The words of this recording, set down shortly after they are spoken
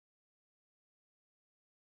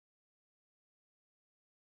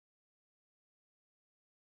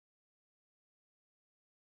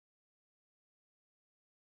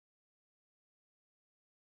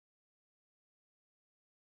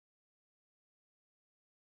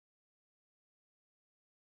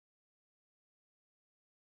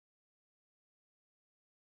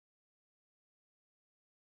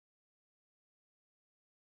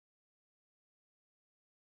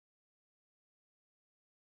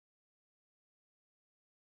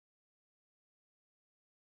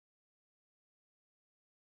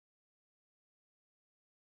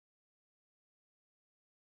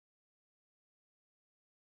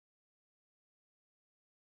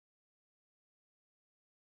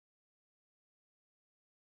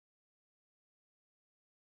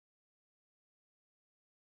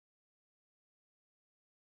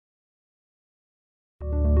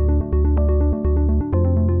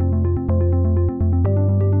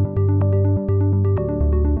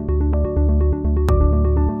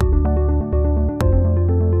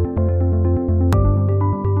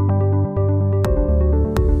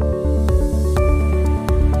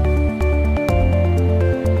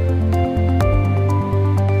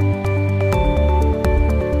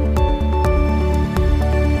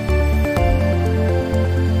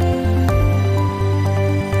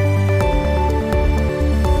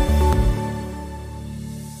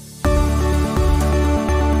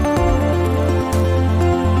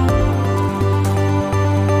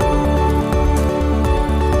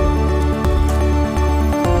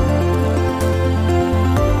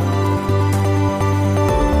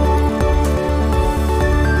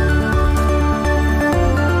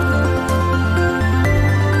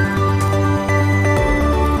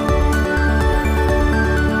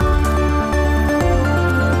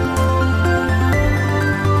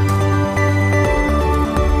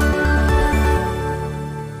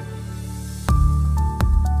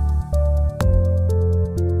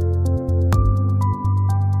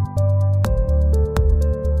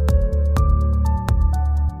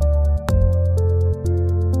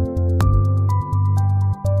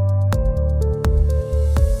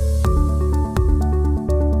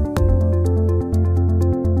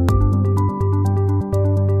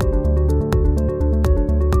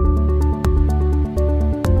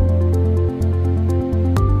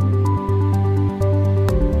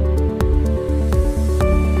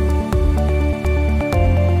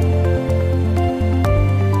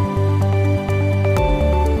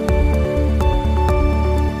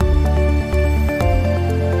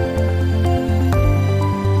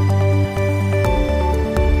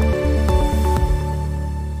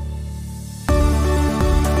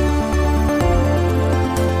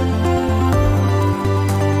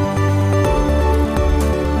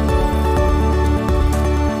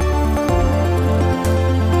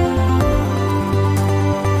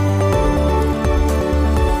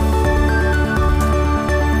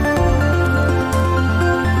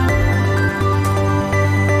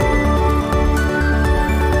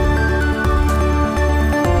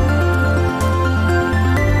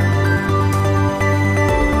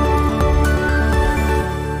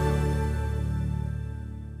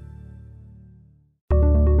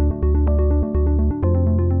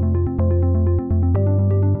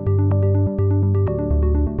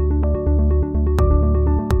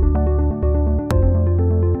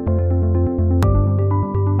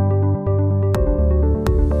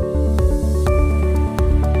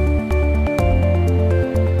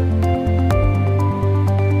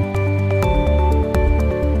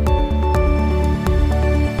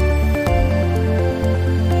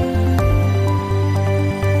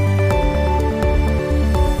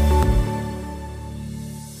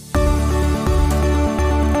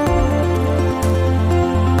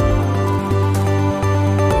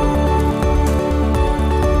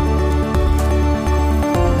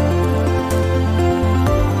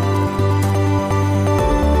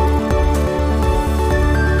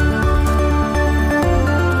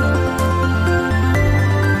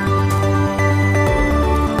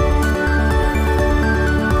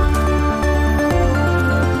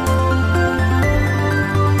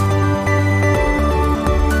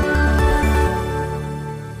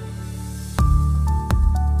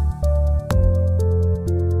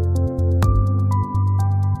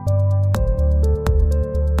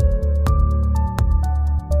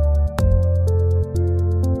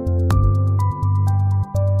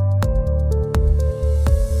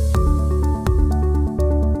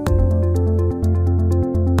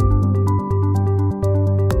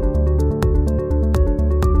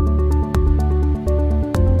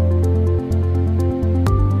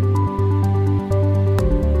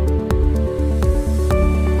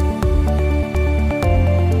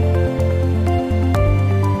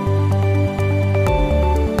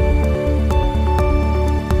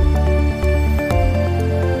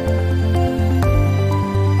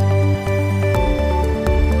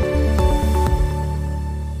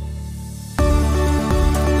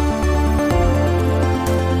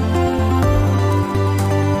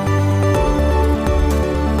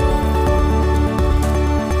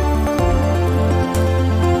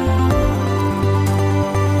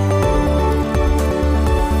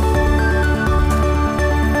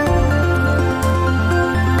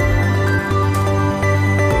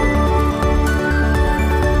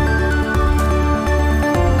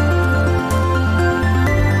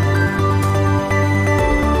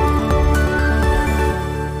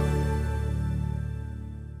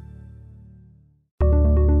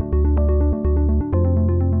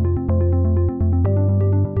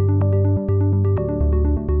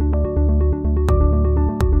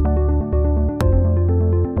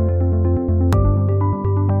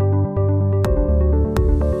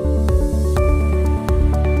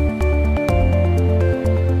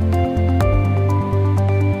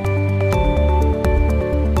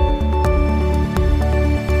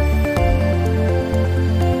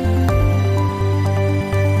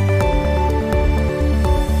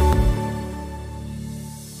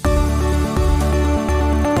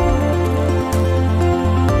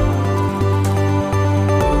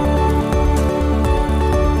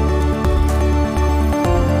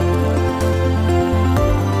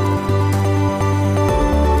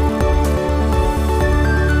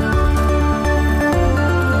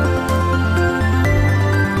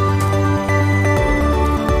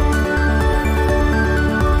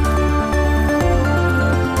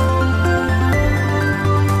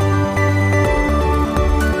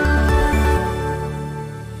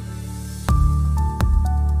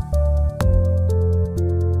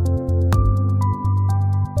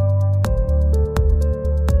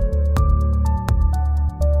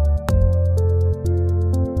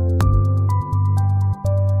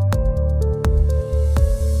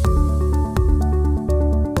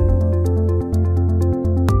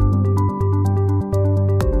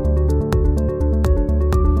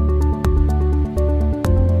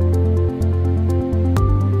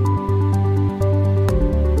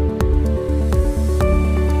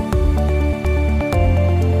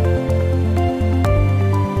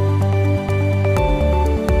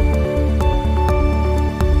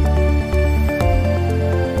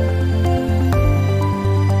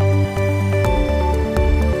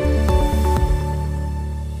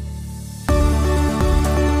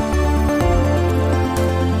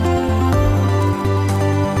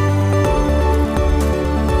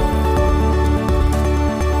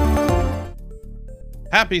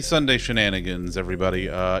Happy Sunday shenanigans, everybody.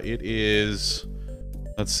 It is,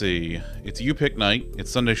 let's see, it's You Pick night.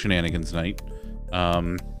 It's Sunday shenanigans night.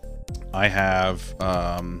 I have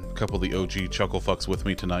a couple of the OG Chuckle Fucks with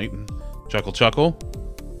me tonight. Chuckle.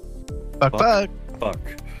 Fuck.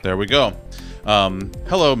 There we go.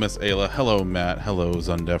 Hello, Miss Ayla. Hello, Matt. Hello,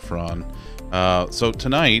 Zundefron. So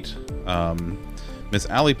tonight, Miss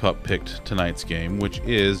Alleypup picked tonight's game, which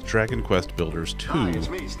is Dragon Quest Builders 2. Hi, it's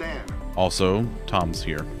me, Stan. Also, Tom's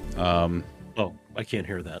here. Oh, I can't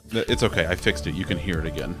hear that. It's okay. I fixed it. You can hear it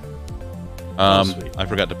again. Sweet. I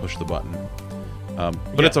forgot to push the button. But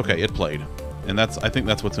Yeah. it's okay. It played, and I think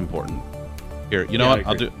that's what's important. Here, you know Yeah, what?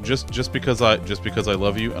 I'll do just because I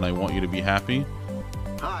love you and I want you to be happy.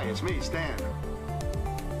 Hi, it's me, Stan.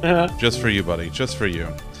 Just for you, buddy. Just for you.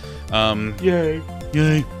 Yay.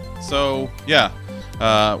 Yay. So yeah,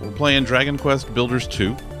 we're playing Dragon Quest Builders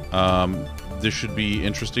 2. This should be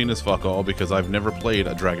interesting as fuck all because I've never played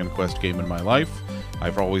a Dragon Quest game in my life.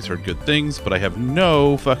 I've always heard good things, but I have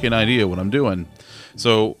no fucking idea what I'm doing.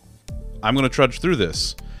 So I'm going to trudge through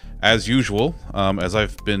this. As usual, as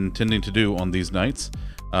I've been tending to do on these nights,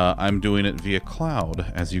 I'm doing it via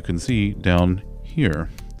cloud, as you can see down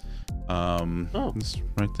here. It's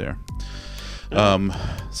right there.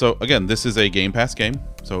 So again, this is a Game Pass game.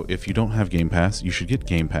 So if you don't have Game Pass, you should get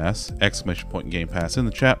Game Pass. ! Game Pass in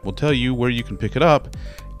the chat will tell you where you can pick it up.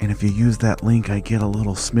 And if you use that link, I get a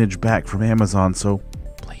little smidge back from Amazon. So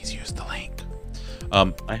please use the link.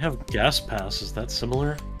 I have Gas Pass. Is that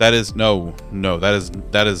similar? That is no.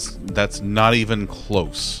 That's not even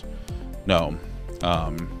close. No.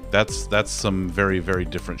 That's some very, very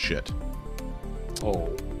different shit.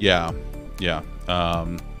 Oh. Yeah.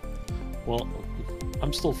 Well,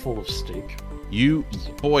 I'm still full of steak.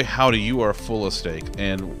 Boy, howdy, you are full of steak,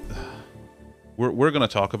 and we're gonna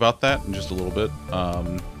talk about that in just a little bit.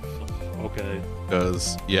 Okay.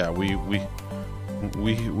 Because yeah, we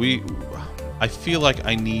I feel like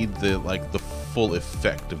I need the full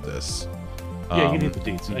effect of this. Yeah, you need the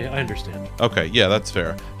deets. I understand. Okay, yeah, that's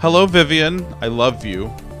fair. Hello, Vivian. I love you.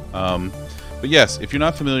 But yes, if you're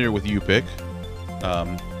not familiar with UPick,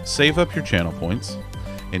 save up your channel points,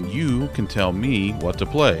 and you can tell me what to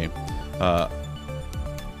play.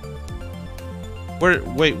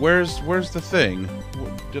 Where's the thing?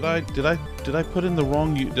 Did I put in the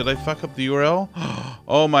wrong? Did I fuck up the URL?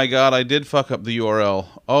 Oh my god, I did fuck up the URL.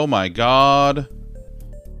 Oh my god.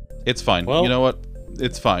 It's fine. Well, you know what?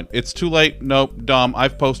 It's fine. It's too late. Nope, Dom.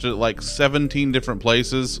 I've posted it like 17 different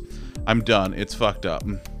places. I'm done. It's fucked up.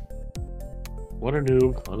 What a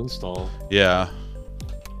noob. Uninstall. Yeah.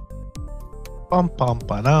 Bum.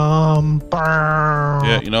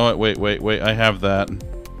 Yeah, you know what? Wait. I have that.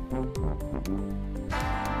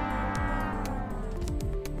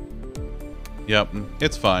 Yep,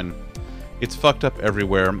 it's fine. It's fucked up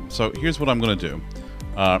everywhere. So here's what I'm going to do.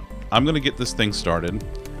 I'm going to get this thing started.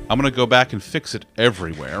 I'm going to go back and fix it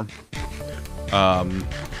everywhere. And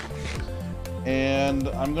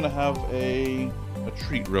I'm going to have a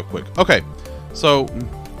treat real quick. Okay, so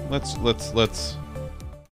let's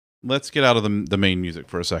get out of the main music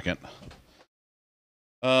for a second.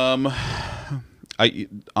 I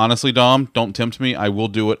honestly, Dom, don't tempt me. I will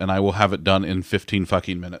do it, and I will have it done in 15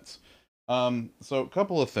 fucking minutes. So a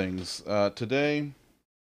couple of things. Today,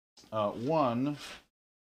 one,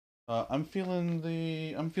 I'm feeling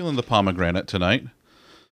the pomegranate tonight.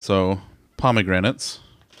 So pomegranates.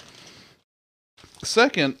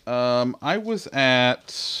 Second, I was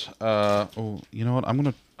at oh, you know what?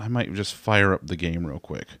 I might just fire up the game real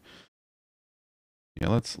quick. Yeah,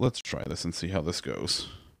 let's try this and see how this goes.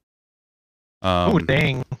 Oh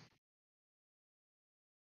dang!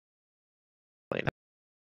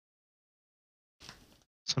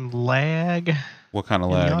 Some lag. What kind of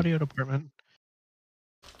in lag? the audio department.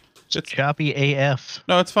 It's Choppy AF.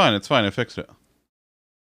 No, it's fine. It's fine. I fixed it.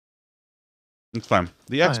 It's fine.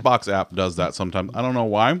 The Fine. Xbox app does that sometimes. I don't know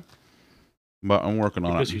why, but I'm working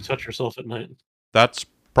on it. Because you touch yourself at night. That's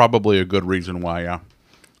probably a good reason why, yeah.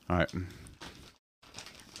 All right.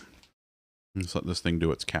 Let's let this thing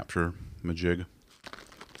do its capture majig.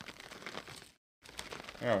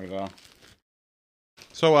 There we go.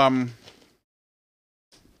 So,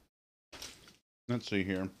 let's see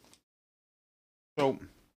here. So,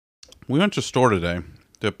 we went to store today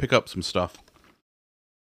to pick up some stuff.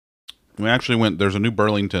 We actually went, there's a new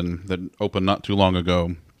Burlington that opened not too long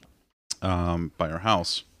ago by our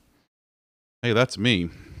house. Hey, that's me.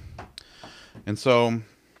 And so,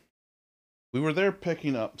 we were there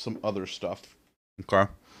picking up some other stuff.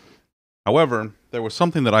 Okay. However, there was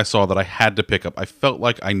something that I saw that I had to pick up. I felt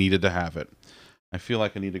like I needed to have it. I feel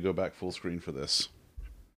like I need to go back full screen for this.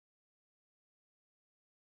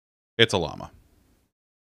 It's a llama.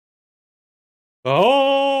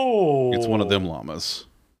 Oh! It's one of them llamas.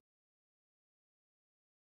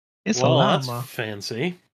 It's Well, a that's llama.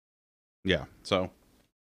 fancy. Yeah, so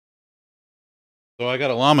I got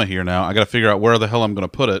a llama here now. I got to figure out where the hell I'm going to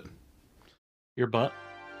put it. Your butt.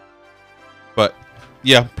 But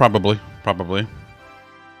yeah, probably.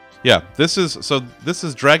 Yeah, this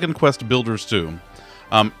is Dragon Quest Builders 2.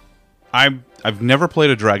 I've never played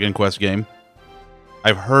a Dragon Quest game.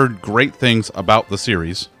 I've heard great things about the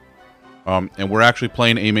series. And we're actually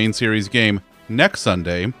playing a main series game next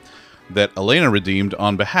Sunday that Elena redeemed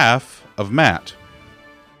on behalf of Matt.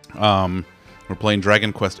 We're playing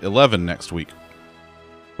Dragon Quest 11 next week.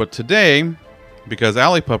 But today, because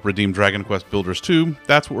Alipup redeemed Dragon Quest Builders 2,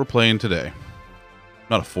 that's what we're playing today.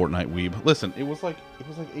 Not a Fortnite weeb. Listen, it was like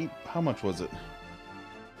 8. How much was it?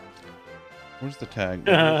 Where's the tag?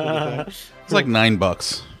 It's like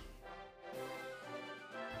 $9.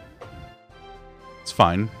 It's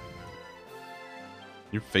fine.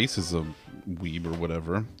 Your face is a weeb or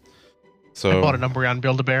whatever. So I bought an Umbreon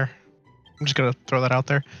Build-A-Bear. I'm just gonna throw that out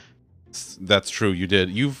there. that's true. You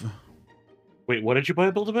did. Wait, what did you buy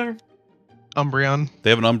a Build-A-Bear? Umbreon. They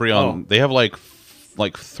have an Umbreon. Oh. They have like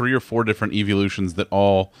 3 or 4 different evolutions that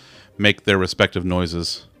all make their respective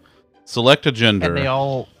noises. Select a gender. And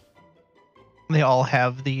they all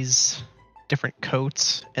have these different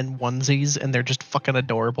coats and onesies, and they're just fucking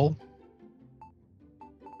adorable.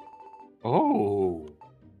 Oh.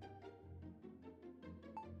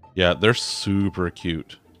 Yeah, they're super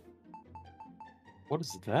cute. What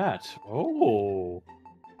is that? Oh.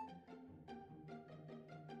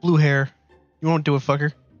 Blue hair. You won't do it,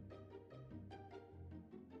 fucker.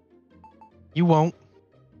 You won't.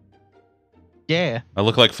 Yeah. I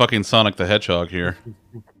look like fucking Sonic the Hedgehog here.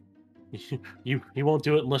 He won't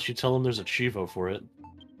do it unless you tell him there's a Chivo for it.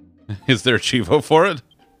 Is there a Chivo for it?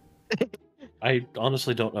 I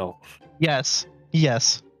honestly don't know. Yes.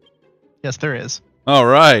 Yes. Yes, there is. All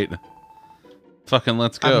right. Fucking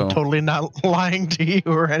let's go. I'm totally not lying to you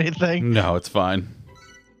or anything. No, it's fine.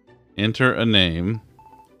 Enter a name.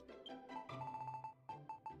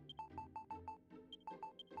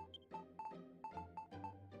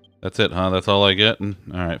 That's it, huh? That's all I get? All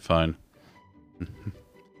right, fine.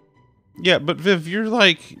 Yeah, but Viv, you're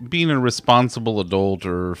like being a responsible adult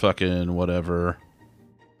or fucking whatever.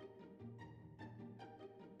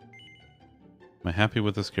 Am I happy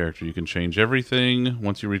with this character? You can change everything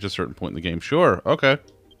once you reach a certain point in the game. Sure, okay.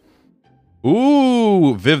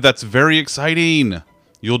 Ooh, Viv, that's very exciting.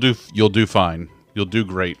 You'll do fine. You'll do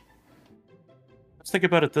great. Let's think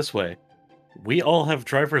about it this way. We all have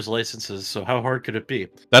driver's licenses, so how hard could it be?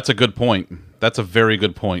 That's a good point. That's a very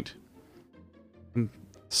good point.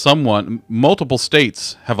 Multiple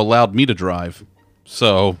states have allowed me to drive.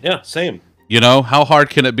 So, Yeah, same. you know, how hard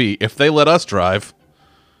can it be if they let us drive?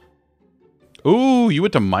 Ooh, you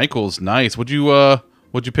went to Michael's. Nice. What'd you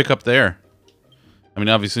pick up there? I mean,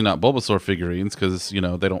 obviously not Bulbasaur figurines because, you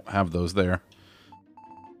know, they don't have those there.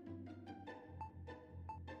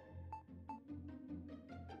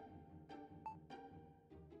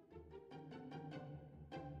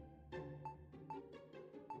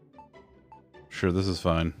 Sure, this is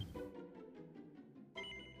fine.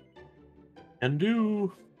 And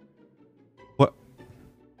do.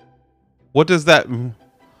 What does that...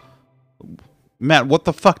 Matt, what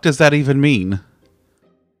the fuck does that even mean?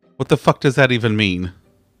 What the fuck does that even mean?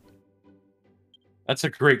 That's a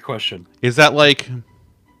great question. Is that like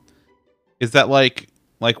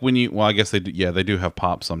when you... Well, I guess they do, yeah, they do have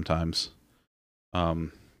pop sometimes. But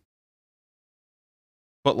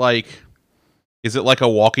like... Is it like a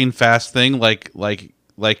walking fast thing? Like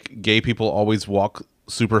gay people always walk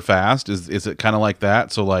super fast? Is it kind of like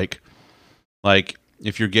that? So like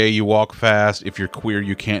if you're gay, you walk fast. If you're queer,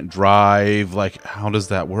 you can't drive. Like, how does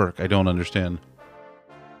that work? I don't understand.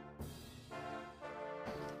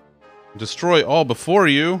 Destroy all before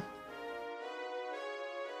you.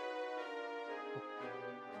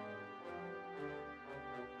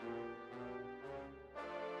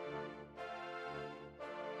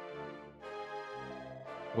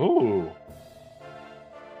 Ooh.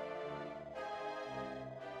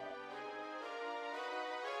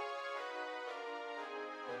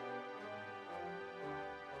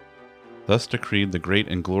 Thus decreed the great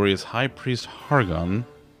and glorious High Priest Hargon,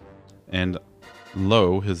 and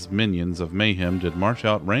lo, his minions of mayhem did march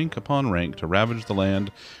out rank upon rank to ravage the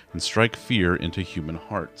land and strike fear into human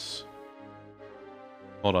hearts.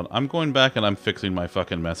 Hold on, I'm going back and I'm fixing my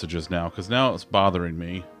fucking messages now, because now it's bothering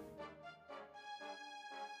me.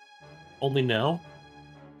 Only now?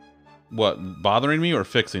 What, bothering me or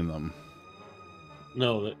fixing them?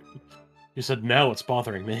 No, you said now it's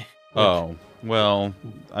bothering me. Oh, well,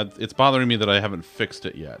 it's bothering me that I haven't fixed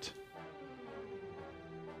it yet.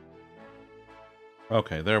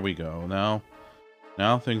 Okay, there we go.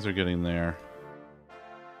 Now things are getting there.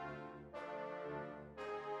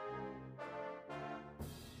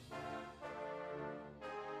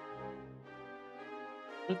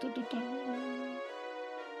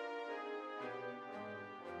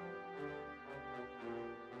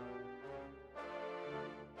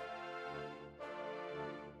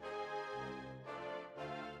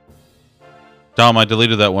 Dom, I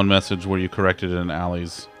deleted that one message where you corrected it in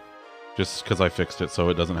Allie's. Just because I fixed it so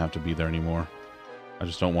it doesn't have to be there anymore. I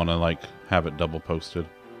just don't want to, like, have it double posted.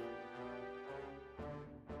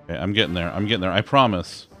 Okay, I'm getting there. I'm getting there. I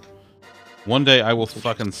promise. One day I will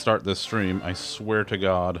fucking start this stream. I swear to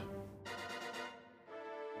God.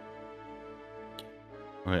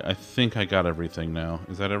 Okay, I think I got everything now.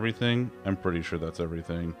 Is that everything? I'm pretty sure that's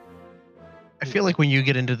everything. I feel like when you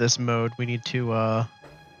get into this mode, we need to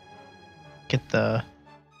get the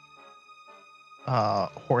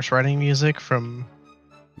horse riding music from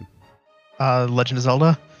Legend of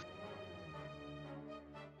Zelda.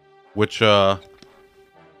 Which yeah,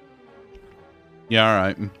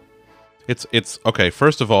 alright. It's okay,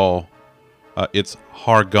 first of all, it's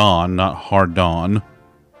Hargon, not Hardon.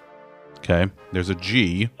 Okay, there's a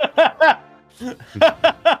G.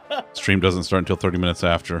 Stream doesn't start until 30 minutes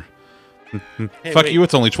after. Hey, Fuck wait. you,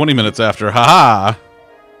 it's only 20 minutes after. Haha.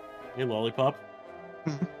 Hey, Lollipop.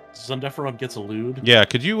 Zunderstream gets a lewd. Yeah,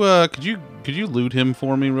 could you lewd him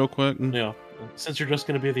for me real quick? Yeah. Since you're just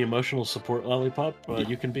going to be the emotional support Lollipop,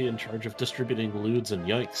 you can be in charge of distributing lewds and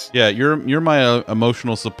yikes. Yeah, you're my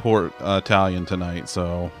emotional support Italian tonight,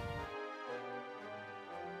 so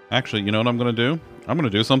actually, you know what I'm gonna do? I'm gonna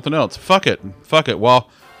do something else. Fuck it. Fuck it. While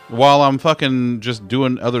I'm fucking just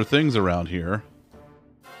doing other things around here.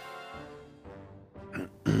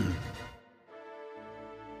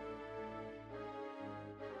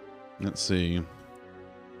 Let's see.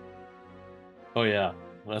 Oh yeah,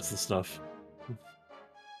 that's the stuff.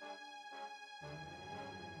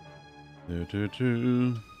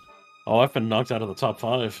 Oh, I've been knocked out of the top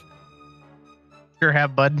 5. Sure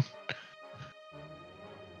have, bud.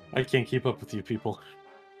 I can't keep up with you people.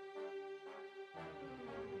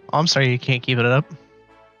 Oh, I'm sorry you can't keep it up.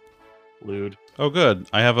 Lewd. Oh, good.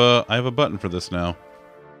 I have a button for this now.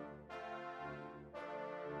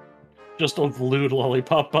 Just on the lewd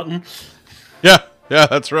Lollipop button. Yeah,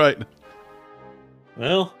 that's right.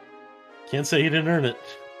 Well, can't say he didn't earn it.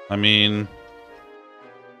 I mean,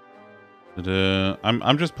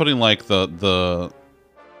 I'm just putting like the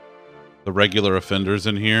regular offenders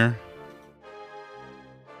in here.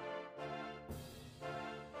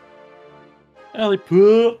 Alley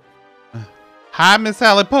Poo! Hi, Miss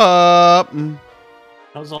Alley Pup.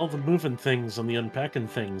 How's all the moving things and the unpacking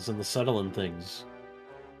things and the settling things?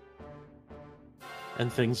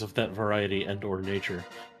 And things of that variety and or nature.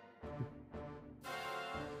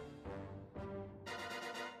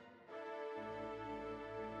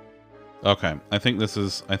 Okay, I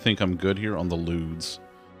think I'm good here on the lewds,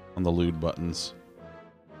 on the lewd buttons.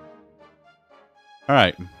 All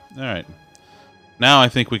right. Now I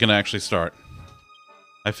think we can actually start.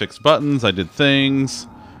 I fixed buttons. I did things.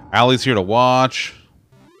 Allie's here to watch.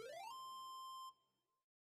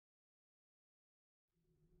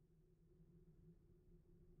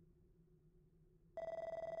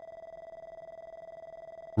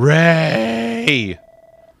 Ray!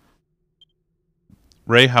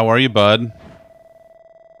 Ray, how are you, bud?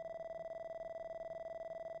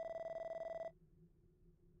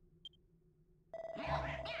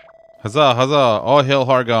 Huzzah, huzzah. All hail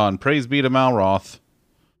Hargon. Praise be to Malroth.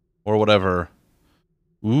 Or whatever.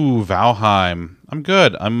 Ooh, Valheim. I'm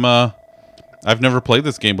good. I've never played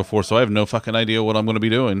this game before, so I have no fucking idea what I'm going to be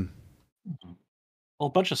doing. Well, a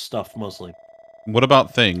bunch of stuff, mostly. What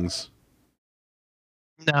about things?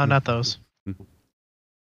 No, not those.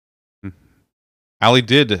 Allie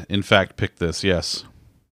did, in fact, pick this, yes.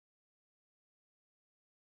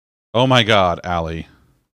 Oh my god, Allie.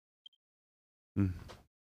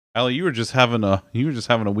 Allie, you were just having a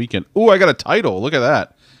weekend. Ooh, I got a title. Look at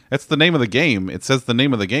that. That's the name of the game. It says the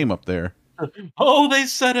name of the game up there. Oh, they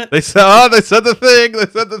said it. They said the thing. They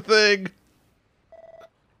said the thing.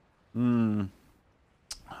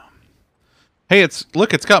 Hey, it's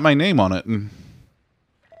got my name on it.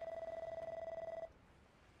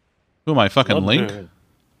 Who am I, fucking Link?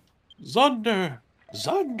 Zundercats.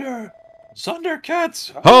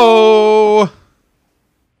 Ho!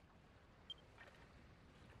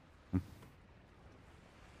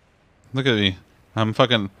 Look at me. I'm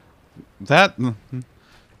fucking... That...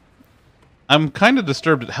 I'm kind of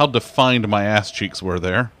disturbed at how defined my ass cheeks were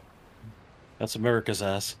there. That's America's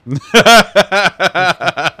ass.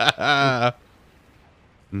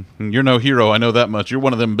 You're no hero, I know that much. You're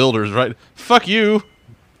one of them builders, right? Fuck you!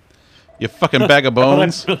 You fucking bag of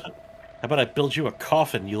bones. How about I build you a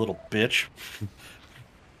coffin, you little bitch?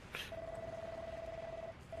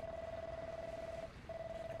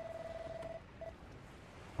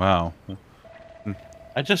 Wow.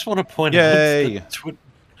 I just want to point Yay! out that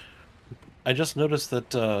I just noticed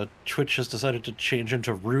that Twitch has decided to change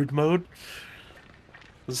into rude mode.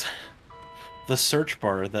 The search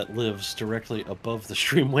bar that lives directly above the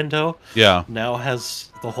stream window Yeah. now has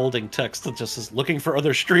the holding text that just says "looking for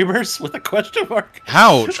other streamers" with a question mark.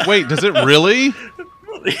 Ouch! Wait, does it really?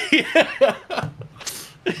 Yeah,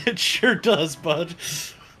 it sure does, bud.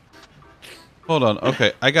 Hold on.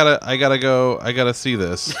 Okay, I gotta go. I gotta see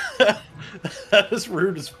this. That is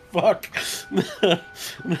rude as fuck.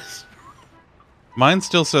 Mine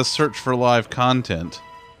still says search for live content.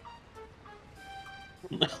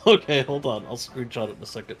 Okay, hold on. I'll screenshot it in a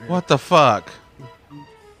second. Here. What the fuck?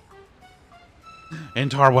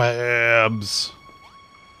 Interwebs.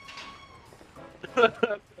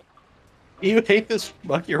 You hate this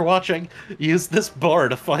fuck you're watching. Use this bar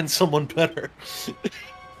to find someone better.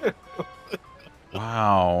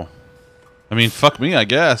 Wow. I mean, fuck me, I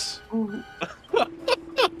guess.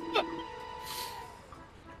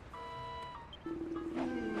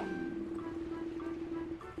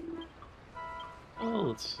 Oh,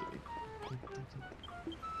 let's see.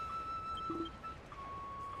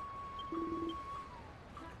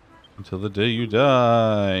 Until the day you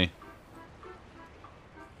die.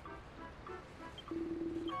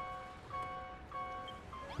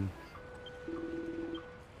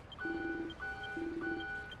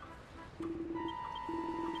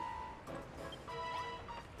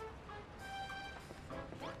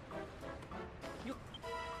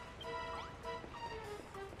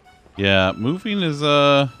 Yeah, moving is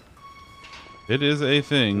it is a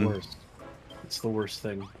thing. Worst. It's the worst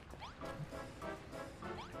thing.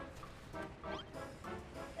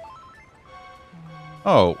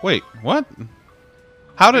 Oh, wait, what?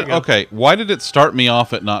 How did... Okay, why did it start me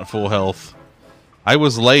off at not full health? I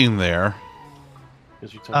was laying there.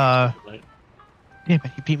 Because you touched it, right? Damn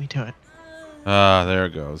it, he beat me to it. Ah, there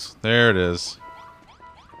it goes. There it is.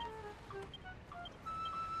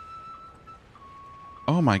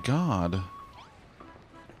 Oh my god.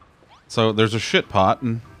 So there's a shit pot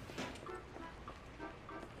and...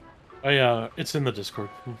 Oh yeah, it's in the Discord.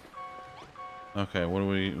 Okay, what do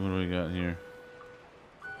we got here?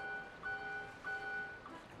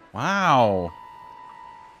 Wow.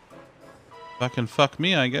 Fucking fuck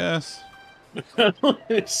me, I guess.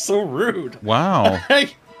 It's so rude. Wow. Hey,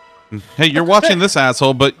 Hey, you're watching this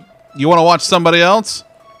asshole, but you want to watch somebody else?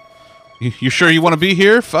 You sure you want to be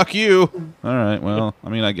here? Fuck you. All right, well, I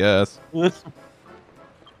mean, I guess. All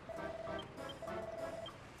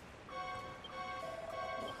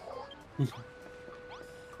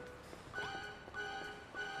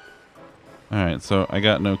right, so I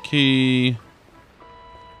got no key.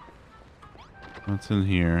 What's in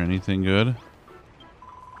here? Anything good?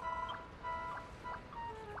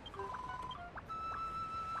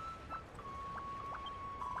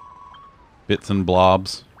 Bits and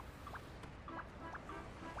blobs.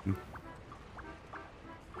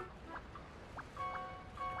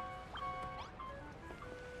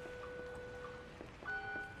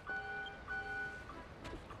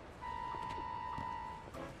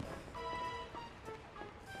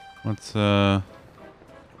 What's alright,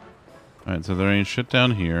 so there ain't shit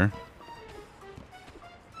down here.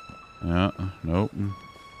 Yeah, nope.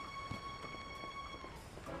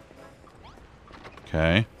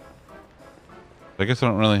 Okay. I guess I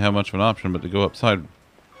don't really have much of an option but to go upside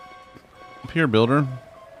up here, builder.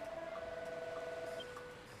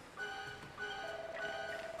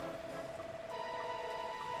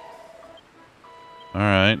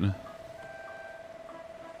 Alright.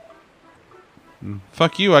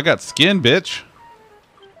 Fuck you, I got skin, bitch.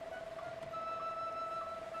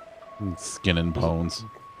 Skin and bones.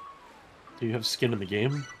 do you have skin in the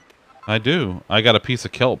game? I do. I got a piece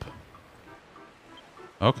of kelp.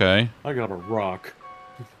 Okay. I got a rock.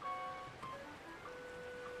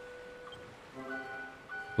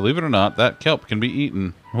 Believe it or not, that kelp can be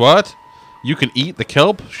eaten. What? You can eat the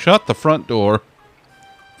kelp? Shut the front door.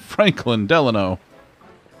 Franklin Delano.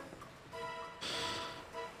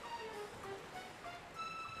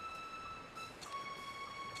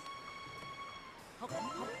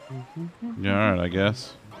 Yeah, alright, I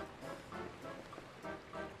guess.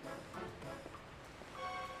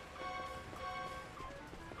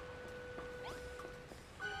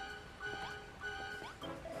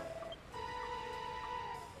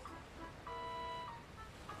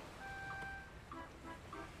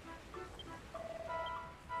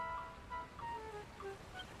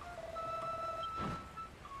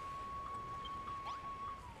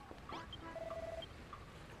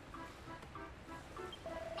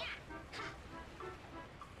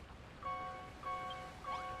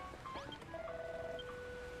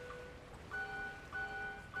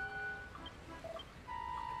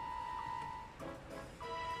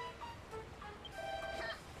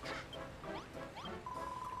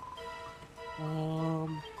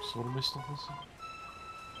 So what am I still missing?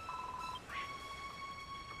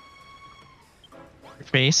 Your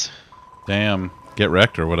face. Damn. Get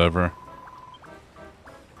wrecked or whatever.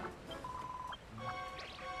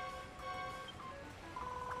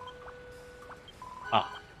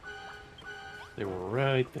 Ah. They were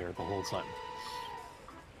right there the whole time.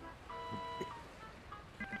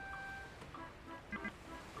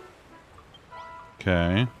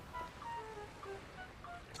 Okay.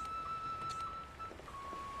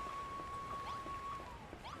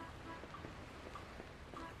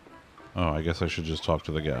 Oh, I guess I should just talk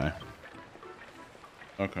to the guy.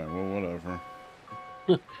 Okay, well, whatever.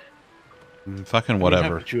 Fucking I mean, how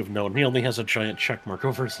whatever. could you have known? He only has a giant check mark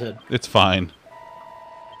over his head. It's fine.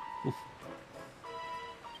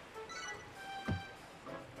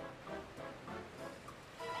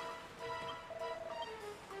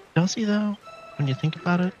 Does he though? When you think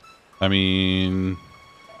about it. I mean...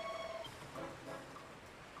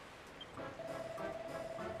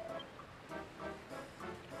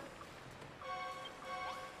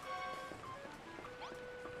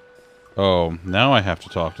 Oh, now I have to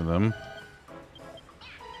talk to them.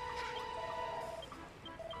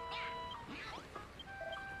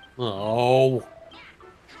 Oh.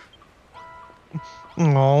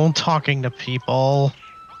 Oh, talking to people.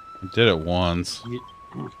 I did it once.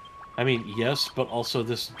 I mean, yes, but also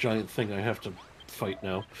this giant thing I have to fight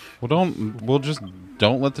now. Well,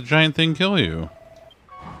 don't let the giant thing kill you.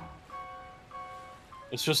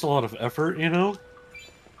 It's just a lot of effort, you know?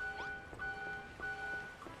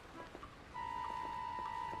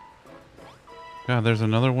 God, there's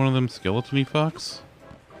another one of them skeleton-y fucks?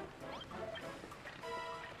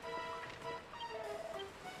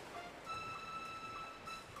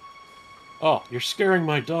 Oh, you're scaring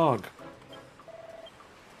my dog.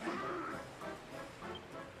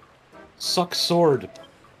 Suck sword.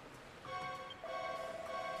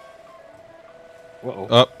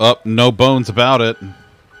 Uh-oh. Up, no bones about it.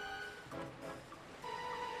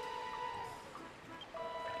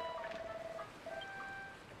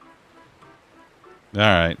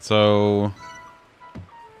 Alright, so...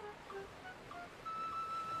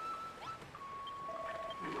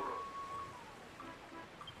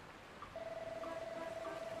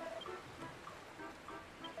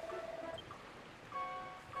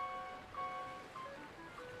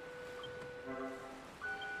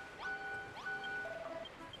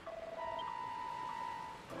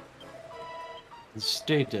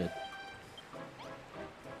 Stay dead.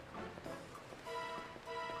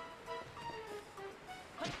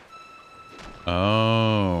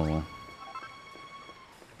 Oh.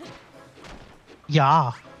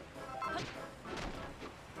 Yeah.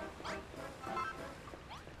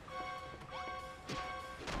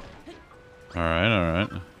 Alright.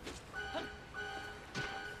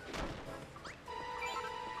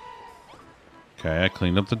 Okay, I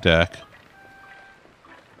cleaned up the deck.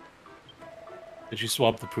 Did you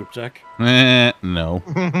swap the poop deck? No.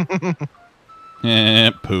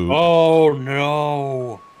 Poop. Oh,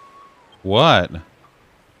 no. What?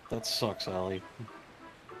 That sucks, Allie.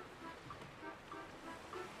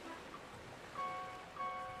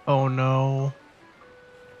 Oh no.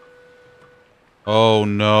 Oh,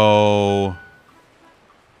 no.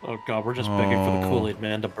 Oh god, we're just begging for the Oh. Kool-Aid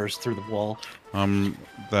Man to burst through the wall.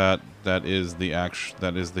 That is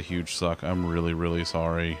the huge suck. I'm really, really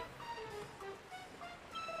sorry.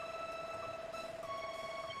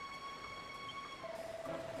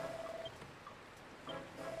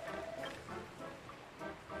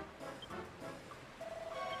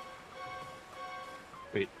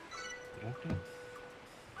 Wait.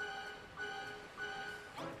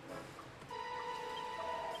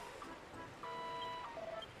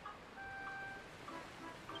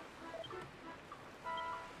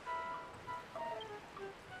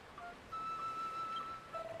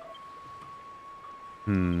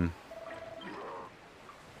 Hmm.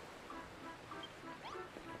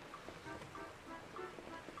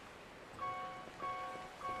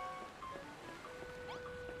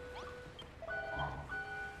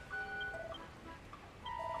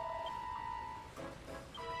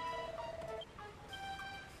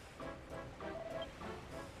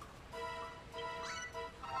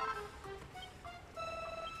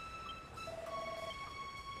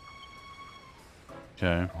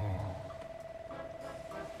 Okay.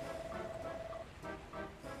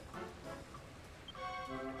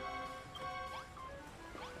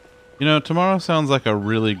 You know, tomorrow sounds like a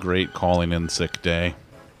really great calling in sick day.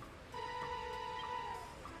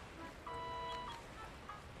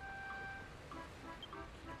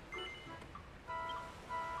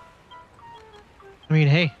 I mean,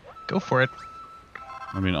 hey, go for it.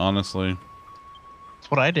 I mean, honestly.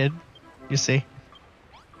 what I did. You see.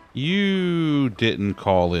 You didn't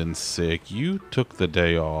call in sick. You took the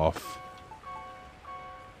day off.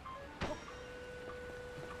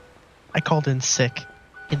 I called in sick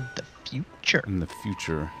in the future. In the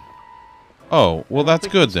future. Oh, well, that's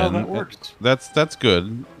good How then. that works. That's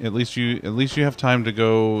good. At least you have time to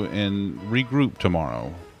go and regroup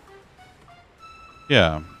tomorrow.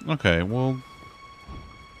 Yeah. Okay. Well.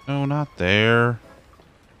 No, not there.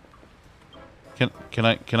 Can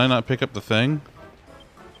I not pick up the thing?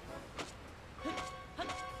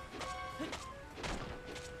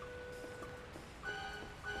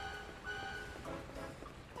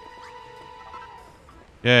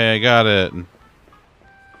 Yeah, I got it.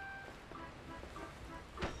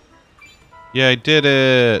 Yeah, I did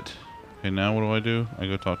it. Okay, now what do? I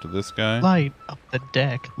go talk to this guy. Light up the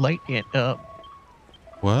deck. Light it up.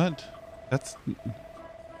 What?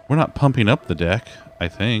 We're not pumping up the deck, I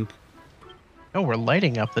think. No, we're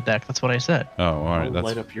lighting up the deck. That's what I said. Oh, all right. I'll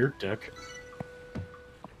light up your deck.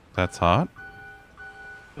 That's hot.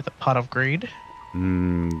 With a pot of greed.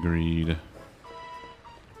 Greed.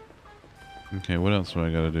 Okay, what else do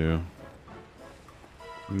I gotta do?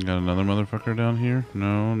 Got another motherfucker down here?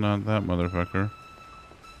 No, not that motherfucker.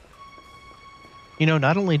 You know,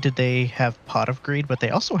 not only did they have pot of greed, but they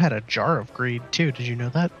also had a jar of greed too. Did you know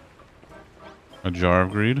that? A jar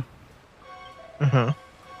of greed? Uh-huh.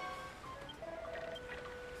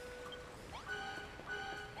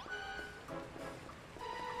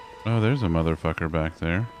 Oh, there's a motherfucker back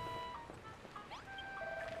there.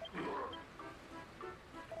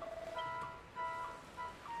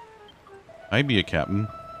 I'd be a captain.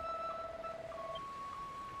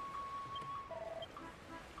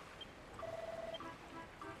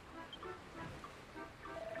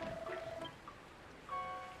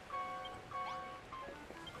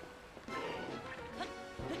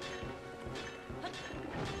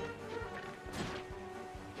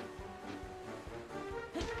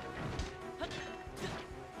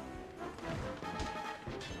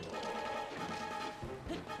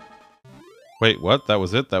 Wait, what? That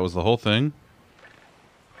was it? That was the whole thing?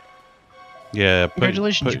 Yeah.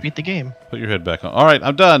 Congratulations, you beat the game. Put your head back on. All right,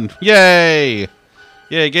 I'm done. Yay!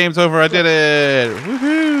 Yay, game's over. I did it.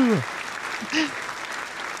 Woohoo!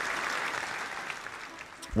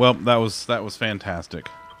 Well, that was fantastic.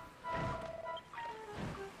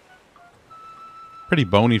 Pretty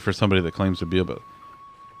bony for somebody that claims to be a bit.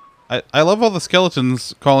 I love all the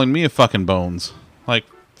skeletons calling me a fucking bones. Like,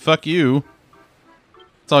 fuck you.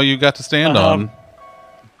 That's all you got to stand on.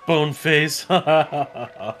 Bone face.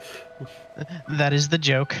 That is the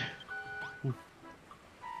joke.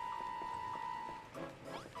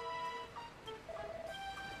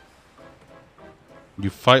 You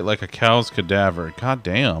fight like a cow's cadaver. God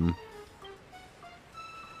damn.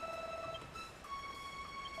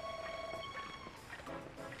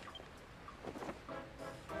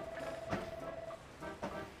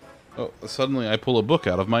 Oh, suddenly I pull a book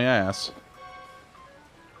out of my ass.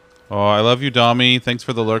 Oh, I love you, Dommy. Thanks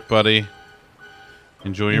for the lurk, buddy.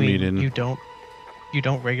 Enjoy your meeting. You don't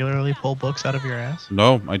regularly pull books out of your ass?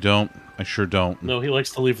 No, I don't. I sure don't. No, he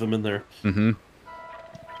likes to leave them in there. Mm-hmm.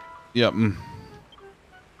 Yep.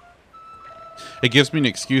 It gives me an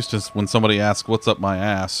excuse to when somebody asks what's up my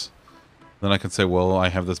ass. Then I can say, well, I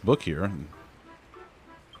have this book here.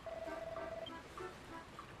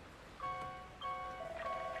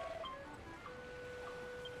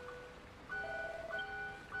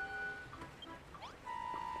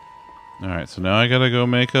 All right, so now I gotta go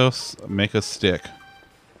make a stick.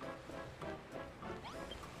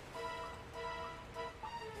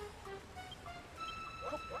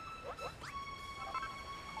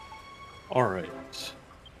 All right.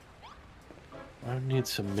 I need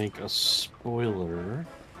to make a spoiler.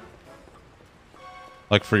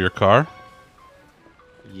 Like for your car?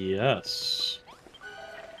 Yes.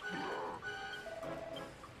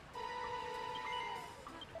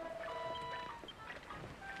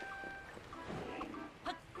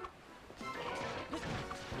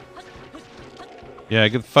 Yeah,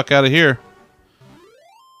 get the fuck out of here.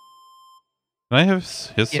 Can I have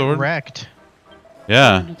his Get sword? wrecked. I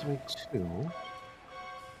Yeah. need to make 2.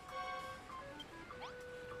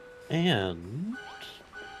 And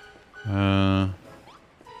I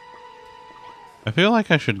feel like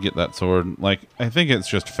I should get that sword. Like, I think it's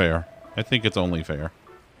just fair. I think it's only fair.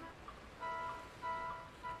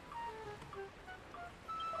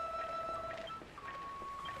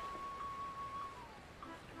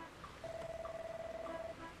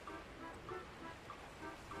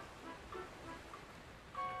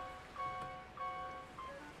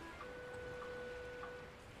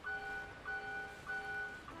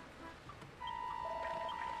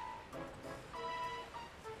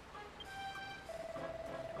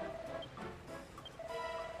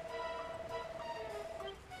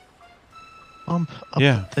 Pump up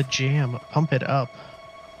Yeah. the jam. Pump it up.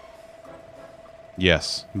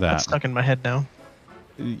 Yes, That's that. stuck in my head now.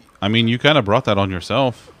 I mean, you kind of brought that on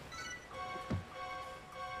yourself.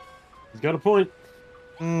 He's got a point.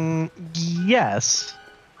 Yes,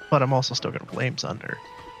 but I'm also still gonna blame Zunder.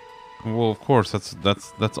 Well, of course,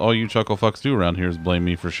 that's all you chuckle fucks do around here is blame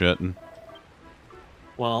me for shit. And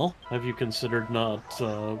Well, have you considered not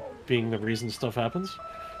being the reason stuff happens?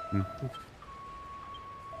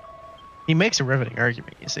 He makes a riveting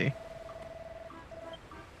argument, you see.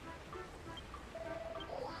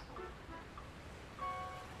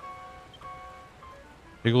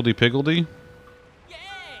 Higgledy piggledy?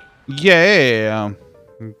 Yeah!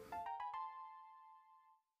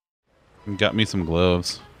 Got me some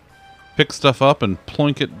gloves. Pick stuff up and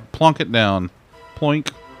plonk it down.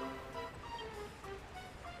 Ploink.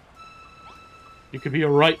 You could be a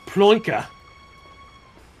right ploinker.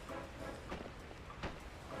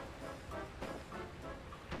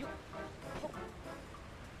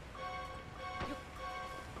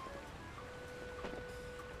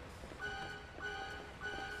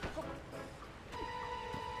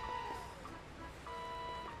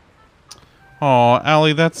 Aw,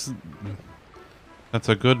 Allie, that's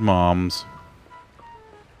a good mom's.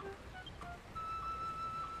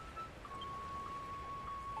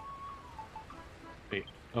 Wait.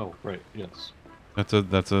 Oh, right. Yes. That's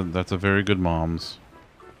a very good mom's.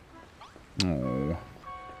 Oh.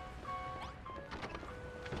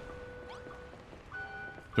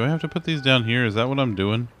 Do I have to put these down here? Is that what I'm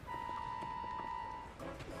doing?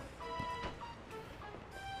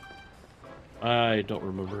 I don't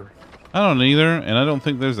remember. I don't either, and I don't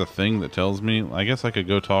think there's a thing that tells me. I guess I could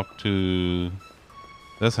go talk to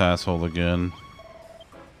this asshole again.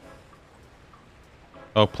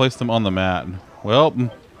 Oh, place them on the mat.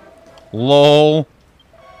 Well, lol.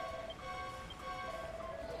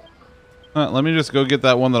 Let me just go get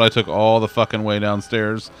that one that I took all the fucking way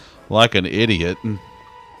downstairs like an idiot.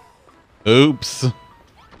 Oops.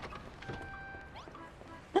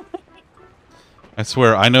 I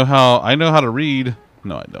swear, I know how to read.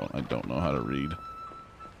 No, I don't. I don't know how to read.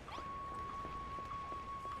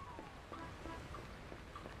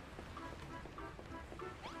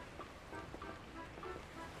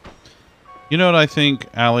 You know what I think,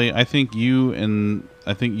 Allie? I think you and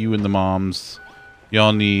the moms,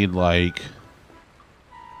 y'all need like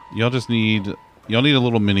y'all need a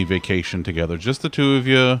little mini vacation together. Just the two of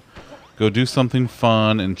you. Go do something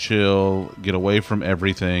fun and chill, get away from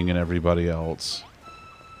everything and everybody else.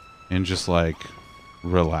 And just like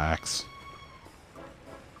relax.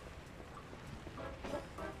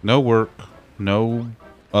 No work, no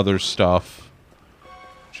other stuff.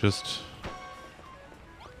 Just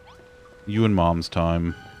you and mom's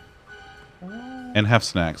time. And have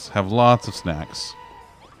snacks. Have lots of snacks.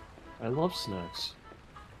 I love snacks.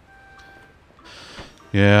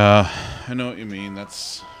 Yeah, I know what you mean.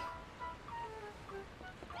 That's...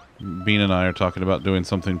 Bean and I are talking about doing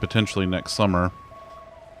something potentially next summer.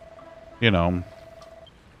 You know,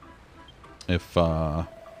 if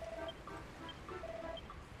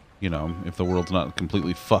you know, if the world's not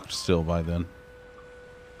completely fucked still by then.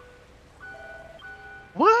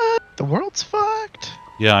 What? The world's fucked?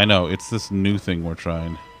 Yeah, I know. It's this new thing we're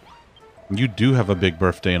trying. You do have a big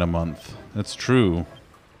birthday in a month. That's true.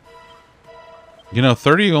 You know,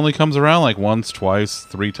 30 only comes around like once, twice,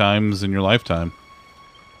 3 times in your lifetime.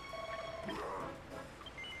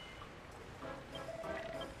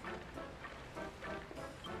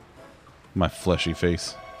 My fleshy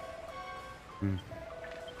face. Mm.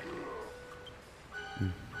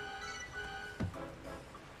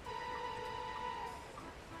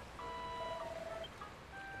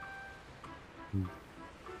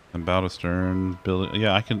 About a stern, Billy.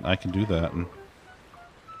 Yeah, I can do that. And...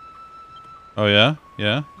 Oh yeah,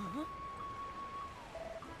 yeah.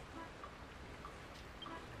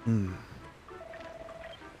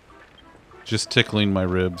 Just tickling my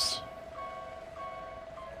ribs.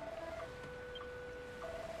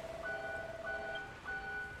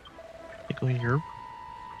 Tickle your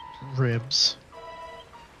ribs.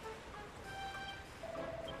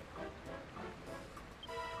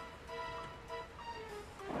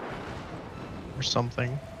 Or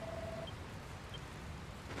something.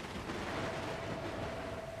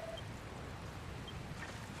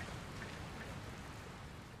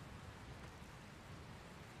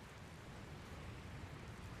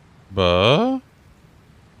 Buh?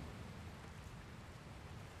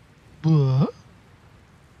 What?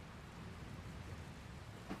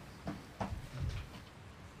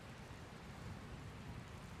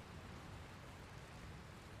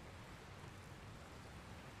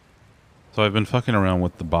 So I've been fucking around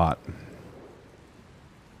with the bot.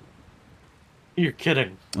 You're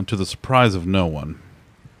kidding. And to the surprise of no one.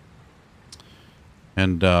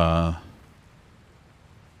 And, I'm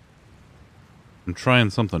trying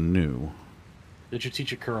something new. Did you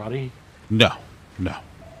teach it karate? No.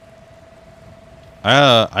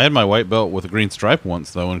 I had my white belt with a green stripe once,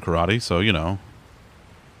 though, in karate, so, you know.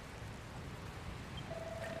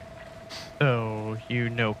 So, you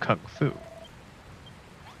know Kung Fu.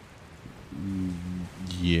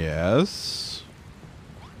 Yes.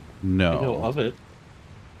 No. I know of it.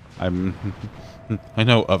 I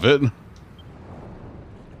know of it.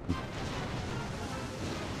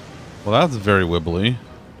 Well, that's very wibbly.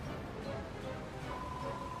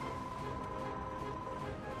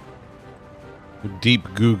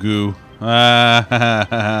 Deep goo goo.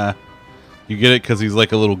 Ah, you get it because he's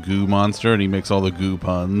like a little goo monster and he makes all the goo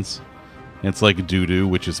puns. It's like doo doo,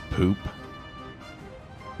 which is poop.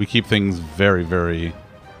 We keep things very, very.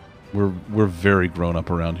 We're very grown up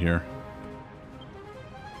around here.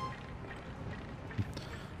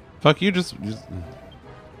 Fuck you, just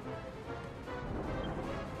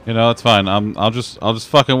you know, it's fine. I'll just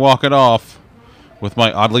fucking walk it off with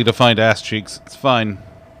my oddly defined ass cheeks. It's fine.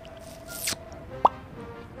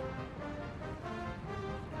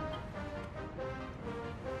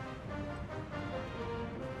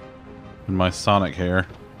 And my Sonic hair.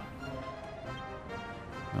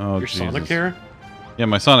 Oh, Your Jesus. Sonic hair? Yeah,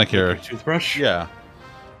 my Sonic hair. Your toothbrush? Yeah.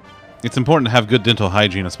 It's important to have good dental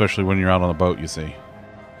hygiene, especially when you're out on a boat, you see.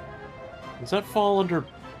 Does that fall under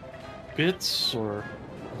bits or?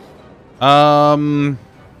 Well,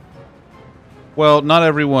 not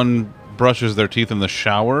everyone brushes their teeth in the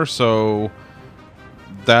shower, so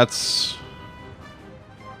that's...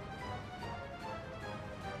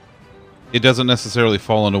 It doesn't necessarily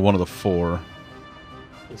fall into one of the four.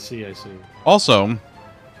 I see.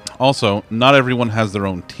 Also, not everyone has their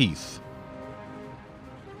own teeth.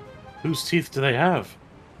 Whose teeth do they have?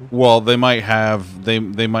 Well, they might have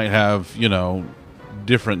you know,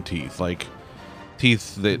 different teeth, like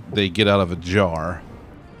teeth that they get out of a jar.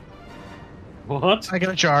 What? I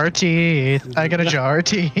got a jar of teeth. I got a jar of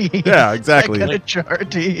teeth. Yeah, exactly. I got a jar of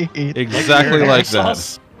teeth. Exactly marinara like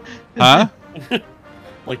sauce? that. Huh?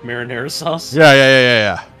 Like marinara sauce?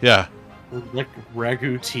 Yeah. Like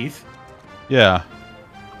ragu teeth? Yeah.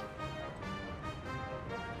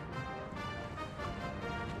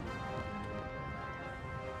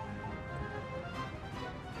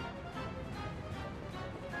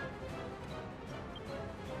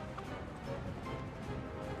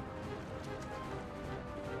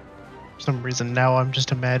 For some reason, now I'm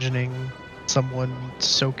just imagining someone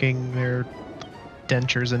soaking their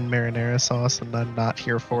dentures in marinara sauce, and I'm not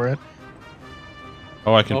here for it.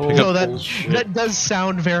 Oh, I can pick So up. that does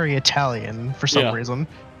sound very Italian for some reason.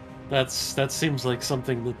 That seems like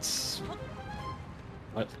something that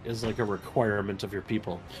is like a requirement of your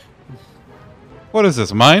people. What is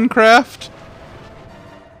this, Minecraft?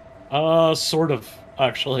 Sort of,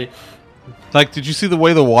 actually. Like, did you see the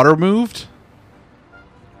way the water moved?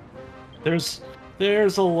 There's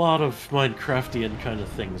a lot of Minecraftian kind of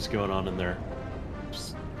things going on in there.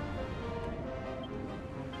 Just-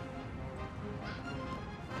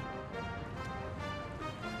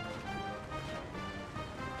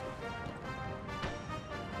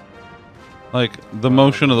 Like, the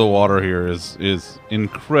motion of the water here is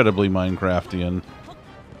incredibly Minecraftian.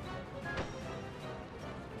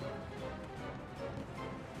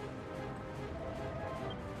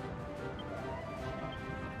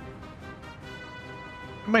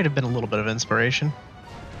 Might have been a little bit of inspiration.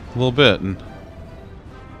 A little bit. And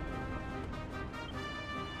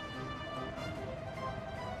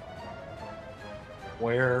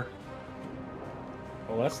Where?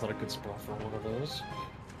 Oh, that's not a good spot for one of those.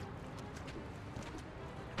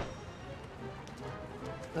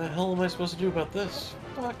 The hell am I supposed to do about this?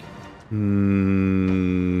 Fuck.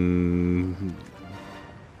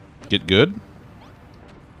 Get good?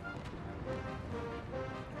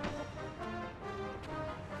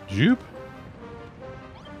 Jupe?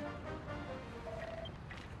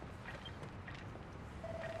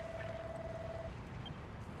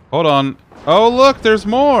 Hold on. Oh, look, there's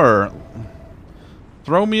more.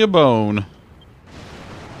 Throw me a bone.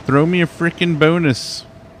 Throw me a freaking bonus.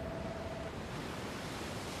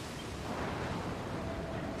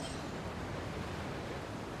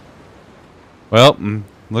 Well,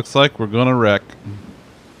 looks like we're gonna wreck.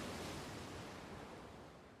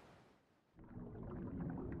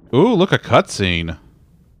 Ooh, look, a cutscene.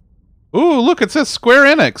 Ooh, look, it says Square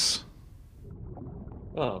Enix.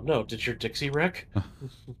 Oh no, did your Dixie wreck?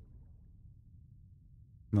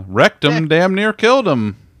 Wrecked him, damn near killed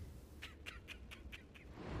him.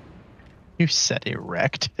 You said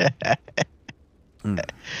erect.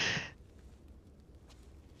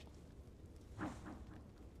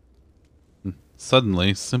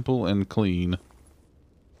 Suddenly, simple and clean.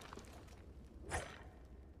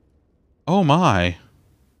 Oh my.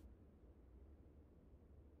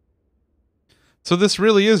 So this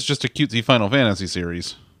really is just a cutesy Final Fantasy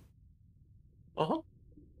series. Uh-huh.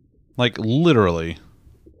 Like, literally.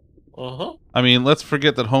 Uh-huh. I mean, let's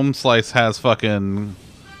forget that Home Slice has fucking,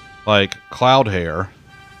 like, cloud hair.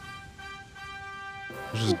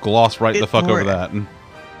 Just gloss right the fuck over that.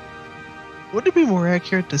 Would it be more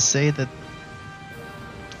accurate to say that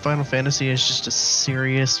Final Fantasy is just a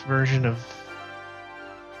serious version of...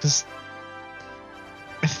 Because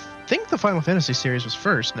I think the Final Fantasy series was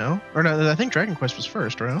first, no? Or no, I think Dragon Quest was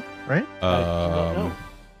first, right? I don't know.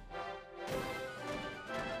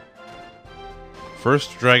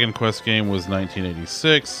 First Dragon Quest game was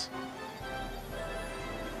 1986.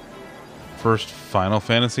 First Final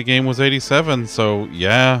Fantasy game was 87, so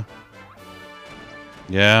yeah.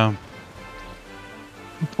 Yeah.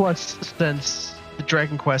 Plus, since the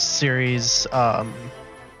Dragon Quest series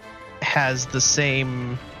has the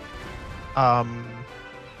same art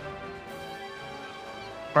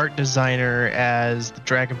designer as the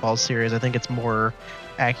Dragon Ball series, I think it's more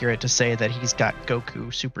accurate to say that he's got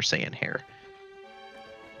Goku Super Saiyan hair.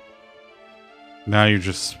 Now you're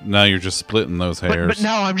just splitting those hairs. But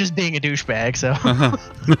now I'm just being a douchebag, so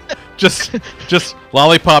just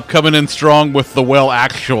Lollipop coming in strong with the well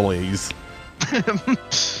actuallys.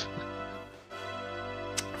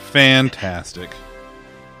 Fantastic.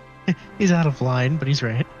 He's out of line, but he's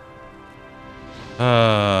right.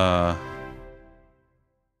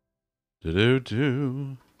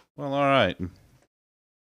 Do. Well, all right.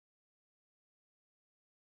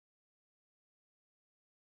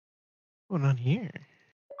 What's going on here?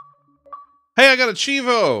 Hey, I got a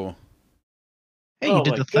Chivo. Hey, oh you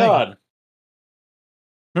did my the thing. God.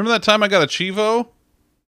 Remember that time I got a Chivo?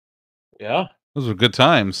 Yeah. Those were good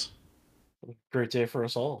times. Great day for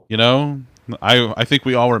us all. You know, I think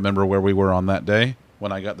we all remember where we were on that day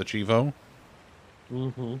when I got the Chivo.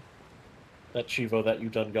 Mm-hmm. That Chivo that you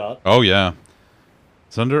done got. Oh, yeah.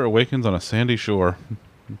 Zunder awakens on a sandy shore.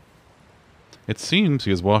 It seems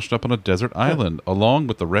he is washed up on a desert island, along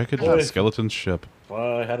with the wreckage of the skeleton's ship. If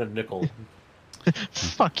I had a nickel.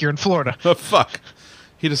 Fuck, you're in Florida. Oh, fuck.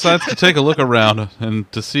 He decides to take a look around and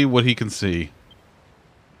to see what he can see.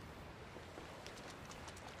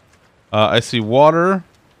 I see water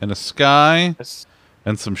and a sky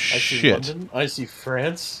and some I see shit. London. I see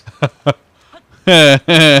France. Did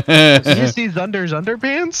you see Zunder's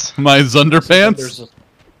underpants? My Zunderpants?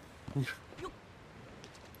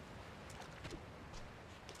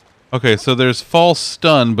 Okay, so there's fall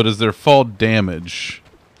stun, but is there fall damage?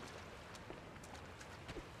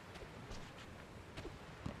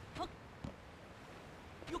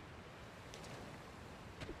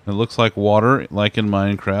 It looks like water, like in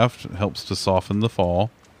Minecraft, helps to soften the fall.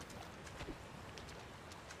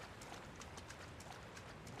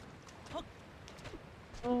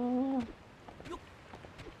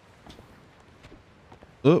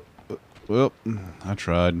 Oh, well, I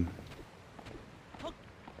tried.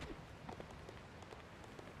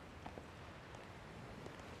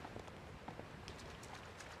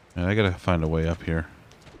 And I gotta find a way up here.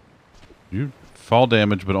 You fall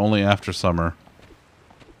damage, but only after summer.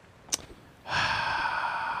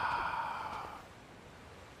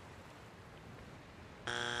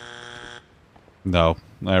 No,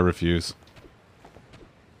 I refuse.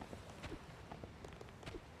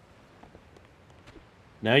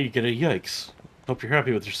 Now you get a yikes. Hope you're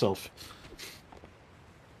happy with yourself.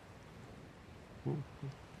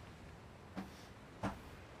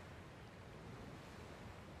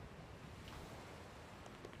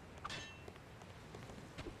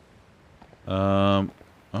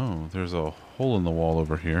 Oh, there's a hole in the wall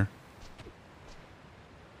over here.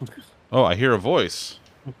 Oh, I hear a voice.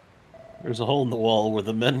 There's a hole in the wall where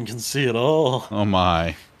the men can see it all. Oh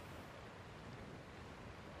my.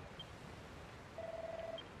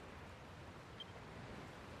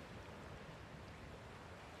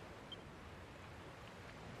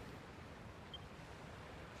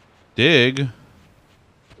 Dig.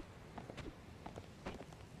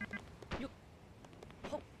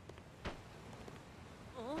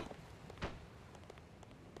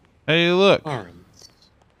 Hey, look. Arms.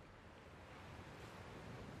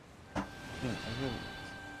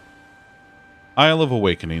 Isle of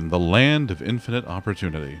Awakening, the land of infinite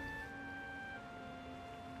opportunity.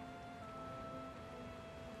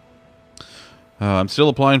 I'm still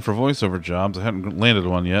applying for voiceover jobs. I haven't landed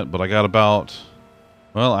one yet, but I got about...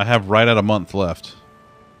 Well, I have right at a month left.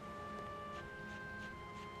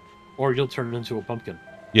 Or you'll turn into a pumpkin.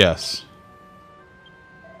 Yes.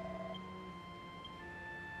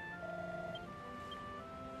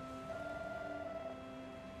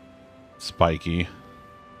 Spiky.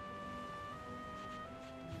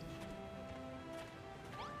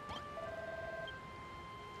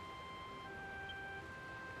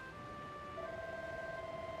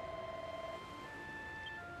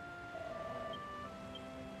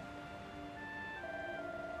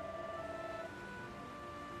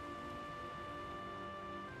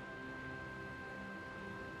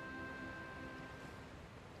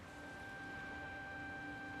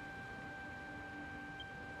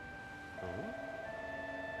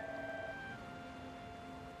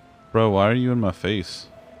 Bro, why are you in my face?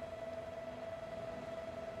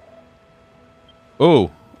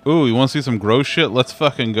 Oh, ooh, you want to see some gross shit? Let's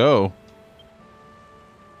fucking go.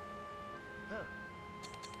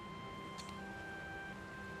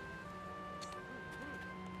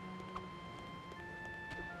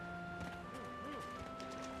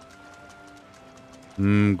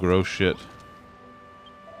 Gross shit.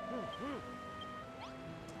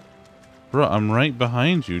 Bro, I'm right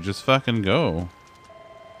behind you. Just fucking go.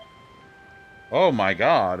 Oh my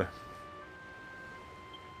god.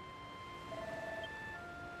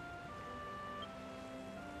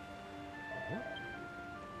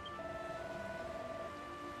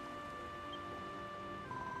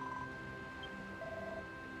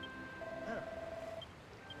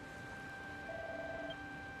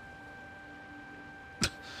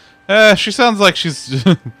 She sounds like she's...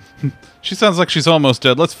 she sounds like she's almost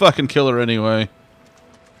dead. Let's fucking kill her anyway.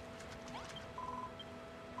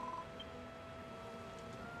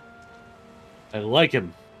 I like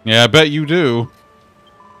him. Yeah, I bet you do.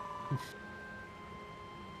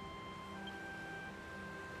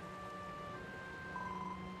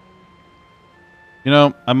 You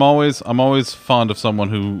know, I'm always fond of someone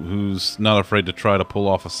who's not afraid to try to pull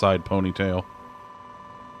off a side ponytail.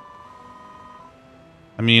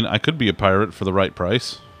 I mean, I could be a pirate for the right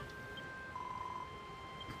price.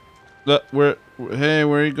 Hey, where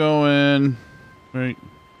are you going?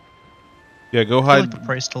 Yeah, go I feel hide. like the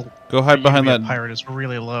price to Go hide behind that. pirate is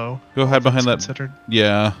really low. Go hide behind that. Considered.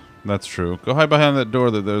 Yeah, that's true. Go hide behind that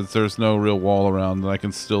door that there's no real wall around that I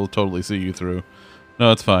can still totally see you through.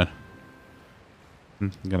 No, it's fine.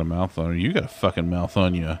 You got a mouth on you. You got a fucking mouth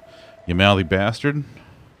on you, you mouthy bastard.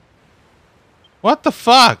 What the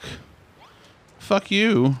fuck? Fuck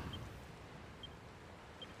you.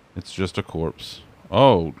 It's just a corpse.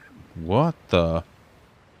 Oh, what the?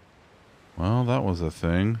 Well, that was a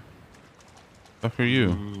thing. Fuck are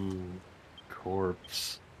you?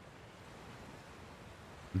 Corpse.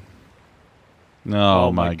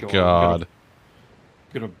 Oh, my god. I'm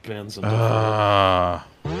gonna ban some.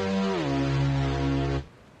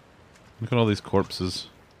 Look at all these corpses.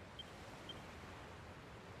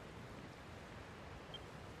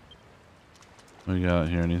 What we got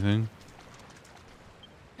here? Anything?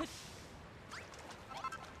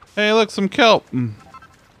 Hey, look, some kelp.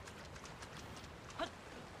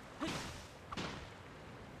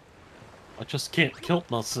 I just can't kill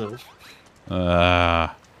myself. And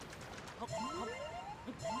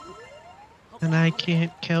I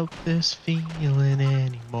can't kelp this feeling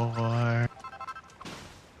anymore.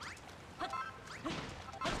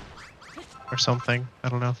 Or something. I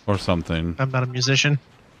don't know. Or something. I'm not a musician.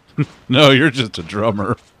 No, you're just a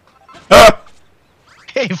drummer.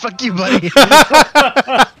 Hey, fuck you, buddy.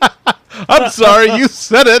 I'm sorry, you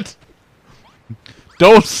said it.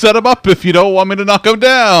 Don't set him up if you don't want me to knock him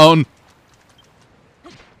down.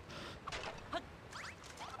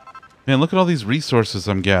 Man, look at all these resources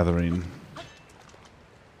I'm gathering.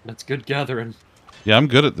 That's good gathering. Yeah, I'm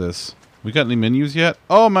good at this. We got any menus yet?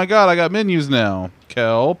 Oh my god, I got menus now.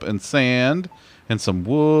 Kelp and sand and some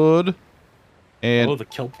wood. And oh, the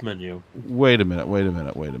kelp menu. Wait a minute.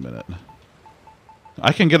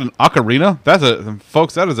 I can get an ocarina?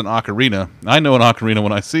 Folks, that is an ocarina. I know an ocarina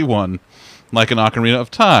when I see one. Like an ocarina of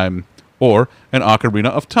time. Or an ocarina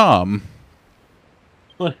of Tom.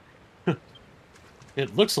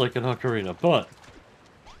 It looks like an ocarina, but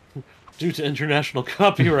due to international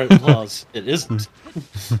copyright laws, it isn't.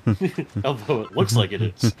 Although it looks like it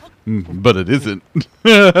is. But it isn't.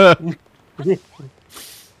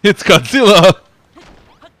 It's Godzilla!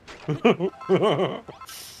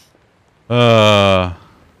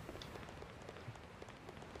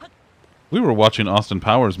 We were watching Austin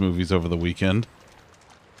Powers movies over the weekend.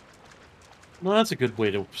 Well, that's a good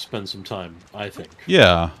way to spend some time, I think.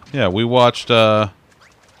 Yeah, we watched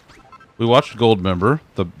Goldmember,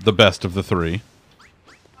 the best of the three.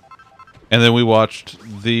 And then we watched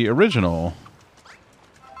the original.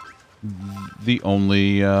 the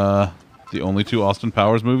only two Austin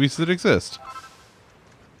Powers movies that exist.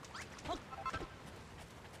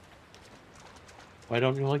 Why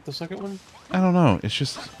don't you like the second one? I don't know. It's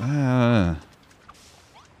just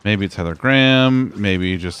maybe it's Heather Graham.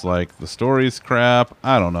 Maybe just like the story's crap.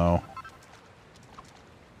 I don't know.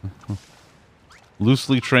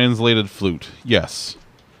 Loosely translated flute. Yes.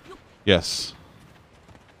 Yes.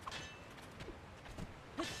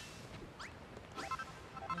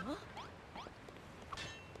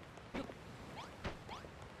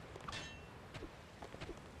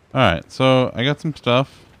 Alright, so I got some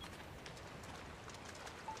stuff.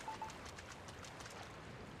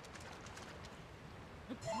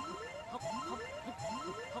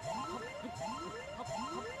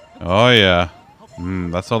 Oh yeah.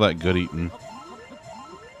 That's all that good eating.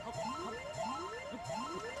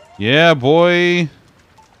 Yeah, boy.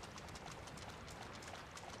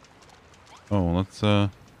 Oh, let's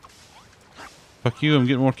fuck you, I'm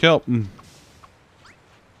getting more kelp.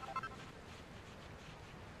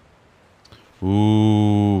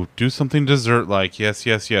 Ooh, do something dessert-like. Yes,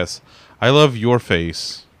 yes, yes. I love your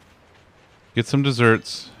face. Get some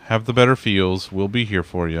desserts. Have the better feels. We'll be here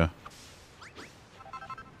for you.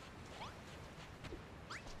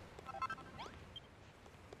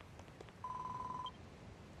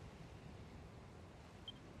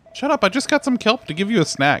 Shut up, I just got some kelp to give you a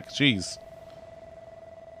snack. Jeez.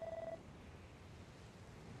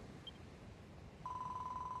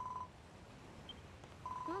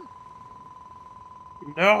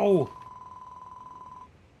 No!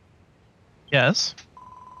 Yes.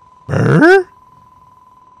 Brr?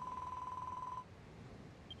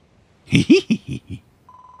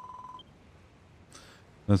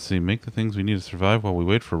 Let's see, make the things we need to survive while we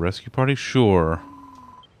wait for a rescue party? Sure.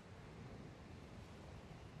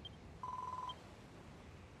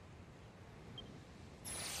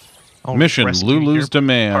 I'll Mission, rescue Lulu's your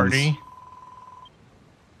demands. party.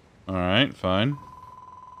 Alright, fine.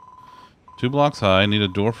 2 blocks high, need a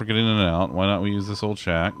door for getting in and out. Why not we use this old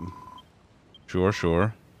shack? Sure,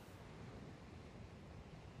 sure.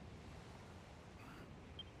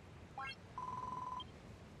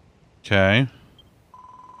 Okay.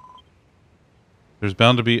 There's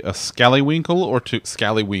bound to be a scallywinkle or two.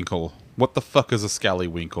 Scallywinkle. What the fuck is a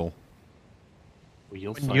scallywinkle? Well,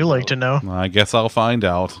 you'll Wouldn't find you like out. to know? I guess I'll find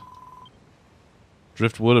out.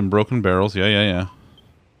 Driftwood and broken barrels. Yeah, yeah, yeah.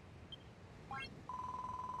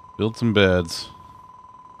 Build some beds.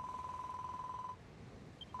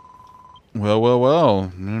 Well, well,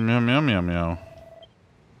 well. Meow, meow, meow, meow, meow.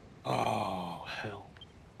 Oh, hell.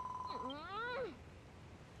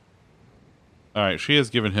 Alright, she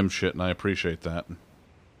has given him shit, and I appreciate that.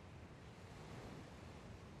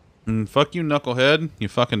 Fuck you, knucklehead. You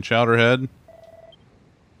fucking chowderhead.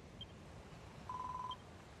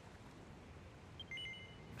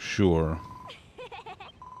 Sure.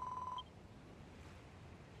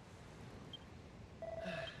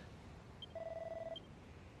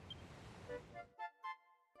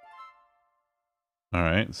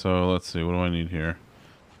 Alright, so let's see. What do I need here?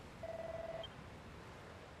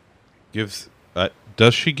 Gives...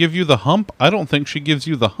 does she give you the hump? I don't think she gives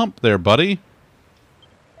you the hump there, buddy.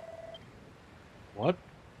 What?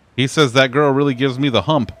 He says that girl really gives me the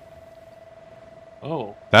hump.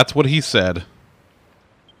 Oh, That's what he said.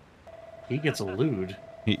 he gets a lewd.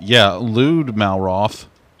 Yeah, lewd Malroth.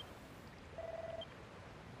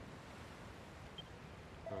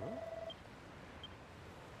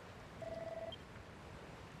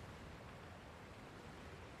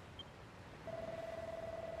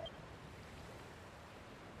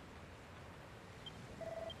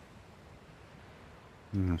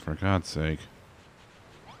 For God's sake.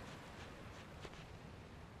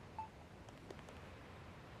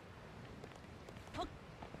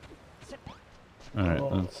 Alright,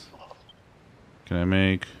 let's... Can I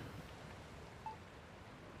make...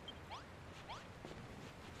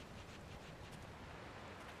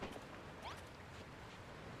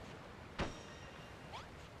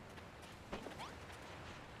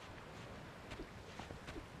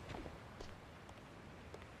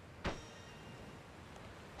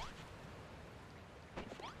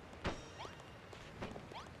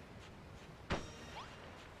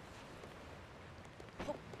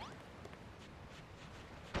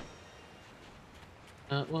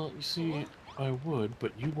 Well, you see, I would,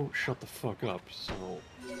 but you won't shut the fuck up, so...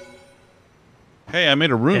 Hey, I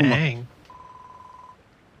made a room! Dang.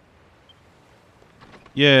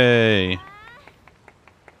 Yay!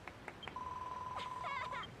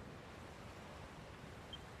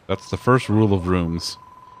 That's the first rule of rooms.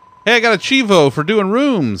 Hey, I got a Chivo for doing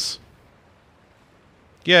rooms!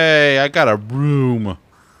 Yay, I got a room!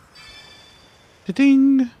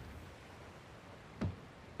 Ding.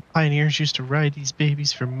 Pioneers used to ride these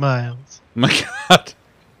babies for miles. My God.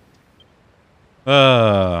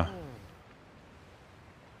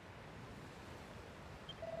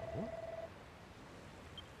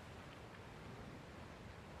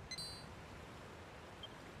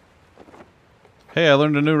 Hey, I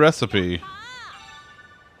learned a new recipe.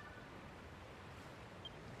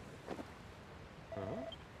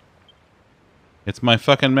 It's my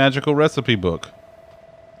fucking magical recipe book.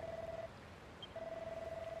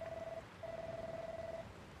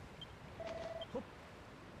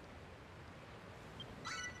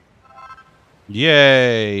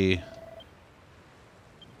 Yay.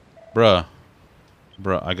 Bruh.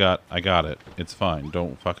 Bruh, I got it. It's fine.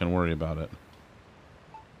 Don't fucking worry about it.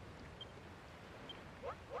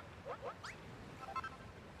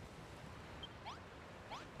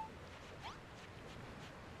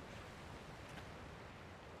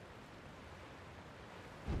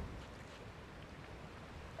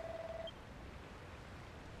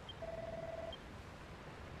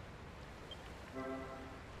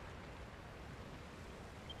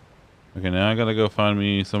 Okay, now I gotta go find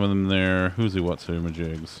me some of them there. Who's he whatsu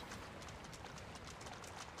majigs?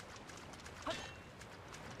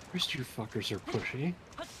 First, you fuckers are pushy.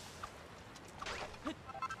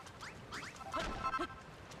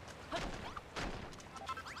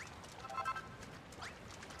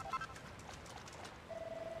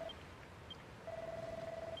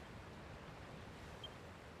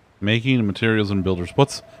 Making materials and builders.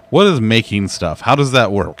 What is making stuff? How does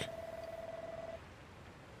that work?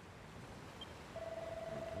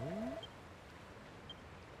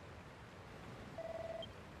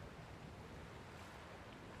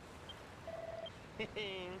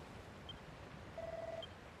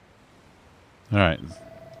 All right.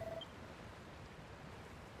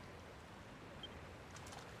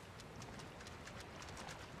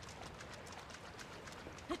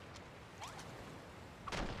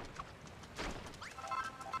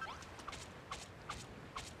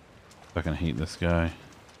 Fucking hate this guy.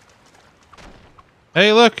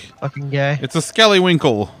 Hey, look! Fucking guy. It's a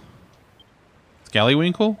Scallywinkle.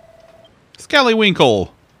 Scallywinkle?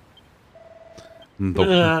 Scallywinkle.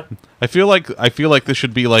 I feel like this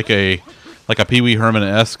should be like a Pee Wee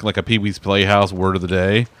Herman-esque, like a Pee Wee's Playhouse word of the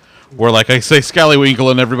day, where like I say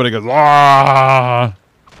Scallywinkle and everybody goes ah.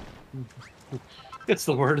 It's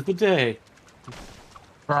the word of the day.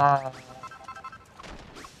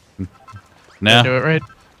 Now, Do it right.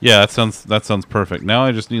 yeah, that sounds perfect. Now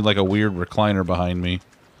I just need like a weird recliner behind me.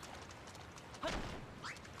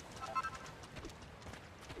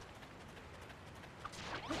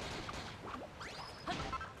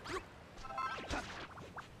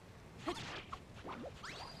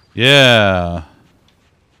 Yeah.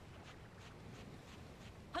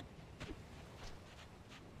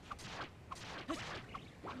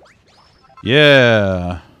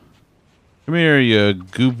 Yeah. Come here, you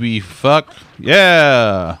goopy fuck.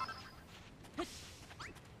 Yeah.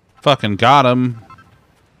 Fucking got him.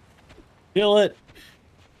 Kill it.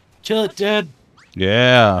 Kill it dead.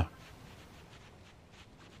 Yeah.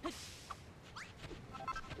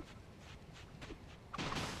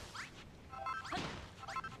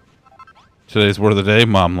 Today's word of the day,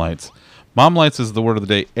 mom lights. Mom lights is the word of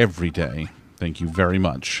the day every day. Thank you very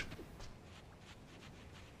much.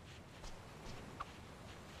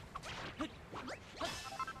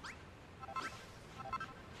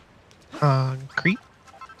 Concrete.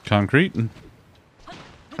 Concrete.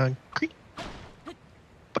 Concrete.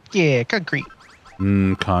 Fuck yeah, concrete.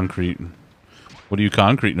 Concrete. What are you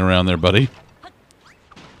concreting around there, buddy?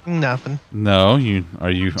 Nothing. No,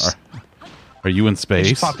 are you in It space?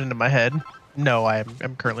 just popped into my head. No,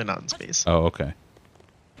 I'm currently not in space. Oh, okay.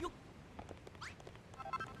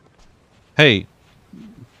 Hey,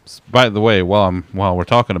 by the way, while we're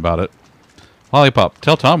talking about it, Lollipop,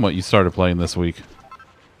 tell Tom what you started playing this week.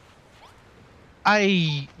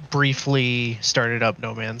 I briefly started up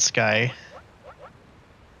No Man's Sky.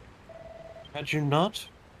 Had you not?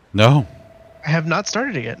 No. I have not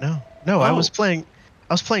started it yet. No, I Oh. was playing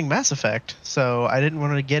Mass Effect, so I didn't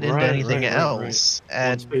want to get into anything else. One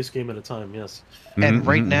And space game at a time, yes. and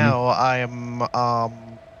right Mhm. now I am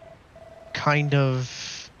kind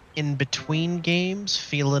of in between games,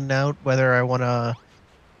 feeling out whether I want to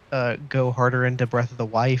go harder into Breath of the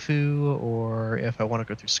Waifu, or if I want to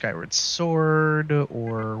go through Skyward Sword,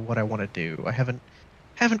 or what I want to do. I haven't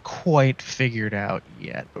quite figured out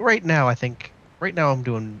yet. But right now I'm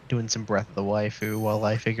doing some Breath of the Waifu while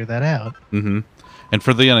I figure that out. Mm-hmm. And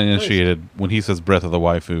for the uninitiated, when he says Breath of the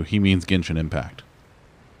Waifu, he means Genshin Impact.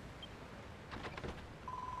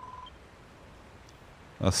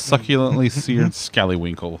 A succulently seared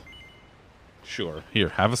scallywinkle. Sure. Here,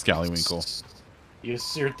 have a scallywinkle. You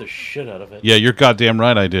seared the shit out of it. Yeah, you're goddamn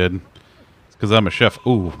right I did. Because I'm a chef.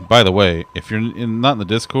 Ooh, by the way, if you're not in the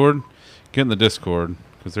Discord, get in the Discord.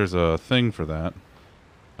 Because there's a thing for that.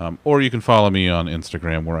 Or you can follow me on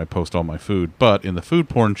Instagram where I post all my food. But in the food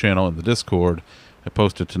porn channel in the Discord, I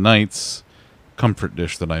posted tonight's comfort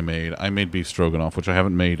dish that I made. I made beef stroganoff, which I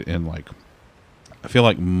haven't made in like, I feel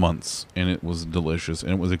like months. And it was delicious.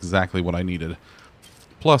 And it was exactly what I needed.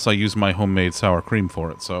 Plus, I used my homemade sour cream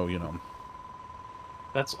for it. So, you know.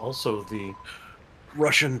 That's also the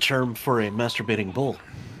Russian term for a masturbating bull.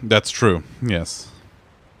 That's true. Yes.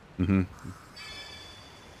 Mm-hmm.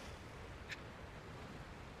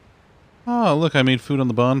 Oh, look, I made food on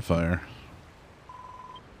the bonfire.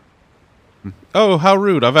 Oh, how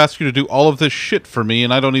rude. I've asked you to do all of this shit for me,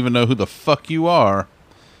 and I don't even know who the fuck you are.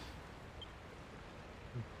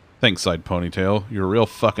 Thanks, Side Ponytail. You're a real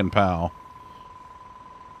fucking pal.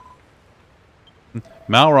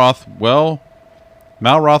 Malroth, well,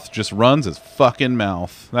 Malroth just runs his fucking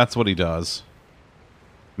mouth. That's what he does.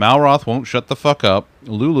 Malroth won't shut the fuck up.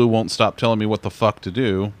 Lulu won't stop telling me what the fuck to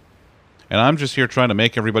do. And I'm just here trying to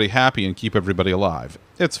make everybody happy and keep everybody alive.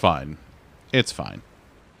 It's fine. It's fine.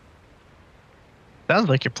 Sounds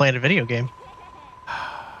like you're playing a video game.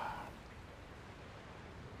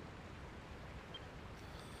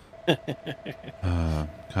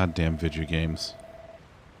 Goddamn video games.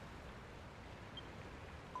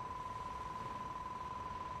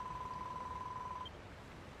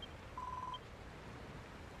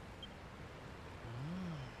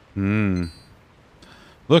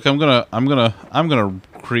 Look, I'm gonna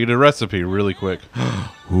create a recipe really quick.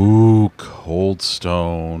 Ooh, cold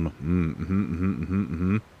stone.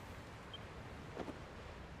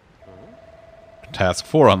 Task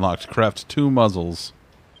 4 unlocked. Craft 2 muzzles.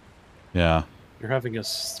 Yeah. You're having a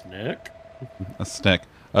snack? A snack.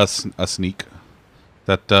 A sneak.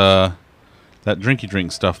 That drinky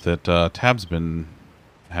drink stuff that Tab's been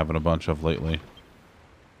having a bunch of lately.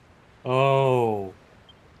 Oh.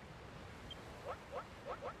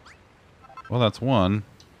 Well, that's one.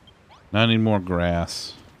 Now I need more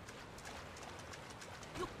grass.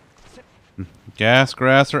 Gas,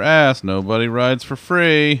 grass, or ass. Nobody rides for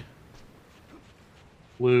free.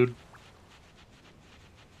 Lewd.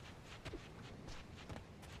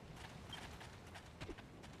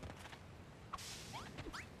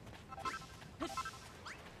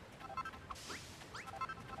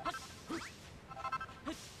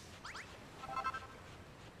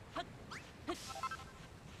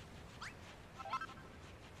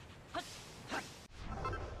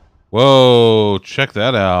 Whoa, check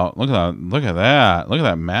that out. Look at that. Look at that. Look at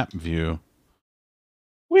that map view.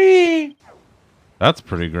 Whee! That's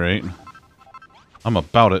pretty great. I'm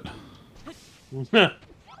about it.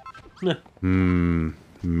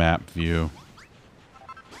 Map view.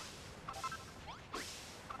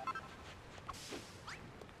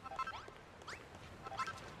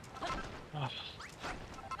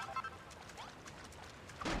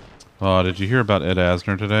 Oh, did you hear about Ed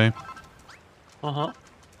Asner today? Uh-huh.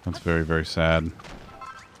 That's very, very sad.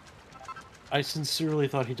 I sincerely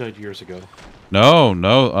thought he died years ago. No.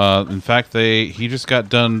 In fact, he just got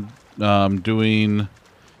done doing.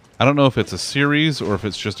 I don't know if it's a series or if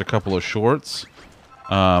it's just a couple of shorts.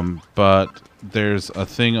 But there's a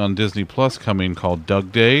thing on Disney Plus coming called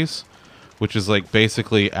Doug Days, which is like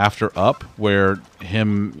basically after Up, where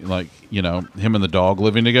him and the dog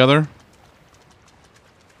living together.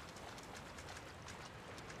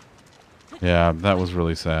 Yeah, that was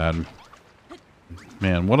really sad.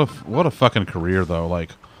 Man, what a fucking career though. Like,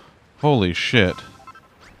 holy shit.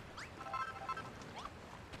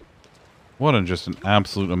 What just an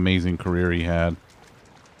absolute amazing career he had.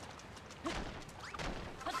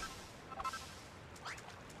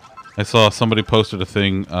 I saw somebody posted a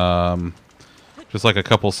thing, just like a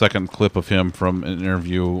couple second clip of him from an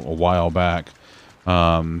interview a while back.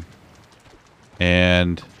 And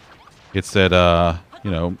it said, Ed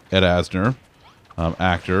Asner,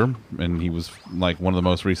 actor, and he was like one of the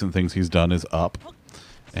most recent things he's done is Up,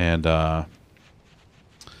 and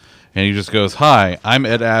he just goes, "Hi, I'm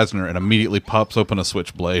Ed Asner," and immediately pops open a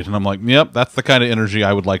switchblade, and I'm like, "Yep, that's the kind of energy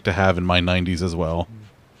I would like to have in my 90s as well."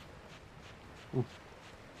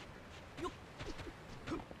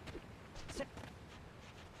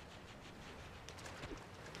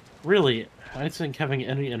 Really, I think having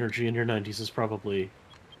any energy in your 90s is probably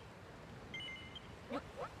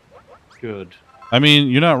good. I mean,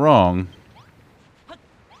 you're not wrong.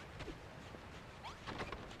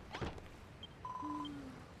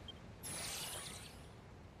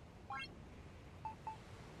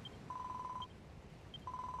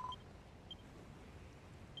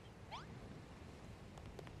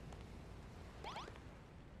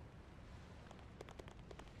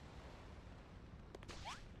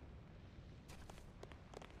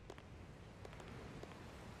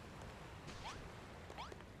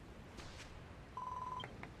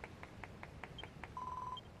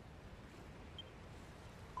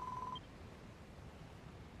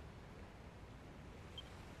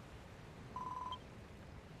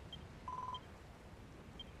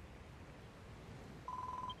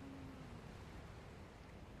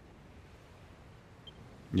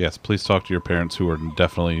 Yes, please talk to your parents who are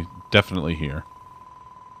definitely here.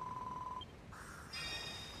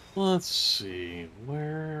 Let's see,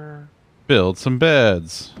 where... Build some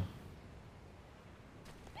beds.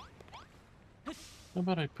 How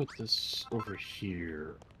about I put this over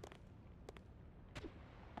here?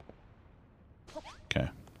 Okay.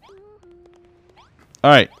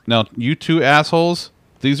 Alright, now you two assholes,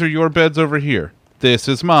 these are your beds over here. This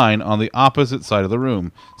is mine on the opposite side of the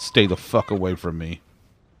room. Stay the fuck away from me.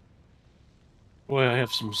 Boy, I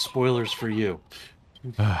have some spoilers for you.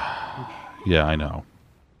 Yeah, I know.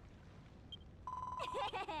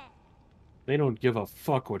 They don't give a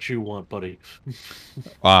fuck what you want, buddy.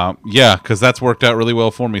 Yeah, because that's worked out really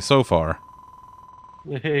well for me so far.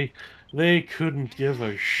 They couldn't give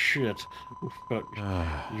a shit about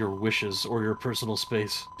your wishes or your personal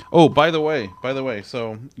space. Oh, by the way,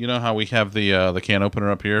 so you know how we have the can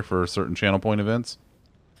opener up here for certain channel point events?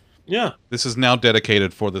 Yeah. This is now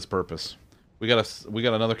dedicated for this purpose. We got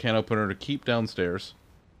another can opener to keep downstairs,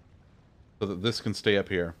 so that this can stay up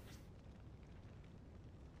here.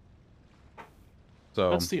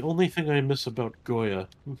 So That's the only thing I miss about Goya.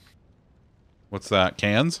 what's that?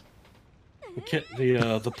 Cans?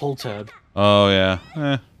 The pull tab. Oh yeah.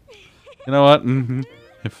 You know what?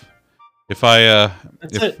 If I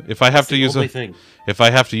That's it. if I have That's to the use only thing. if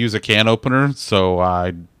I have to use a can opener so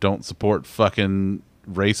I don't support fucking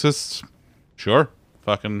racists, sure.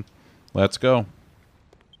 Fucking let's go.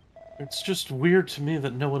 It's just weird to me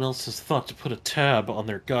that no one else has thought to put a tab on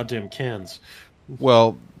their goddamn cans.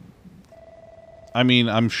 Well, I mean,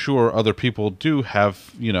 I'm sure other people do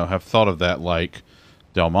have have thought of that, like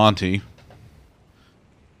Del Monte.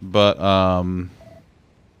 But I don't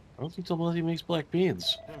think Del Monte makes black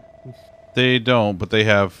beans. they don't. But they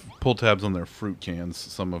have pull tabs on their fruit cans.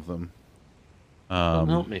 Some of them. Don't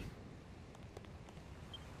help me.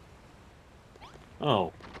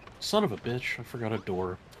 Oh, son of a bitch! I forgot a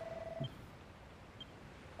door.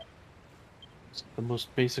 It's the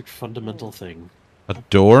most basic, fundamental thing. A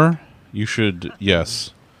door? You should,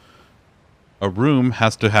 yes. A room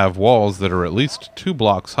has to have walls that are at least 2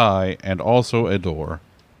 blocks high and also a door.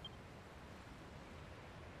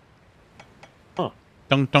 Huh.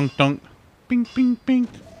 Dunk, dunk, dunk. Bink, bink, bink.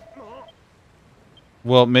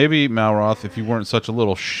 Well, maybe, Malroth, if you weren't such a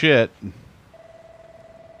little shit.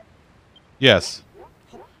 Yes.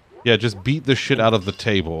 Yeah, just beat the shit out of the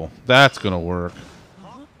table. That's gonna work.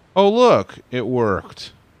 Oh, look! It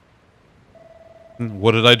worked.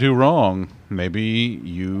 What did I do wrong? Maybe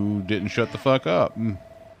you didn't shut the fuck up.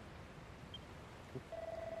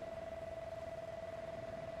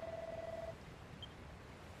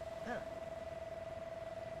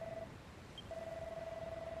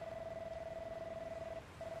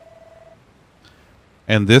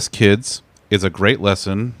 And this, kids, is a great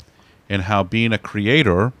lesson in how being a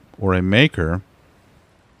creator or a maker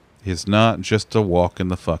is not just a walk in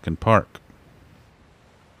the fucking park.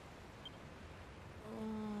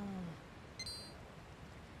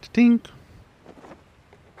 Dink.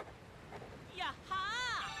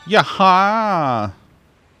 Yaha!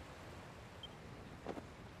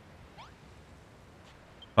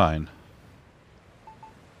 Fine.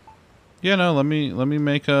 Yeah, no, let me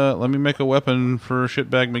make a weapon for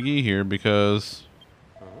Shitbag McGee here because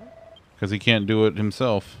he can't do it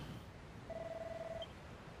himself.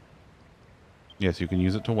 Yes, you can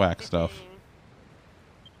use it to whack stuff.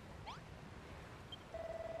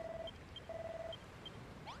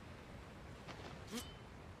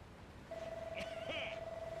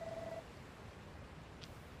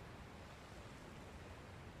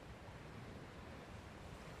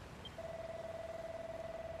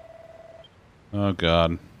 Oh,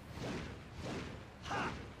 God.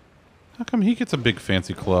 How come he gets a big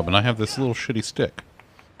fancy club and I have this little shitty stick?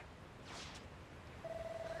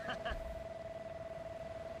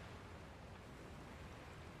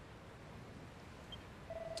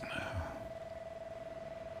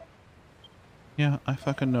 Yeah, I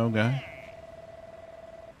fucking know, guy.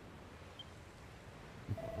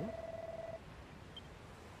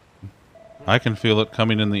 I can feel it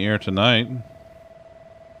coming in the air tonight.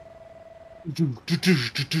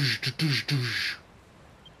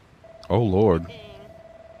 Oh, Lord.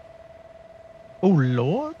 Oh,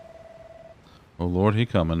 Lord? Oh, Lord, he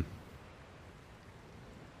coming.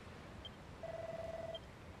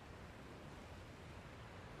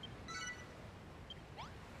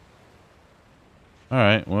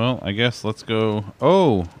 Alright, well, I guess let's go...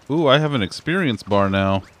 Oh! Ooh, I have an experience bar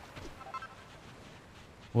now.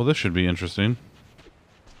 Well, this should be interesting.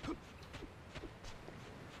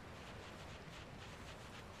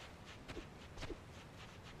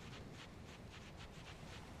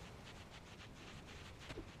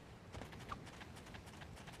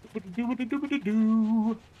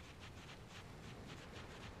 Doobity-doobity-doobity-doo.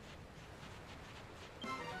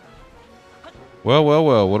 Well, well,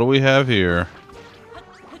 well. What do we have here?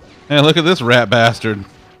 Hey, look at this rat bastard.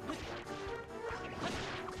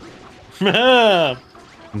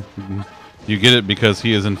 You get it because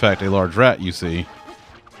he is in fact a large rat, you see.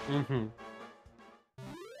 Mm-hmm.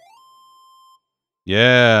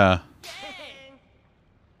 Yeah.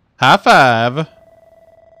 High five.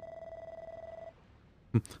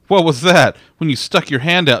 What was that? When you stuck your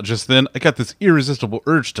hand out just then, I got this irresistible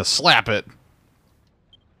urge to slap it.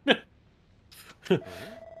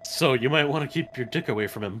 So you might want to keep your dick away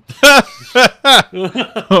from him.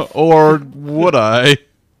 Or would I?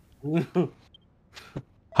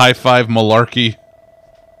 High five malarkey.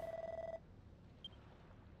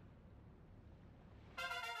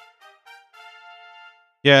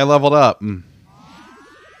 Yeah, I leveled up.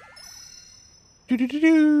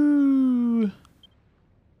 Do-do-do-do.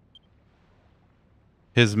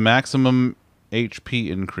 His maximum HP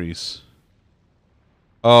increase.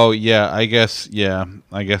 Oh, yeah, I guess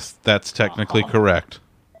that's technically correct.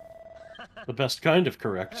 The best kind of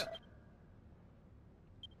correct.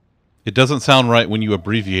 It doesn't sound right when you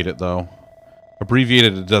abbreviate it, though.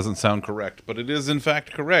 Abbreviated, it doesn't sound correct, but it is, in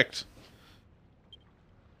fact, correct.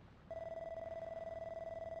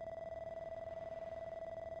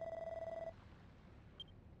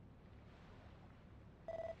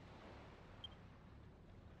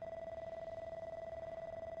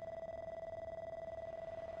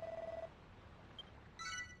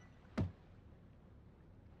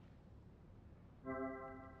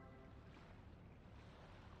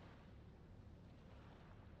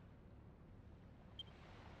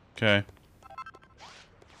 Okay.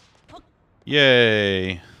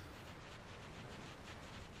 Yay.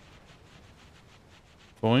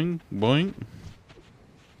 Boing, boing.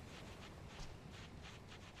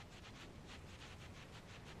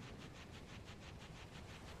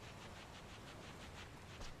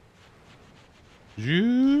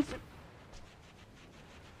 Zoop.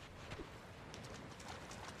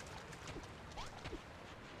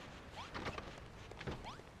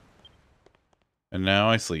 And now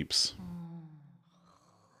I sleeps.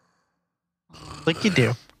 Like you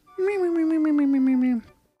do.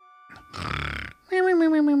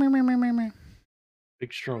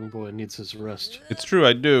 Big strong boy needs his rest. It's true,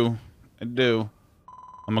 I do. I do.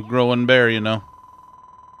 I'm a growing bear, you know.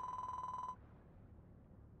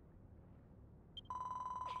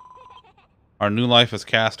 Our new life as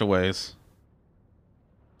castaways.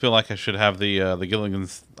 Feel like I should have the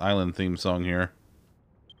Gilligan's Island theme song here.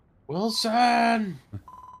 Wilson!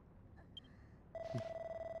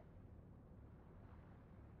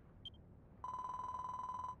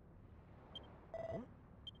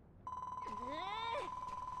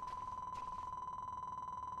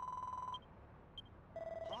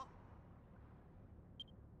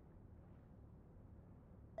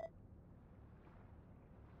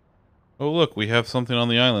 Oh look, we have something on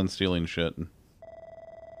the island stealing shit.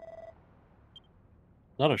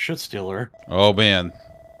 Not a shit stealer. Oh man.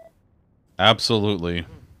 Absolutely.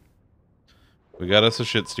 We got us a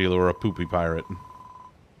shit stealer or a poopy pirate.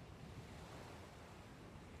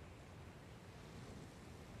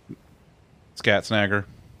 Scat snagger.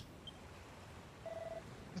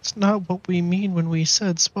 That's not what we mean when we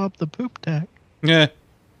said swap the poop deck. Yeah.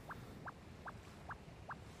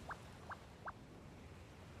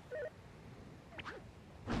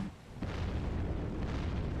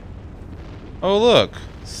 Oh look!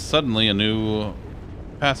 Suddenly a new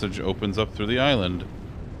passage opens up through the island.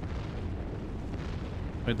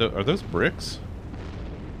 Wait, are those bricks?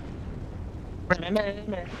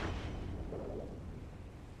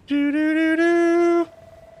 Do-do-do-do!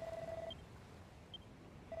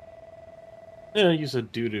 Yeah, you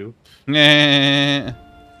said doo-doo. Nah.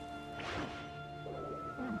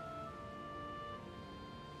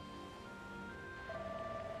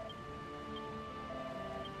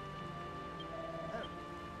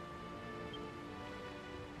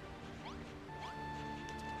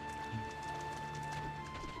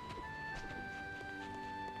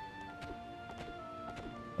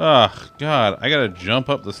 Ugh, God, I gotta jump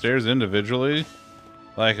up the stairs individually?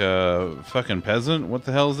 Like a fucking peasant? What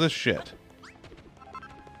the hell is this shit?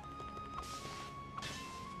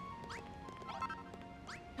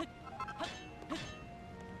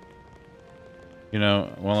 You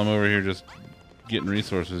know, while I'm over here just getting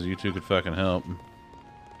resources, you two could fucking help.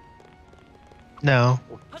 No.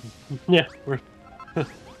 Yeah,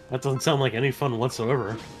 that doesn't sound like any fun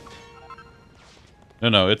whatsoever.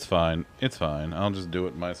 No, it's fine. It's fine. I'll just do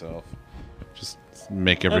it myself. Just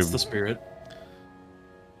make every... That's the spirit.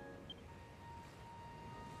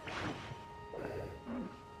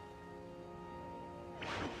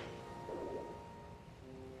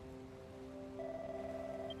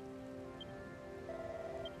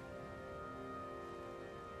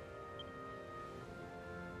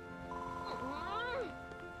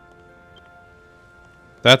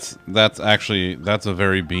 That's actually that's a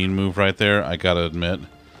very Bean move right there. I gotta admit,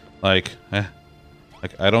 like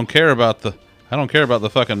I don't care about the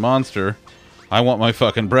fucking monster. I want my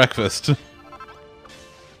fucking breakfast.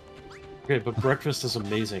 Okay, but breakfast is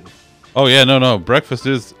amazing. Oh yeah, no, breakfast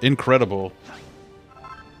is incredible.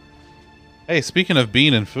 Hey, speaking of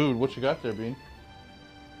Bean and food, what you got there, Bean?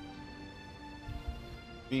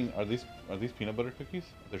 Bean, are these peanut butter cookies?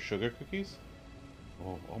 They're sugar cookies?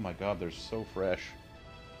 Oh my god, they're so fresh.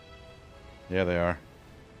 Yeah, they are.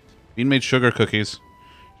 Bean made sugar cookies.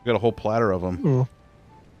 She got a whole platter of them.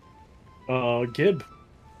 Ooh. Gib.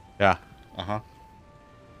 Yeah. Uh-huh.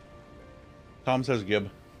 Tom says Gib.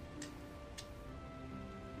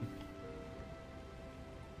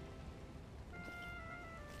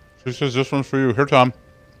 She says this one's for you. Here, Tom.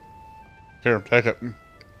 Here, take it.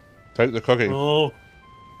 Take the cookie. Oh,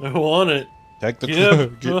 I want it. Take the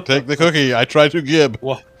Gib. take the cookie. I tried to Gib.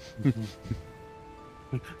 What?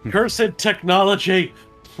 Cursed technology.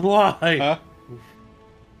 Why? Huh?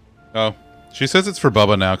 Oh, she says it's for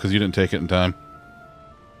Bubba now because you didn't take it in time.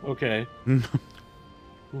 Okay.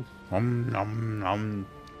 Nom nom nom.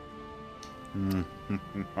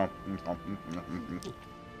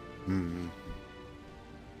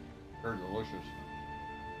 Very delicious.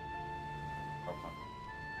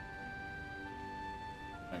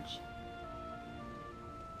 Thanks.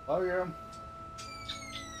 Love you.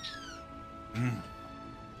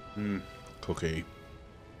 Cookie.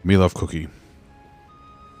 Me love cookie.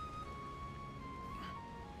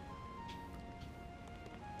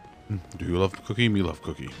 Do you love cookie? Me love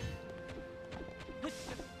cookie.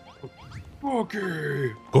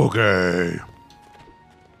 Okay. Cookie.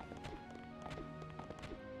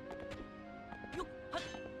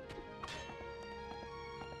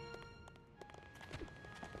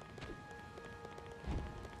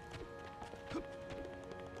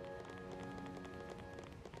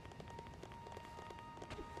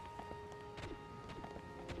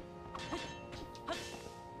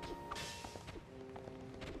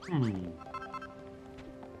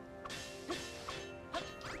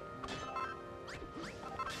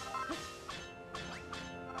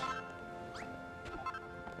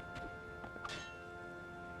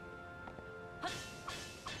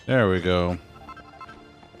 There we go.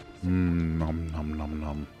 Nom nom nom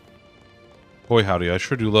nom. Boy howdy, I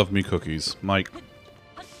sure do love me cookies. Like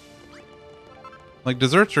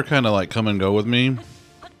desserts are kind of like come and go with me.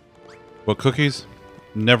 But cookies,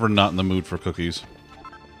 never not in the mood for cookies.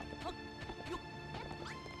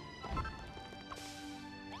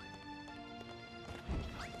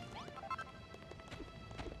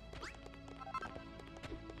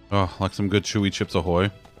 Oh, like some good chewy Chips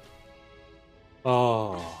Ahoy.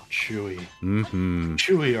 Oh, Chewy. Mm-hmm.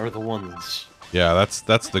 Chewy are the ones. Yeah, that's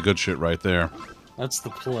the good shit right there. That's the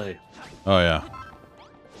play. Oh yeah.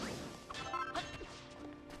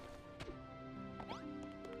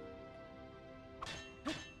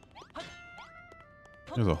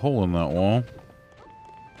 There's a hole in that wall.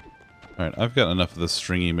 Alright, I've got enough of this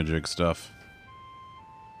stringy majig stuff.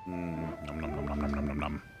 Nom nom nom nom nom nom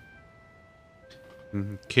nom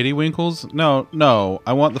nom. Kitty Winkles? No.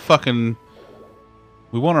 I want the fucking...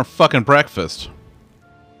 We want our fucking breakfast.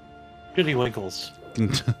 Kitty Winkles.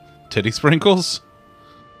 Titty Sprinkles?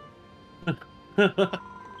 A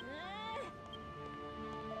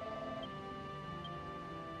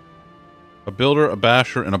builder, a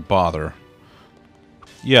basher, and a bother.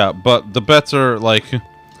 Yeah, but the bets are, like...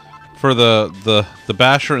 For the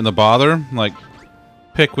basher and the bother, like...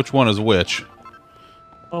 Pick which one is which.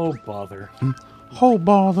 Oh, bother. Oh,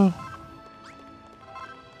 bother.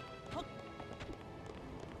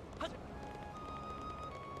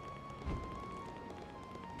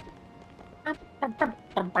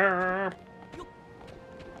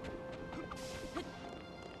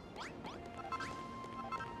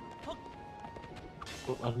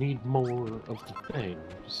 Well, I need more of the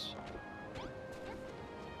things.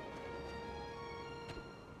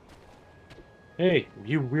 Hey,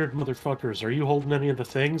 you weird motherfuckers, are you holding any of the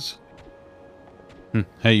things?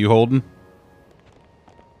 Hey, you holding?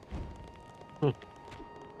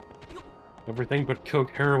 Everything but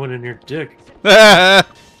coke, heroin, and your dick.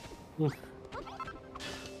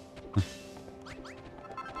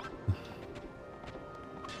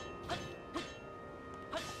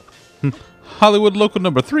 Hollywood local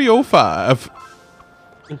number 305.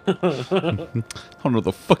 I don't know what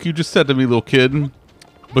the fuck you just said to me, little kid.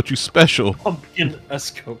 But you special. Pumpkin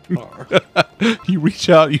Escobar. You reach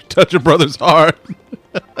out, you touch a brother's heart.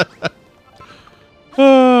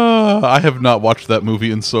 I have not watched that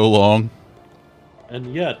movie in so long.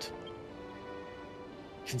 And yet,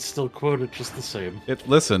 can still quote it just the same.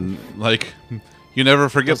 Listen, like, You never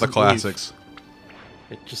forget the Doesn't classics.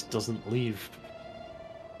 It just doesn't leave.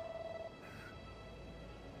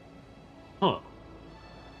 Huh.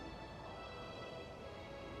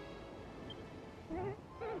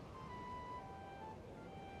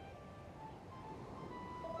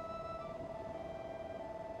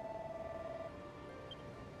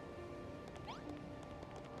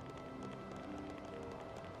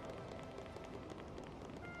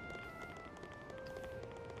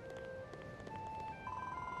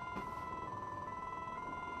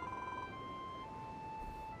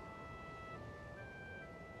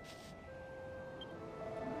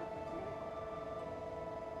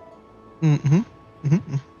 Mm-hmm.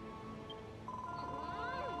 Mm-hmm.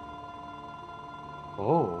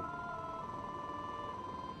 Oh.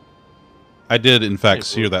 I did, in fact, Hey,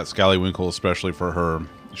 sear that Scallywinkle especially for her.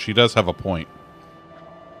 She does have a point.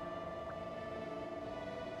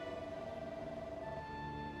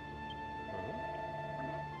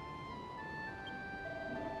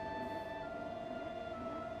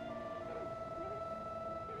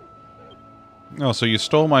 Oh, so you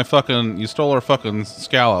stole my fucking... You stole her fucking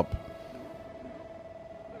scallop.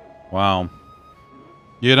 Wow.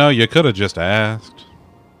 You know, you could have just asked.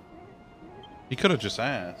 You could have just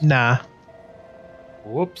asked. Nah.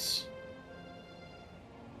 Whoops.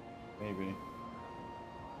 Maybe.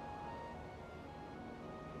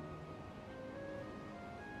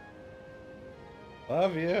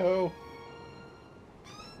 Love you.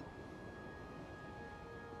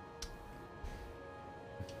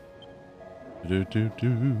 Do do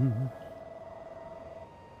do.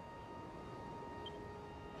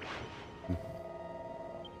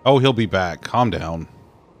 Oh, he'll be back. Calm down.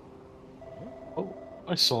 Oh,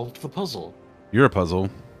 I solved the puzzle. You're a puzzle.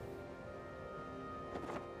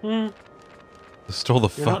 Hmm. Stole the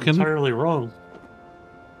You're not fucking... entirely wrong.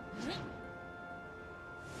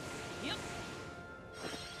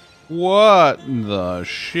 What the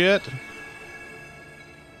shit?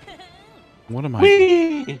 What am I...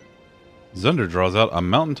 Whee! Zunder draws out a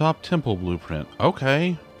mountaintop temple blueprint.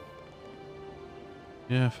 Okay.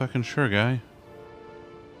 Yeah, fucking sure, guy.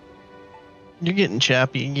 You're getting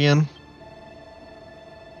chappy again.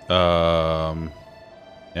 Am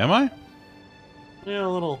I? Yeah, a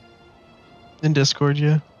little. In Discord,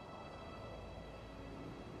 yeah.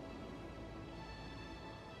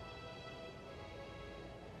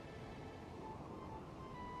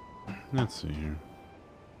 Let's see here.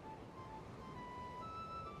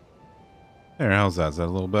 There, how's that? Is that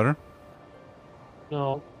a little better?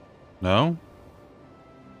 No. No?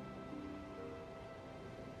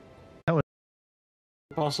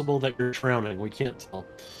 Possible that you're drowning. We can't tell.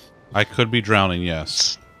 I could be drowning,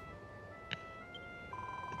 yes.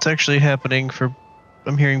 It's actually happening for...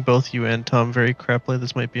 I'm hearing both you and Tom very crappily.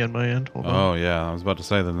 This might be on my end. Hold on. Oh, yeah. I was about to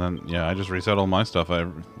say that then. Yeah, I just reset all my stuff.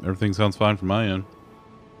 Everything sounds fine from my end.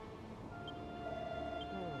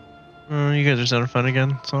 You guys are sounding fun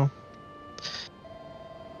again, so...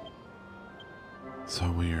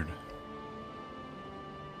 So weird.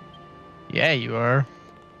 Yeah, you are.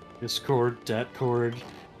 Discord, dat cord.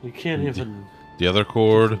 You can't even The other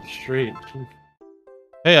cord. keep it straight.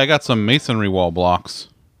 Hey, I got some masonry wall blocks.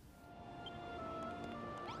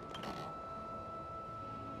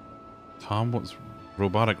 Tom was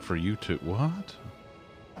robotic for you too. What?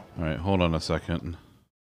 Alright, hold on a second.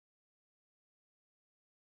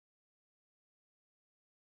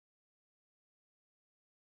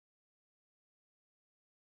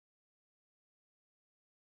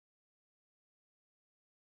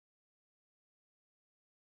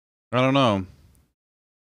 I don't know.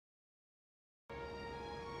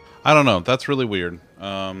 I don't know. That's really weird.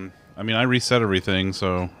 I mean, I reset everything,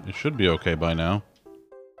 so it should be okay by now.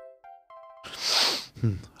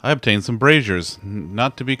 I obtained some braziers,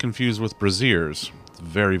 not to be confused with braziers. It's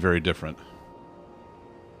very, very different.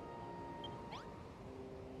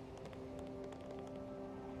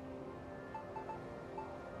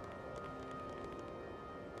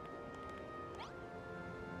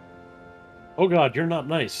 Oh god, you're not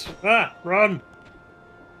nice. Ah, run!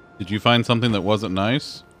 Did you find something that wasn't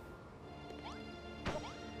nice?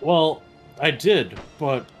 Well, I did,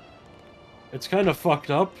 but it's kind of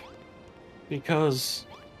fucked up because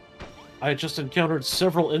I just encountered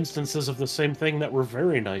several instances of the same thing that were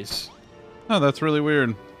very nice. Oh, that's really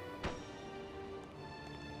weird.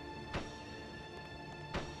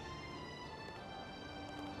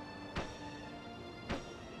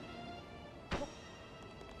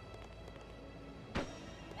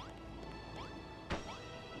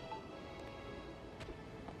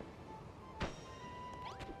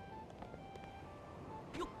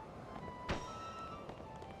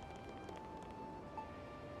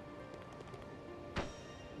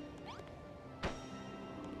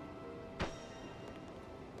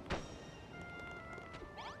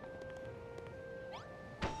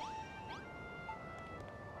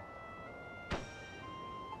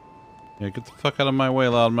 Yeah, get the fuck out of my way,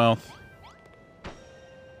 loudmouth.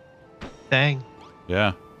 Dang.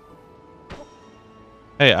 Yeah.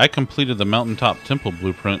 Hey, I completed the mountaintop temple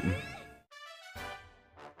blueprint.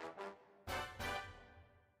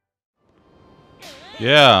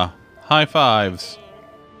 Yeah. High fives.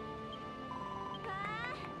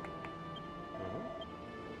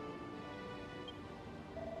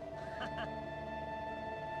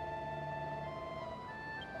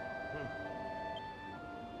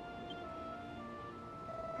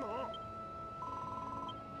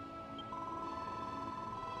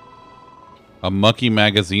 A mucky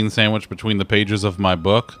magazine sandwich between the pages of my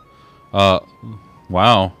book.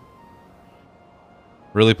 Wow.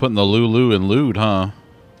 Really putting the Lulu in lewd, huh?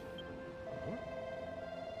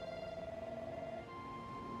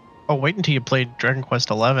 Oh, wait until you play Dragon Quest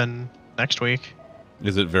XI next week.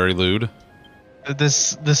 Is it very lewd?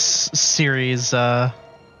 This series does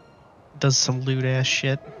some lewd ass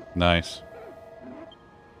shit. Nice.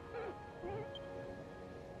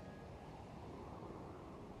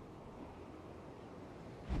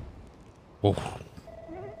 Oh.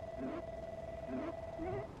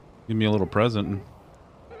 Give me a little present.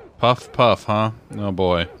 Puff, puff, huh? Oh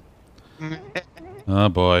boy. Oh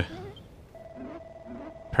boy.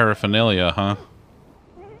 Paraphernalia, huh?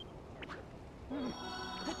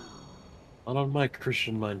 Not on my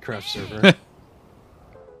Christian Minecraft server.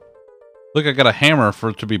 Look, I got a hammer for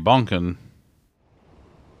it to be bonking.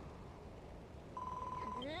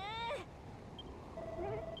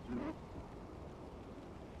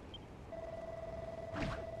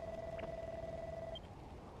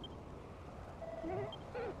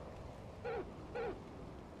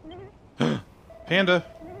 Panda.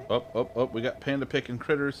 Oh, we got panda picking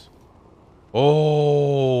critters.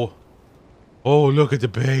 Oh. Oh, look at the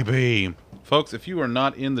baby. Folks, if you are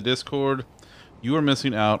not in the Discord, you are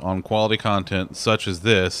missing out on quality content such as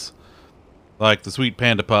this. Like the sweet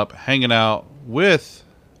panda pup hanging out with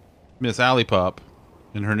Miss Alley Pup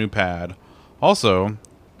in her new pad. Also,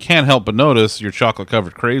 can't help but notice your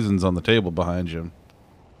chocolate-covered craisins on the table behind you.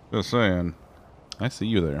 Just saying. I see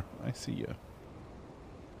you there. I see you.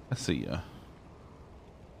 I see you.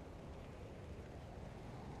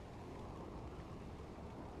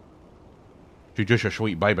 She's just a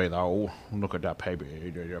sweet baby, though. Look at that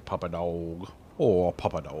baby. Papa dog. Oh,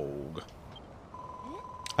 Papa dog.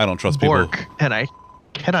 I don't trust Bork, people. and I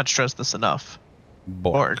cannot stress this enough.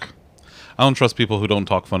 Bork. I don't trust people who don't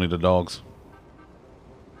talk funny to dogs.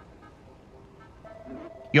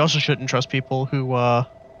 You also shouldn't trust people who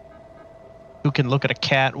can look at a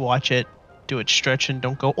cat, watch it, do its stretch, and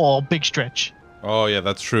don't go, "Oh, big stretch." Oh, yeah,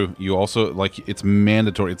 that's true. You also, like, it's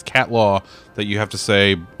mandatory. It's cat law that you have to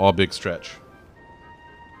say, "All big stretch."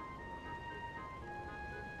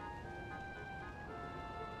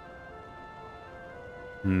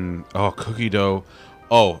 Oh, cookie dough.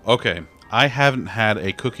 Oh, okay. I haven't had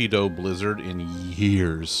a cookie dough blizzard in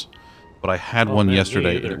years, but I had one man, me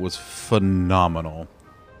yesterday, and either. it was phenomenal.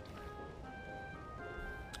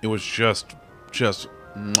 It was just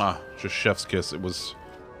mwah, just chef's kiss. It was,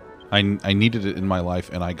 I needed it in my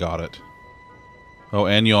life, and I got it. Oh,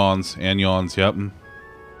 and yawns, yep.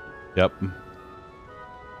 Yep.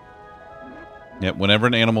 Yep, whenever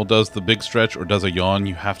an animal does the big stretch or does a yawn,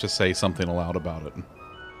 you have to say something aloud about it.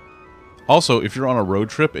 Also, if you're on a road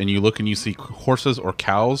trip and you look and you see horses or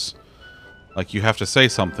cows, like, you have to say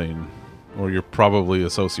something, or you're probably a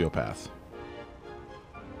sociopath.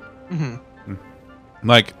 Mm-hmm.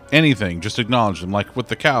 Like, anything, just acknowledge them. Like, with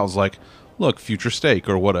the cows, like, look, future steak,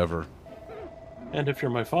 or whatever. And if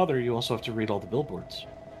you're my father, you also have to read all the billboards.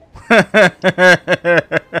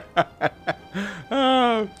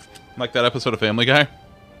 Like that episode of Family Guy?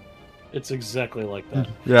 It's exactly like that.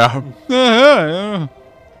 Yeah.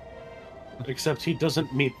 Except he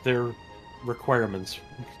doesn't meet their requirements.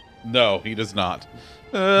 No, he does not.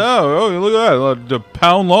 Oh, look at that. The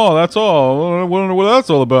pound law, that's all. I wonder what that's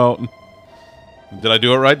all about. Did I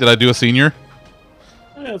do it right? Did I do a senior?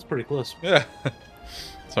 Yeah, it's pretty close. Yeah.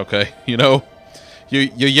 It's okay. You know, you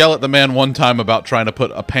yell at the man one time about trying to put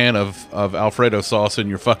a pan of Alfredo sauce in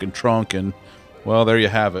your fucking trunk, and, well, there you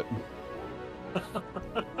have it.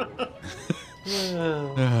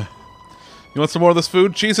 You want some more of this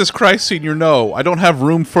food? Jesus Christ, senior, no. I don't have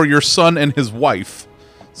room for your son and his wife.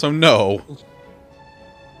 So no.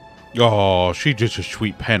 Oh, she just a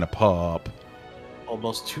sweet pan of pup.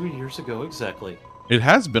 Almost 2 years ago, exactly. It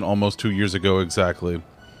has been almost 2 years ago, exactly.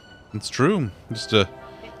 It's true. Just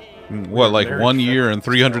what, like 1 year and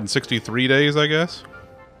 363 days, I guess?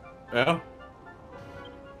 Yeah.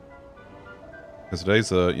 Because today's,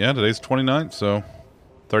 today's 29th, so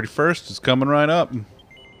 31st is coming right up.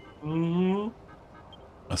 Mm-hmm.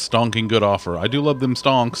 A stonking good offer. I do love them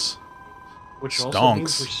stonks. Which also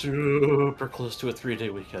means Stonks. we're super close to a 3-day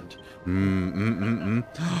weekend.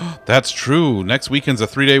 That's true. Next weekend's a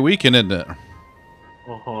 3-day weekend, isn't it?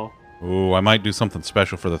 Uh-huh. Ooh, I might do something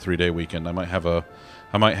special for the 3-day weekend. I might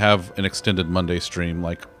have an extended Monday stream,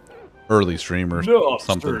 like early stream or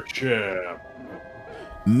something. Jam.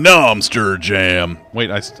 Nomster Jam.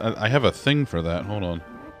 Wait, I have a thing for that. Hold on.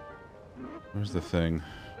 Where's the thing?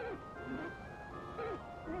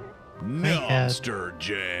 Nomster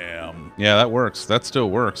Jam. Yeah, that works. That still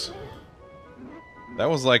works. That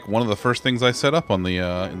was like one of the first things I set up on the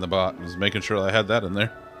in the bot, was making sure I had that in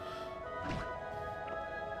there.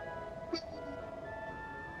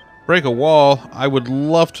 Break a wall. I would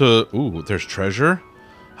love to. Ooh, there's treasure.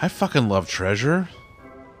 I fucking love treasure.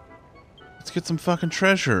 Let's get some fucking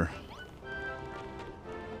treasure.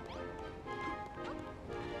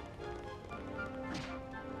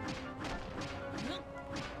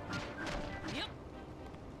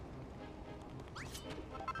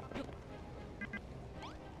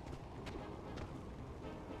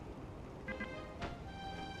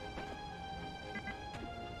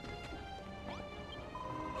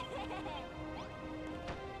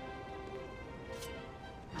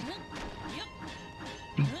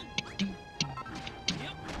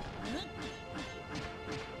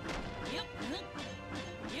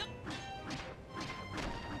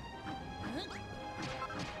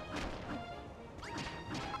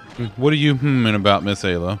 What are you hmming about, Miss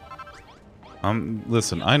Ayla?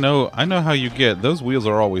 Listen, I know how you get. Those wheels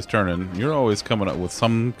are always turning. You're always coming up with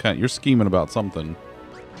some kind. You're scheming about something.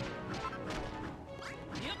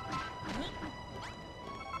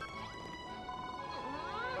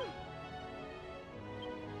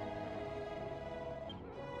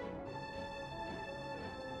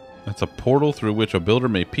 That's a portal through which a builder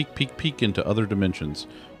may peek into other dimensions.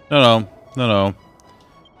 No.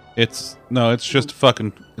 It's just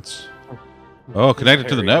fucking. Oh, connected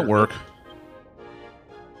to the network.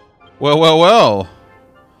 Well.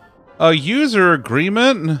 A user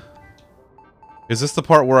agreement? Is this the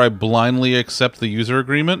part where I blindly accept the user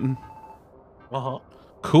agreement? Uh-huh.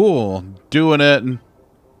 Cool. Doing it.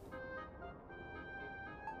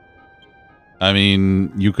 I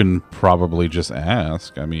mean, you can probably just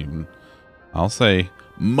ask. I mean, I'll say,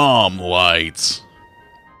 Mom lights.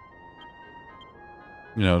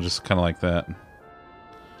 You know, just kind of like that.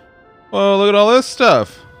 Whoa, look at all this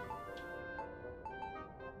stuff.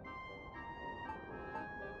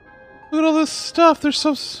 Look at all this stuff. They're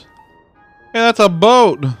so... Yeah, that's a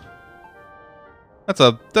boat. That's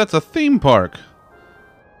a theme park.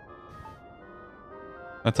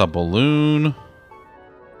 That's a balloon.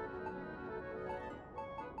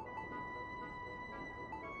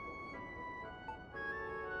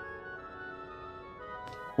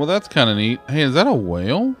 Well, that's kind of neat. Hey, is that a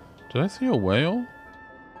whale? Did I see a whale?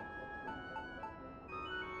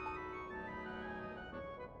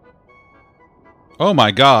 Oh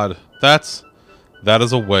my god. That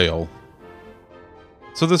is a whale.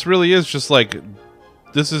 So this really is just like...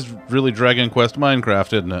 This is really Dragon Quest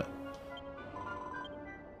Minecraft, isn't it?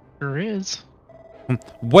 Sure is.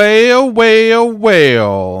 Whale.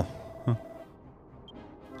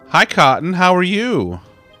 Hi, Cotton. How are you?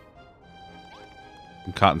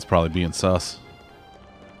 Cotton's probably being sus.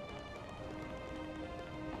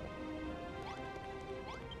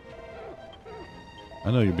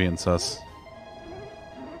 I know you're being sus.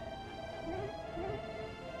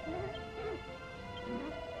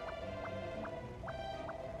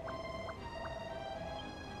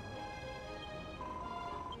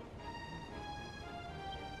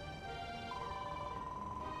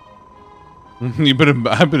 I've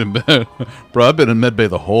been in bed. Bro, I've been in medbay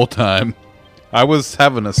the whole time. I was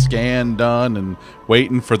having a scan done and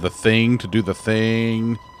waiting for the thing to do the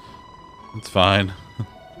thing. It's fine.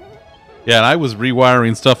 Yeah, and I was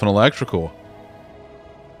rewiring stuff in electrical.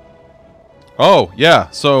 Oh, yeah.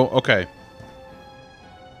 So, okay.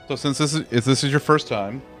 So since this is your first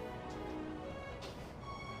time,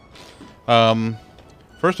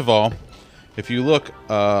 first of all, if you look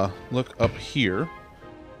up here,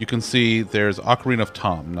 you can see there's Ocarina of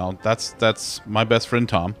Time. Now that's my best friend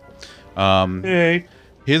Tom. Hey.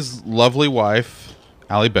 His lovely wife,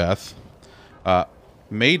 Allie Beth,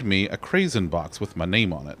 made me a Crazen box with my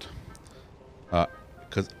name on it.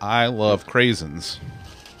 Because I love craisins.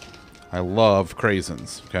 I love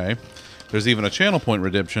craisins, okay? There's even a channel point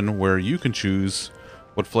redemption where you can choose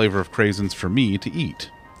what flavor of craisins for me to eat.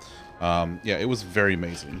 Yeah, it was very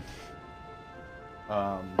amazing.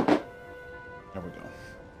 There we go.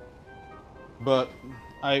 But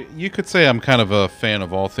you could say I'm kind of a fan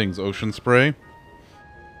of all things Ocean Spray.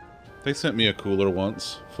 They sent me a cooler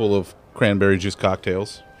once full of cranberry juice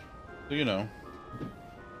cocktails. So, you know.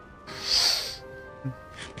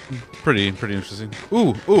 Pretty interesting.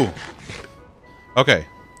 Ooh. Okay.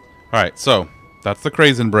 Alright, so that's the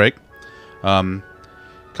Crazen break.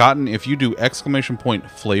 Cotton, if you do !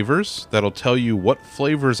 flavors, that'll tell you what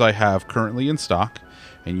flavors I have currently in stock,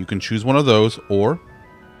 and you can choose one of those, or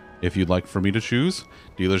if you'd like for me to choose,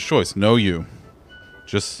 dealer's choice. No, you.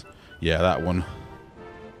 Just, yeah, that one.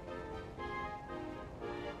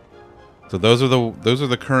 So those are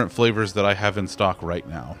the current flavors that I have in stock right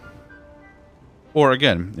now. Or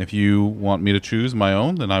again, if you want me to choose my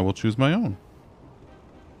own, then I will choose my own.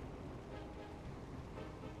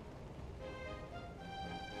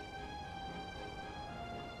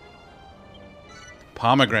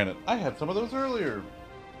 Pomegranate. I had some of those earlier.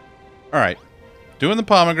 All right, doing the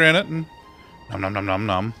pomegranate and nom nom nom nom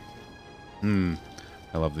nom. Mmm,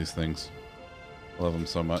 I love these things. I love them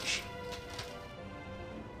so much.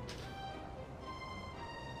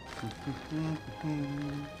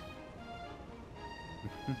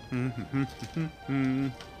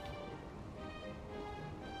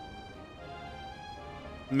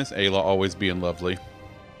 Miss Ayla always being lovely.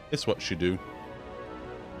 It's what she do.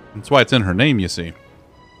 That's why it's in her name, you see.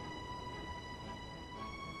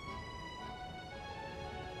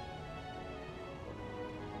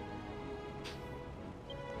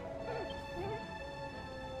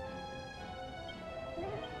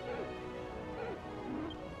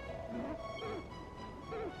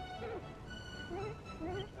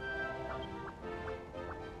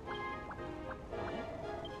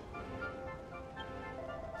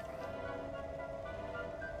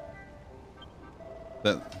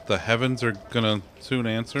 That the heavens are gonna soon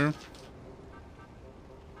answer.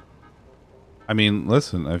 I mean,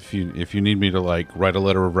 listen, if you need me to like write a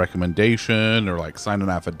letter of recommendation or like sign an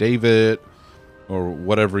affidavit or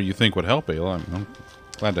whatever you think would help, Ayla, I'm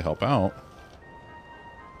glad to help out.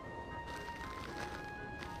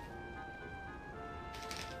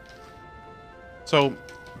 So,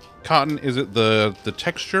 Cotton, is it the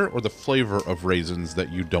texture or the flavor of raisins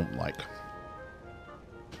that you don't like?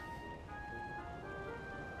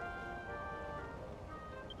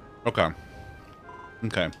 Okay.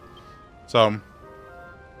 Okay. So,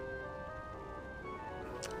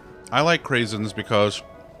 I like craisins because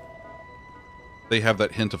they have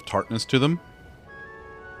that hint of tartness to them.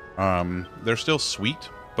 They're still sweet,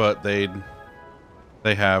 but they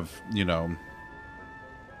have, you know,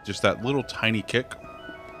 just that little tiny kick.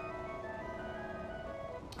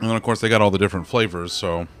 And then, of course, they got all the different flavors,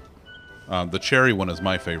 so the cherry one is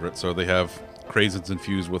my favorite. So they have craisins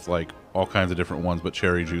infused with, like, all kinds of different ones, but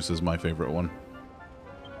cherry juice is my favorite one.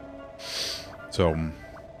 So,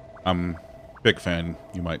 I'm a big fan,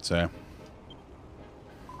 you might say.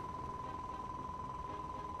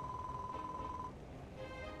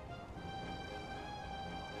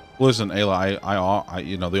 Listen, Ayla, I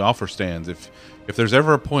you know, the offer stands. If there's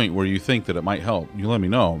ever a point where you think that it might help, you let me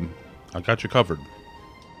know. I got you covered.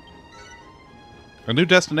 A new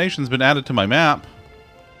destination's been added to my map.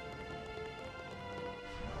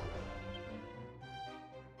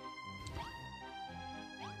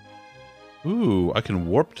 Ooh, I can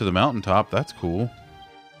warp to the mountaintop. That's cool.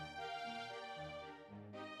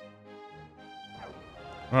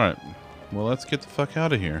 Alright. Well, let's get the fuck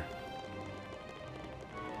out of here.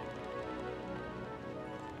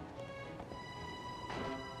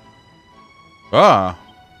 Ah!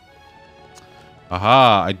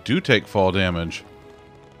 Aha! I do take fall damage.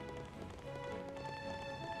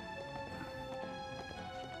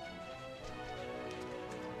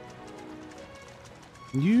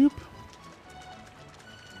 Yoop.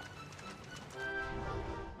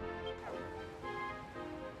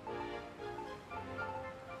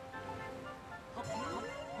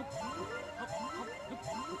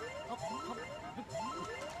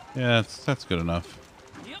 Yeah, that's good enough.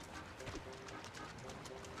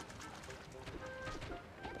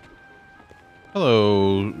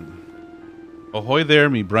 Hello. Ahoy there,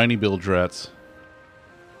 me briny bilgerats.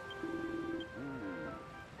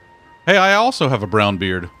 Hey, I also have a brown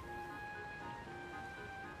beard.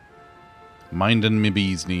 Mindin' me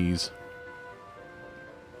bee's knees.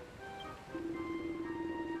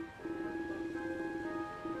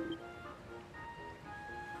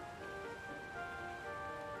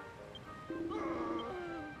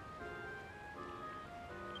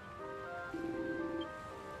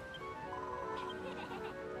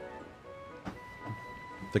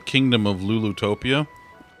 The kingdom of Lulutopia.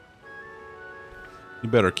 You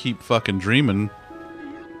better keep fucking dreaming.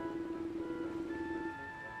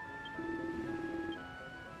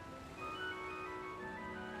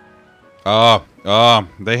 Ah,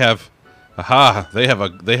 They have, aha! They have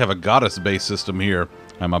a goddess-based system here.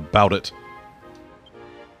 I'm about it.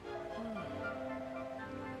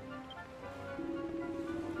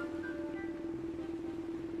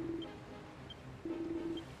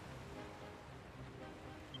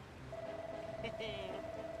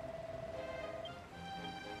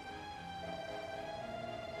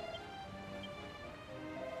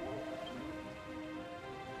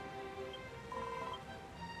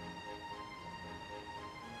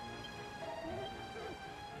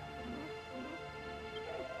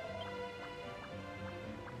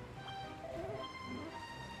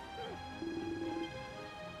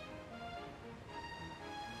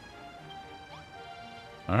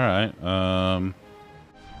 All right.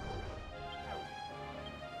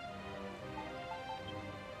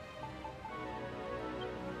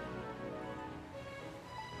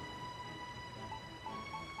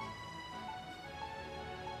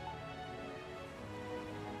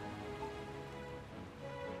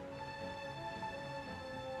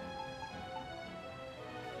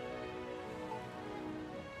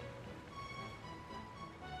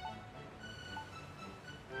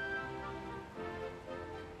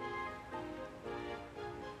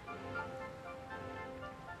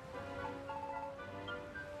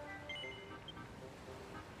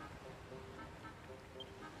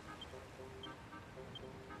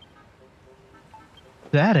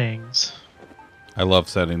 Settings. I love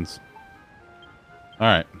settings. All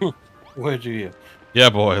right. Where do you? Yeah,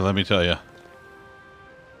 boy. Let me tell you. All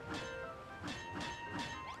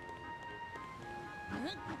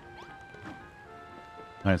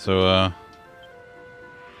right. So,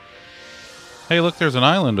 hey, look, there's an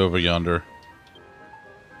island over yonder.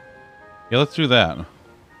 Yeah, let's do that.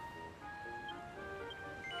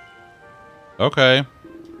 Okay.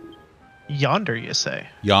 Yonder, you say?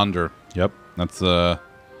 Yonder. Yep. That's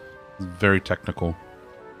very technical.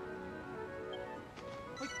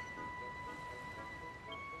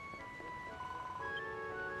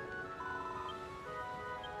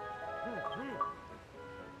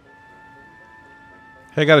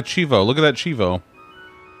 Hey, I got a Chivo. Look at that Chivo.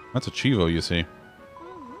 That's a Chivo, you see.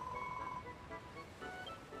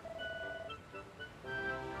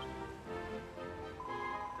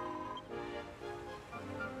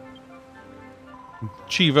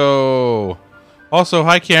 Chivo. Also,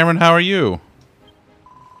 hi Cameron, how are you?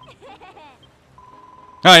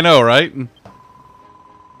 I know, right?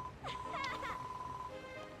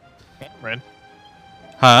 Cameron.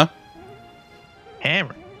 Huh?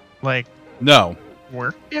 Cameron. Like, No.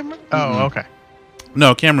 work Cameron? Oh, okay.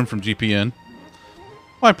 No, Cameron from GPN.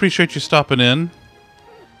 Well, I appreciate you stopping in.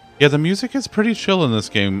 Yeah, the music is pretty chill in this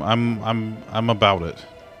game. I'm about it.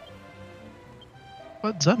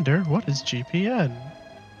 But Zunder, what is GPN?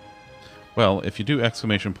 Well, if you do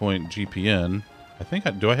exclamation point GPN, I think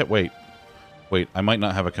do I hit wait. Wait, I might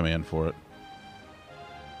not have a command for it.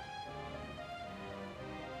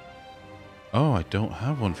 Oh, I don't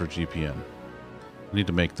have one for GPN. I need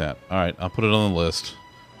to make that. All right, I'll put it on the list.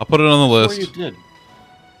 I'll put it on the Or list. you did.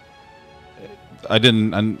 I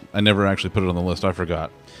didn't. I never actually put it on the list. I forgot.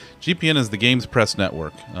 GPN is the Games Press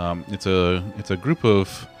Network. It's a group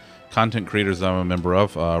of content creators I'm a member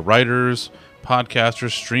of. Writers,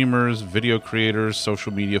 podcasters, streamers, video creators,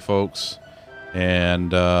 social media folks,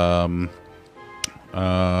 and well,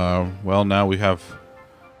 now we have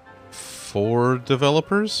 4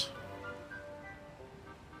 developers.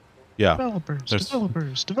 Yeah. Developers.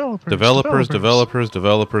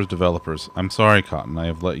 Developers. I'm sorry, Cotton. I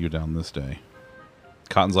have let you down this day.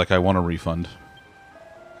 Cotton's like, I want a refund.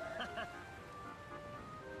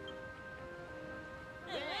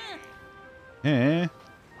 Eh.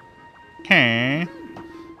 Eh.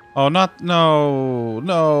 Oh, no, don't,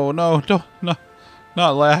 no,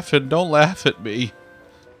 not laughing. Don't laugh at me.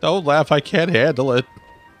 Don't laugh. I can't handle it.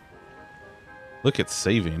 Look at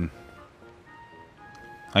saving.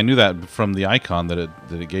 I knew that from the icon that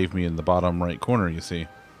it gave me in the bottom right corner, you see.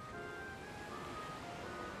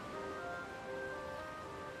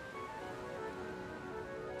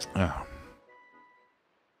 Oh.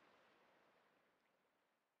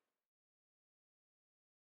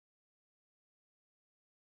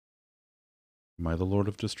 Am I the Lord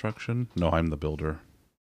of Destruction? No, I'm the builder.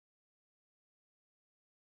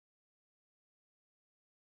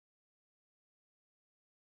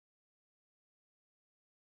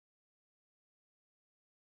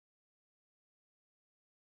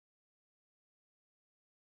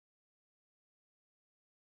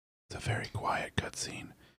 It's a very quiet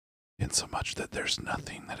cutscene, in so much that there's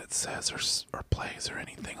nothing that it says or plays or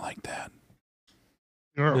anything like that.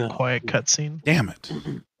 You're Yeah. a quiet cutscene. Damn it.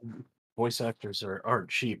 Voice actors aren't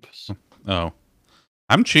cheap. Oh.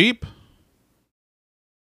 I'm cheap.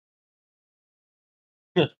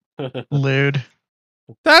 Lewd.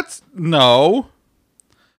 That's no.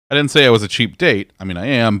 I didn't say I was a cheap date. I mean, I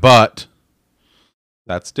am, but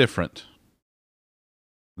that's different.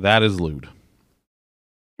 That is lewd.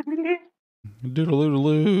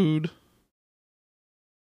 Doodle-oodle-ood.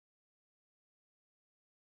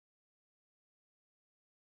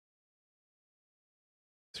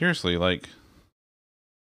 Seriously, like...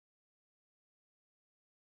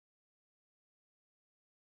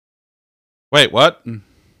 Wait, what?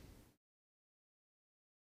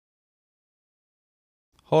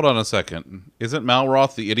 Hold on a second. Isn't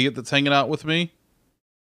Malroth the idiot that's hanging out with me?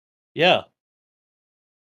 Yeah.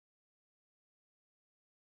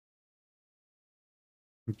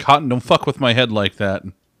 Cotton, don't fuck with my head like that.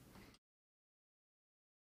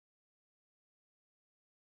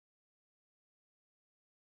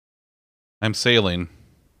 I'm sailing.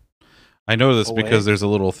 I know this Away? because there's a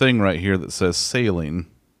little thing right here that says sailing.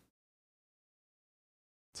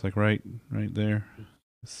 It's like right there.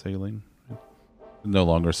 Sailing. It no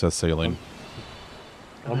longer says sailing.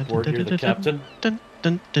 On board here, the captain.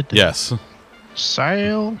 Yes.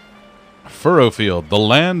 Sail. Furrowfield, the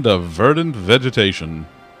land of verdant vegetation.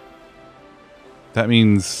 That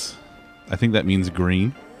means... I think that means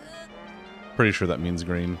green. Pretty sure that means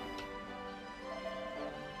green.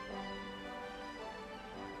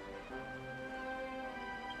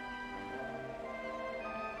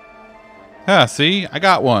 Ah, see? I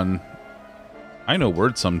got one. I know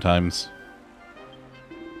words sometimes.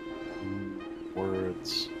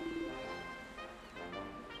 Words.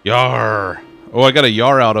 Yar. Oh, I got a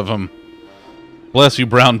yar out of him. Bless you,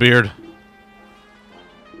 Brownbeard.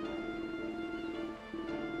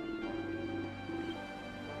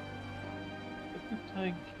 Didn't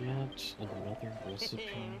I get another recipe?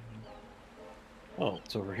 Oh,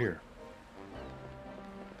 it's over here.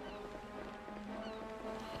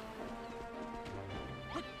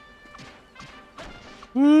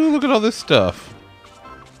 Ooh, look at all this stuff.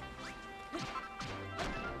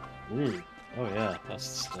 Oh yeah, that's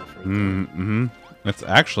the stuff right there. Mm-hmm. That's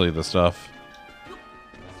actually the stuff.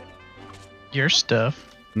 Your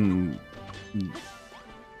stuff. Mm.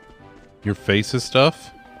 Your face is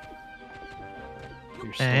stuff?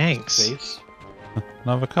 Your stuff is Thanks. face. An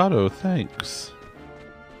avocado, thanks.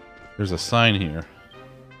 There's a sign here.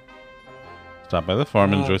 Stop by the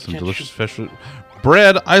farm and enjoy some can't delicious you- fish.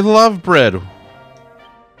 Bread! I love bread!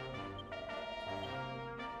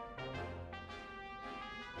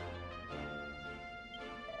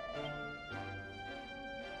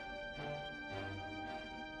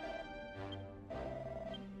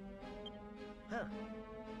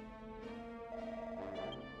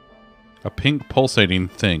 A pink pulsating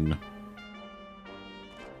thing.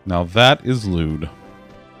 Now that is lewd.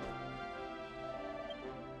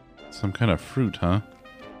 Some kind of fruit, huh?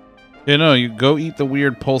 Yeah, no, you go eat the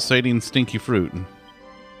weird pulsating stinky fruit.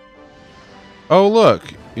 Oh, look.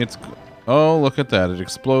 It's... Oh, look at that. It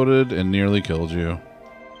exploded and nearly killed you.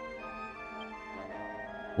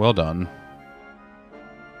 Well done.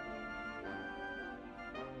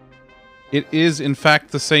 It is, in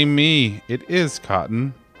fact, the same me. It is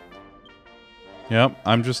Cotton. Yep,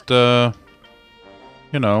 I'm just,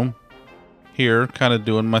 you know, here, kind of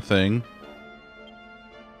doing my thing.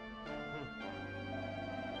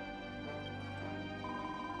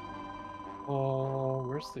 Oh,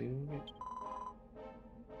 where's the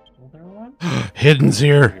other one? Hidden's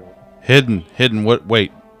here. Hidden. What?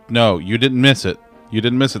 Wait. No, you didn't miss it. You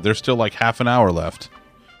didn't miss it. There's still like half an hour left.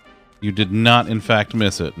 You did not, in fact,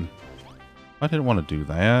 miss it. I didn't want to do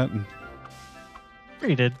that. Sure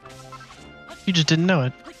you did. You just didn't know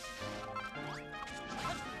it.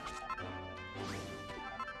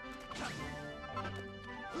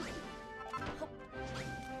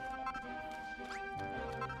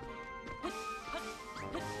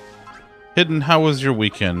 Hidden, how was your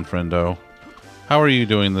weekend, friendo? How are you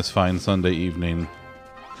doing this fine Sunday evening?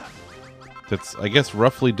 It's, I guess,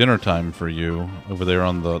 roughly dinner time for you over there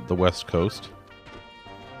on the West Coast.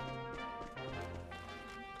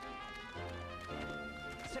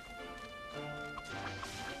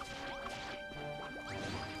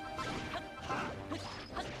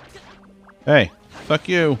 Hey, fuck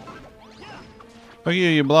you. Fuck you,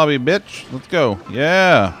 you blobby bitch. Let's go.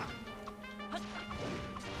 Yeah.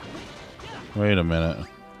 Wait a minute.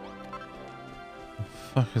 The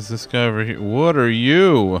fuck is this guy over here? What are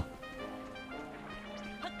you?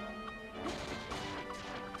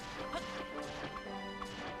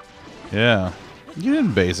 Yeah. You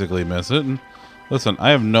didn't basically miss it. Listen, I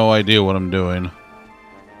have no idea what I'm doing.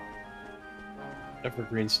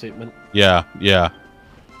 Evergreen statement. Yeah.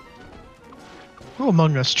 Who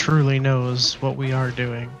among us truly knows what we are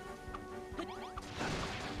doing?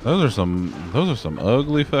 Those are some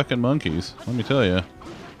ugly fucking monkeys. Let me tell you.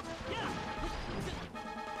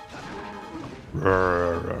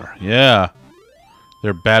 Yeah,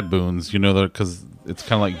 they're baboons. You know that because it's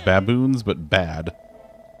kind of like baboons, but bad.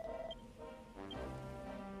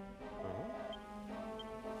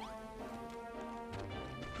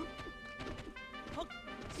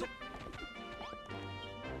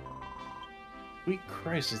 Sweet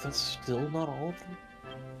Christ, is that still not all of them?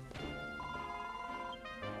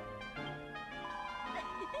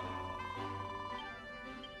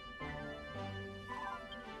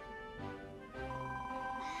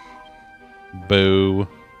 Boo.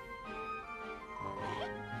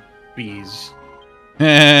 Bees. Those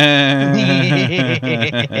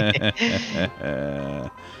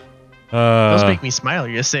make me smile,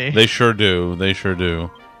 you say. They sure do. They sure do.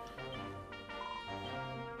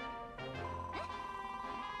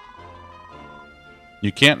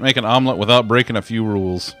 You can't make an omelet without breaking a few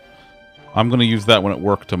rules. I'm going to use that one at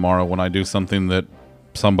work tomorrow when I do something that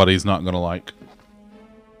somebody's not going to like.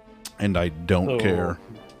 And I don't care.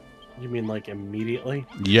 You mean like immediately?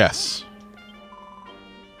 Yes.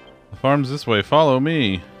 The farm's this way. Follow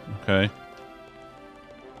me. Okay.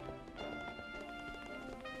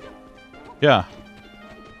 Yeah.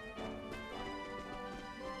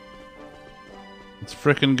 Let's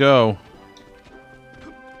frickin' go.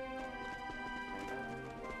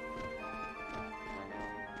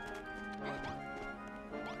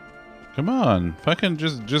 Come on. Fucking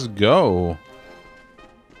just go.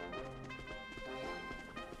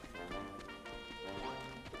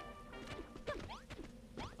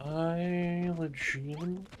 I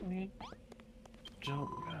legitimately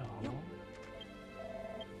don't know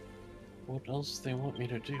what else they want me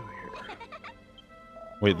to do here.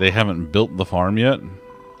 Wait, they haven't built the farm yet?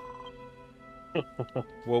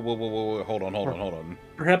 Whoa. Hold on.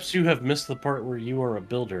 Perhaps you have missed the part where you are a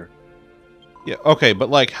builder. Yeah, okay,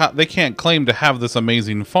 but like, they can't claim to have this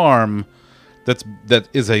amazing farm that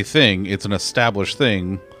is a thing. It's an established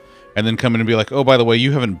thing. And then come in and be like, oh, by the way,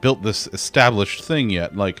 you haven't built this established thing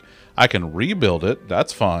yet. Like, I can rebuild it.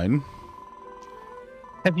 That's fine.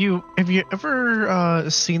 Have you ever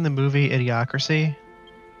seen the movie Idiocracy?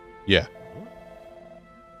 Yeah.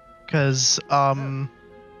 Because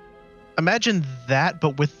imagine that,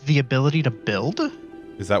 but with the ability to build.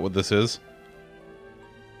 Is that what this is?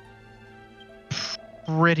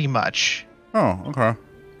 Pretty much. Oh, okay.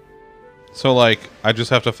 So, like, I just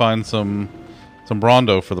have to find some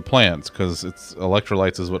Brondo for the plants, because it's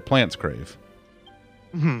electrolytes is what plants crave.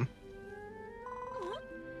 Hmm.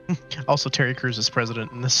 Also, Terry Crews is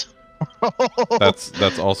president in this.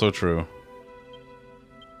 That's also true.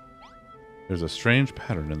 There's a strange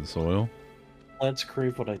pattern in the soil. Plants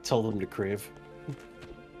crave what I tell them to crave.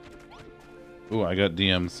 Ooh, I got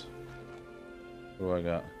DMs. What do I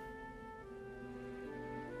got?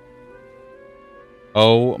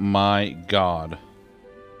 Oh my god.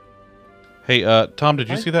 Hey, Tom, did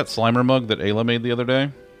you see that Slimer mug that Ayla made the other day?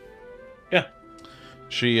 Yeah.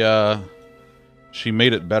 She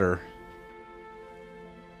made it better.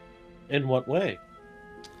 In what way?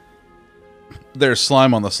 There's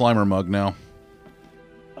slime on the Slimer mug now.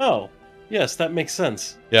 Oh, yes, that makes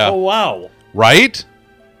sense. Yeah. Oh, wow. Right?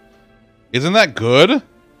 Isn't that good?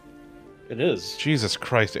 It is. Jesus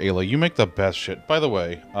Christ, Ayla, you make the best shit. By the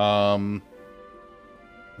way, let's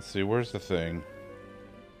see, where's the thing?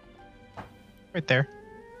 Right there.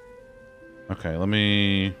 Okay,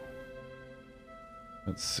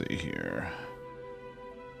 let's see here.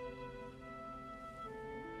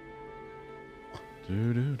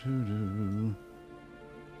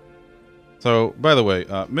 So, by the way,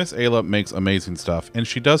 Miss Ayla makes amazing stuff, and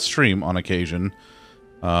she does stream on occasion.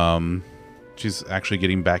 She's actually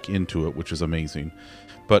getting back into it, which is amazing.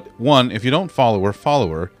 But one, if you don't follow her, follow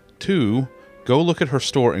her. Two, go look at her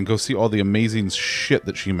store and go see all the amazing shit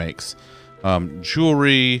that she makes.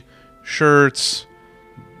 Jewelry, shirts,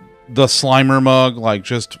 the Slimer mug, like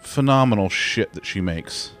just phenomenal shit that she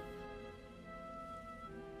makes.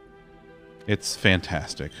 It's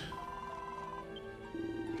fantastic.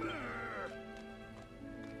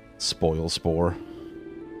 Spoil Spore.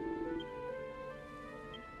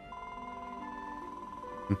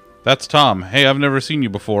 That's Tom. Hey, I've never seen you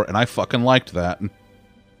before, and I fucking liked that.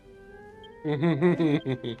 Yeah.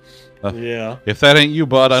 If that ain't you,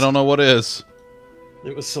 bud, I don't know what is.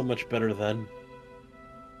 It was so much better then.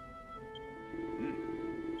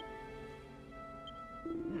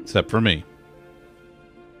 Except for me.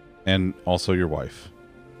 And also your wife.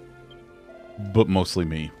 But mostly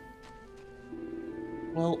me.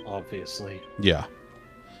 Well, obviously. Yeah.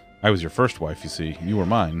 I was your first wife, you see. You were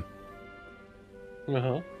mine.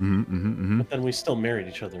 Uh-huh. Mm-hmm. But then we still married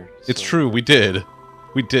each other. It's so- true, we did.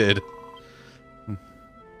 We did.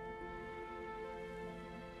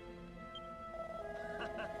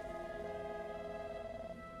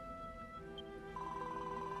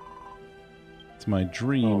 It's my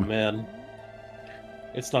dream. Oh, man.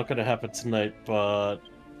 It's not gonna happen tonight, but...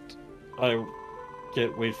 I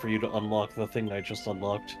can't wait for you to unlock the thing I just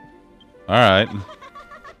unlocked. Alright.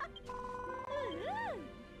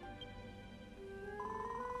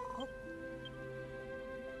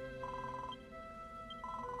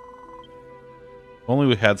 If only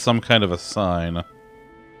we had some kind of a sign.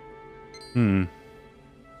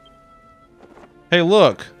 Hey,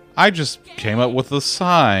 look! I just came up with a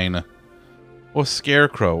sign. Oh,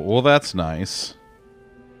 scarecrow. Well, that's nice.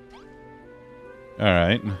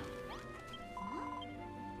 Alright.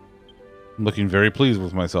 I'm looking very pleased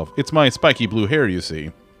with myself. It's my spiky blue hair, you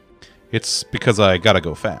see. It's because I gotta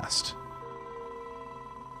go fast.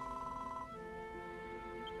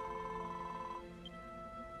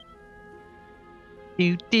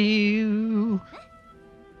 Do do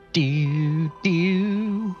do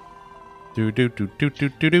do. Do do do do do do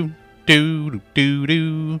do do do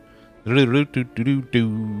do do do do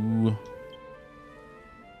do.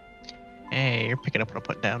 Hey, you're picking up what I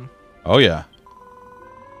put down. Oh yeah.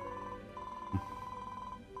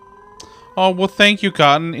 Oh well, thank you,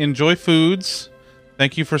 Cotton. Enjoy foods.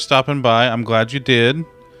 Thank you for stopping by. I'm glad you did.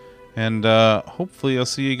 And hopefully I'll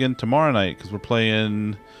see you again tomorrow night because we're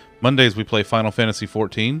playing Mondays. We play Final Fantasy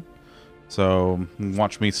 14. So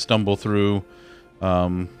watch me stumble through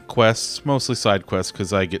quests, mostly side quests,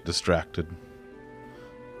 because I get distracted.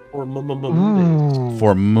 Or Mondays.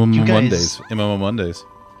 For You guys- Mondays, MMO Mondays.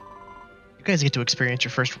 You guys get to experience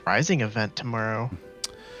your first Rising event tomorrow.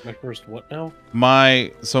 My first what now?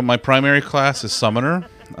 My primary class is Summoner,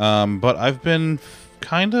 but I've been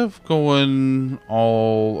kind of going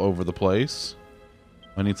all over the place.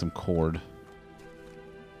 I need some cord.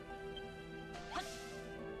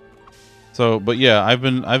 So, but yeah, I've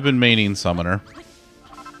been maining Summoner.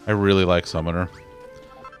 I really like Summoner,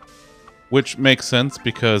 which makes sense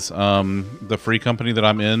because the free company that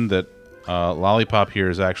I'm in, that Lollipop here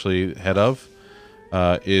is actually head of,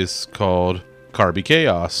 is called Carby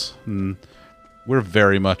Chaos. And we're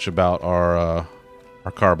very much about our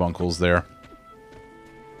carbuncles there.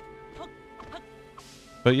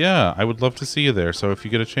 But yeah, I would love to see you there. So if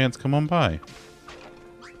you get a chance, come on by.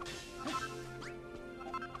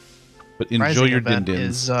 But enjoy Rising your event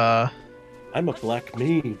din-dins. is I'm a black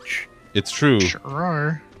mage. It's true. sure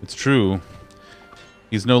are. It's true.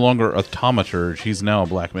 He's no longer a thaumaturge. He's now a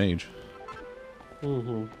black mage.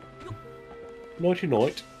 Mm-hmm. Naughty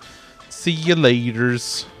night. See you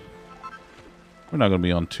laters. We're not going to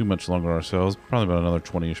be on too much longer ourselves. Probably about another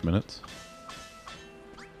 20-ish minutes.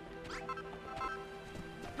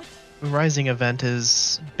 The Rising event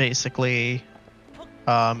is basically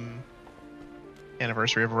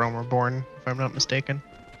anniversary of Rome Reborn, if I'm not mistaken.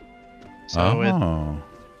 So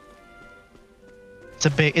it's a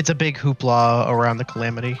big hoopla around the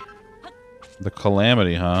Calamity. The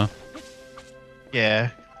Calamity, huh? Yeah.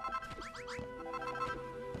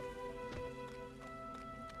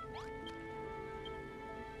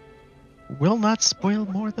 Will not spoil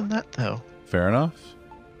more than that, though. Fair enough.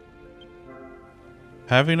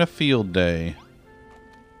 Having a field day.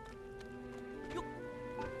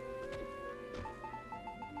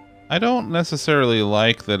 I don't necessarily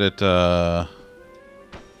like that it,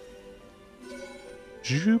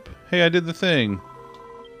 Joop. Hey, I did the thing.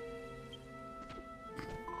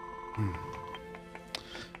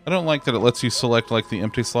 I don't like that it lets you select, like, the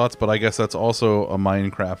empty slots, but I guess that's also a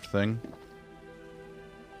Minecraft thing.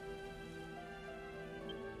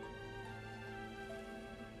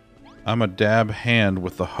 I'm a dab hand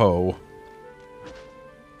with the hoe.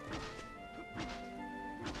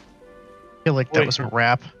 I feel like that Wait. was a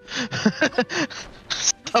rap.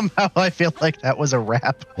 Somehow I feel like that was a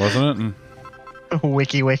rap. Wasn't it?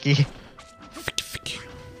 Wiki wiki.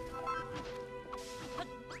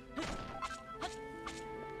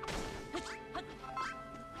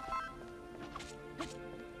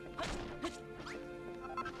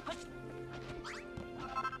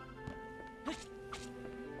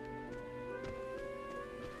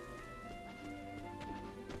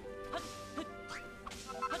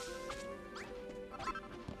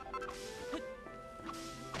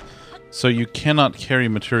 So you cannot carry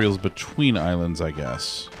materials between islands, I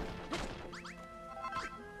guess.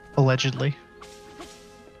 Allegedly.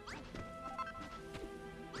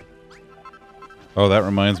 Oh, that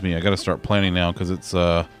reminds me. I gotta start planning now, because it's,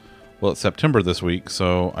 well, it's September this week,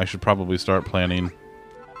 so I should probably start planning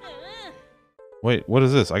Wait, what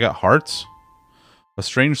is this? I got hearts? A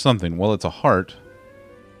strange something. Well, it's a heart.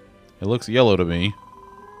 It looks yellow to me.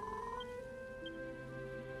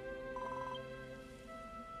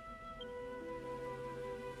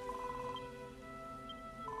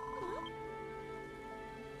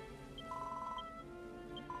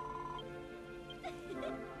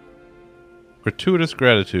 Gratuitous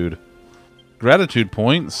gratitude. Gratitude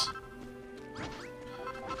points?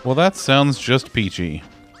 Well, that sounds just peachy.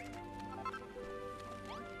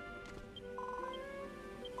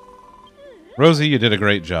 Rosie, you did a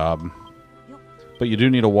great job. But you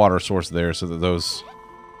do need a water source there so that those,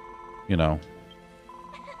 you know,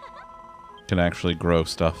 can actually grow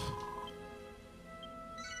stuff.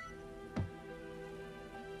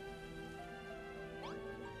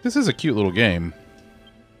 This is a cute little game.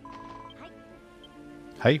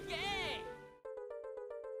 Hey.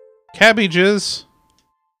 Cabbages.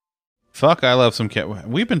 Fuck, I love some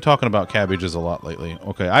we've been talking about cabbages a lot lately.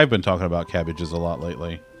 Okay, I've been talking about cabbages a lot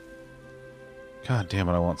lately. God damn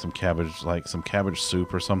it, I want some cabbage, like some cabbage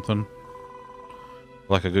soup or something.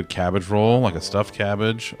 Like a good cabbage roll, like a stuffed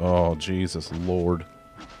cabbage. Oh, Jesus Lord.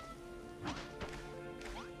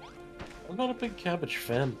 I'm not a big cabbage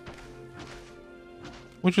fan.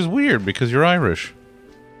 Which is weird, because you're Irish.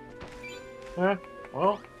 Yeah,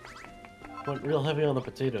 well, went real heavy on the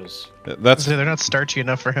potatoes. That's They're not starchy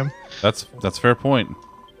enough for him. That's fair point.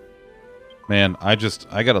 Man, I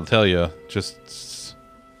gotta tell you, just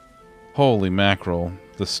holy mackerel,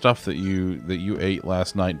 the stuff that you ate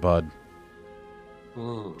last night, bud.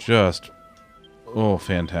 Just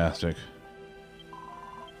fantastic.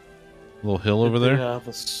 Little hill over there. Yeah,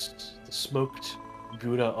 the smoked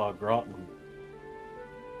Gouda au gratin.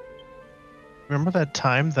 Remember that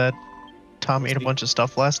time that Tom ate a bunch of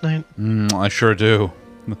stuff last night? I sure do.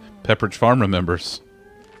 Pepperidge Farm remembers.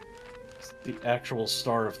 The actual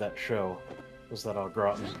star of that show was that au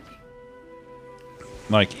gratin.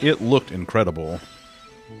 Like, it looked incredible.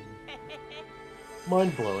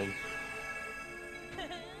 Mind blowing.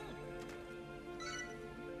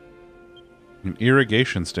 An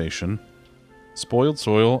irrigation station, spoiled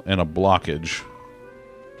soil, and a blockage.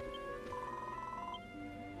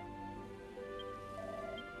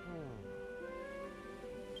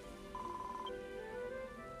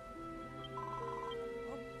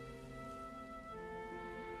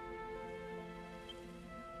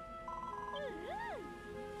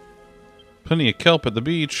 Plenty of kelp at the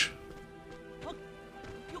beach.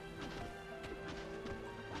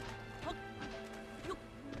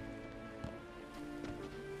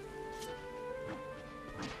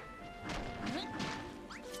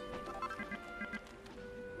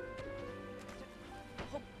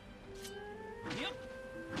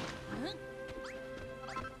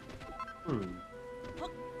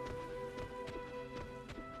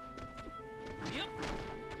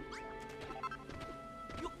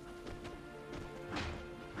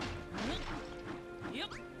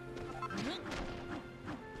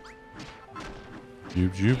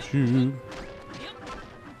 Joop, joop, joop.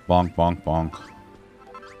 Bonk, bonk, bonk.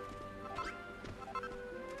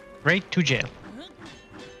 Right to jail.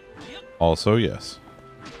 Also, yes.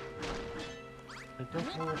 I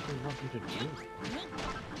don't know what they want you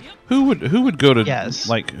to do. Who would go to Yes.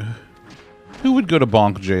 like who would go to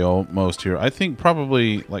bonk jail most here? I think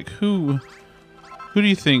probably like who do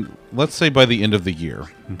you think, let's say by the end of the year,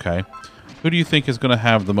 okay? Who do you think is going to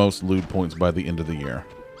have the most loot points by the end of the year?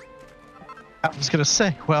 I was gonna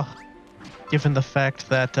say, well, given the fact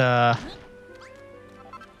that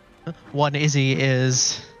one Izzy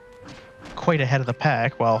is quite ahead of the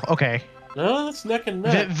pack, well, okay. No, that's neck and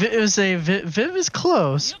neck. Viv is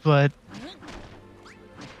close, but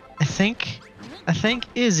I think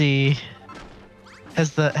Izzy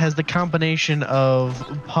has the combination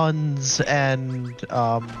of puns and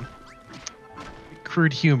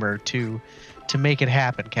crude humor to make it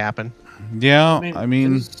happen, Cap'n. Yeah, I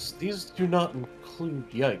mean these do not include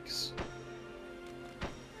yikes.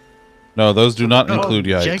 no, those do not include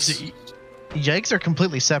yikes. Yikes are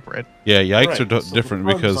completely separate. Yeah, yikes Right, are so different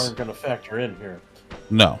the puns because aren't going to factor in here.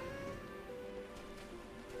 no.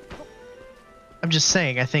 I'm just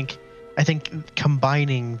saying, I think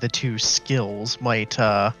combining the two skills might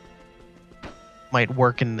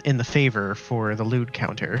work in the favor for the loot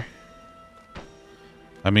counter.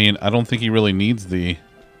 I mean, I don't think he really needs the.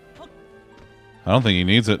 I don't think he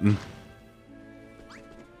needs it.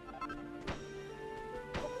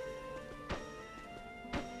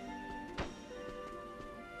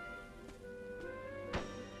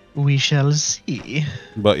 We shall see.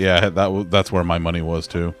 But yeah, that's where my money was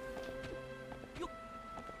too.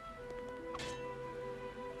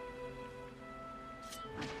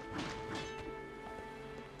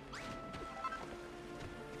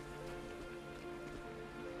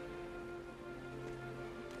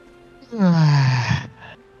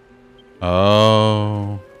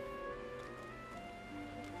 Oh.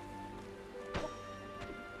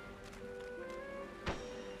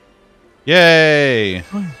 Yay!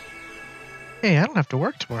 Hey, I don't have to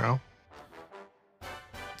work tomorrow.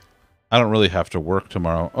 I don't really have to work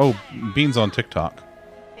tomorrow. Oh, Bean's on TikTok.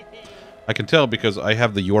 I can tell because I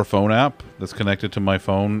have the Your Phone app that's connected to my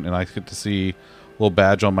phone, and I get to see a little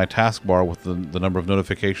badge on my taskbar with the number of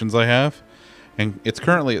notifications I have. And it's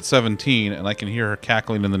currently at 17, and I can hear her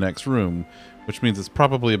cackling in the next room, which means it's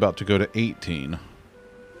probably about to go to 18.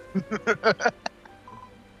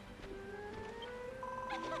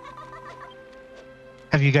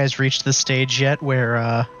 Have you guys reached the stage yet where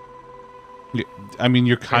I mean,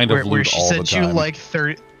 you're kind of where lewd she all the sends you time. like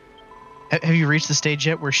 30? Have you reached the stage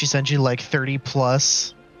yet where she sends you like 30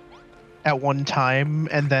 plus at one time,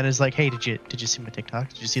 and then is like, "Hey, did you see my TikTok?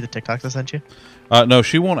 Did you see the TikToks I sent you?" No,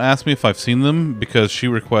 she won't ask me if I've seen them because she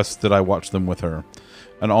requests that I watch them with her.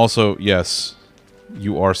 And also, yes,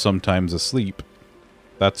 you are sometimes asleep.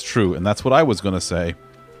 That's true, and that's what I was going to say.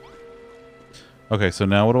 Okay, so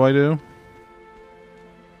now what do I do?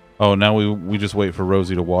 Oh, now we just wait for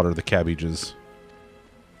Rosie to water the cabbages.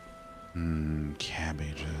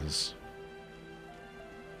 Cabbages.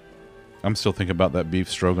 I'm still thinking about that beef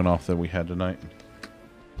stroganoff that we had tonight.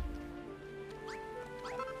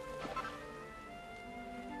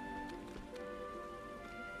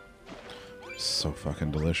 So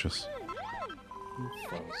fucking delicious.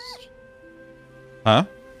 Fuzzed. Huh?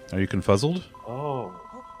 Are you confuzzled? Oh.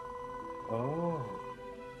 Oh.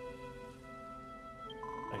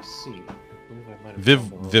 I see. I believe I might have Viv gone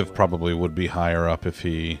the wrong Viv way. probably would be higher up if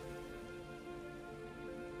he...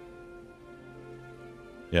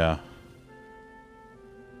 Yeah.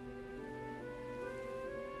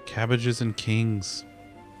 Cabbages and kings.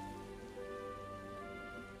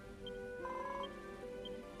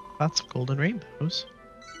 Lots of golden rainbows.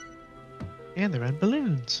 And the red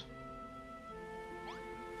balloons.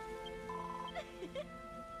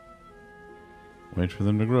 Wait for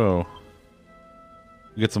them to grow.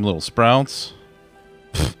 Get some little sprouts.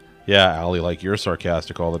 Yeah, Allie, like you're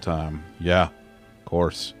sarcastic all the time. Yeah, of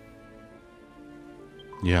course.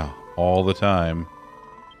 Yeah, all the time.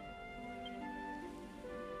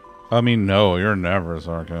 I mean, no, you're never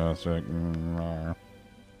sarcastic.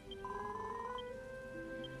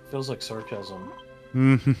 Feels like sarcasm.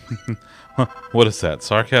 What is that?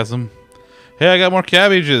 Sarcasm? Hey, I got more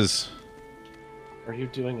cabbages. Are you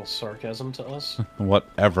doing a sarcasm to us?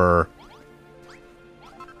 Whatever.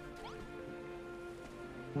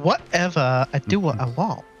 Whatever, I do what I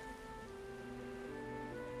want.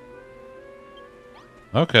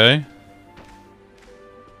 Okay.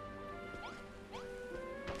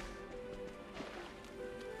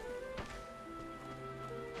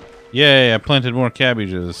 Yay, I planted more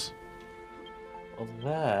cabbages. Well,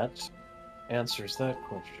 that answers that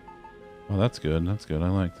question. Oh, that's good. That's good. I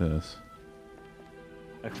like this.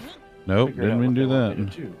 I Nope, figured out didn't mean what to do they want me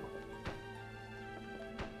that. to do.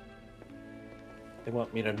 They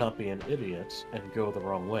want me to not be an idiot and go the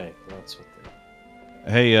wrong way. That's what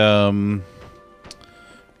they... Hey,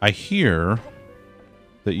 I hear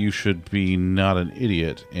that you should be not an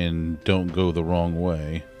idiot and don't go the wrong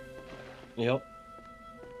way. Yep.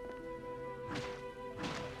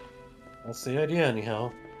 That's the idea,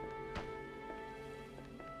 anyhow.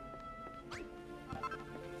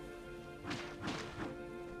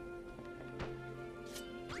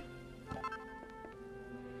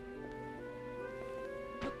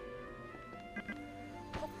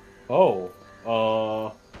 Oh.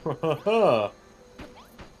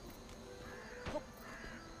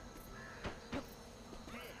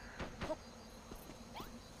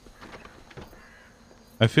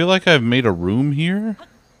 I feel like I've made a room here.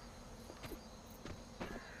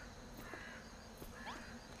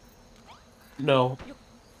 No.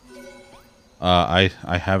 I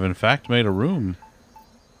have in fact made a room.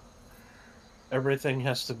 Everything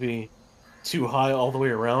has to be too high all the way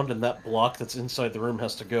around, and that block that's inside the room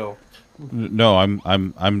has to go. No,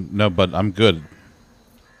 no, but I'm good.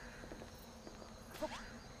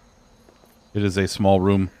 It is a small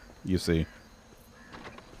room, you see.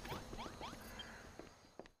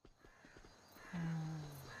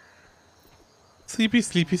 Sleepy,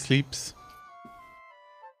 sleepy, sleeps.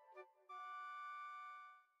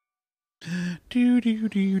 Do, do,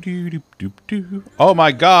 do, do, do, do, do. Oh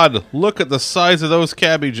my god, look at the size of those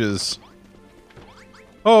cabbages.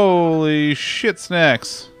 Holy shit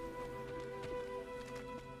snacks.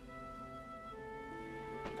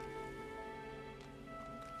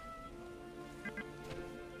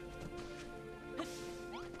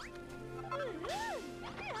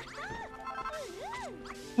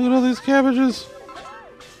 Look at all these cabbages.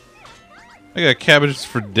 I got cabbages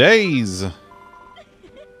for days.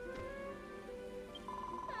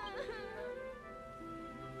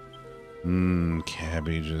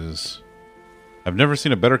 Cabbages. I've never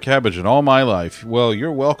seen a better cabbage in all my life. Well,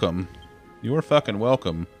 you're welcome. You're fucking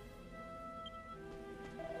welcome.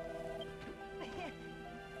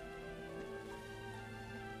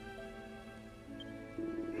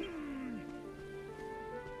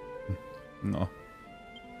 No.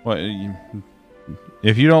 What?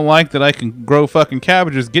 If you don't like that I can grow fucking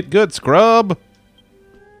cabbages, get good, scrub.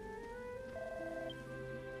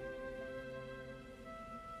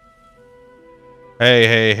 Hey,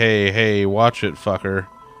 hey, hey, hey, watch it, fucker.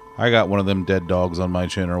 I got one of them dead dogs on my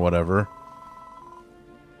chin or whatever.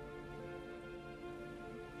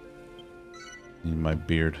 In my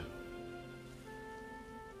beard.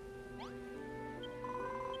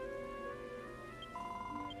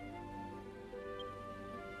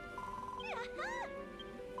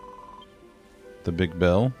 The big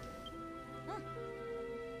bell.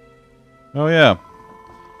 Oh yeah.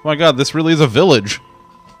 Oh my god, this really is a village.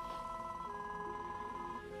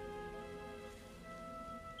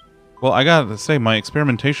 Well, I gotta say, my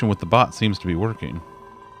experimentation with the bot seems to be working.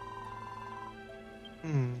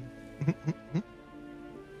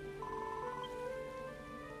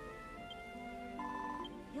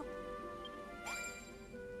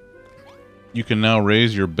 You can now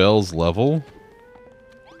raise your bell's level.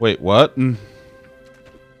 Wait, what?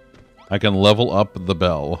 I can level up the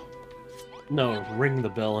bell. No, ring the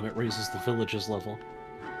bell and it raises the village's level.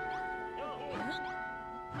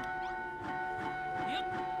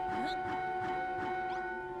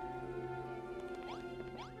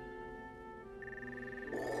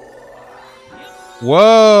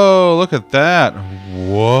 Whoa, look at that.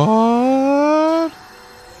 What?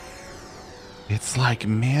 It's like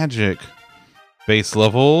magic. Base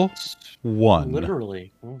level 1.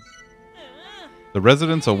 Literally. The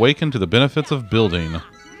residents awaken to the benefits of building.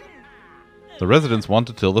 The residents want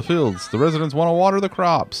to till the fields. The residents want to water the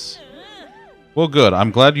crops. Well, good.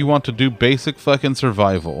 I'm glad you want to do basic fucking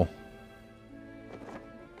survival.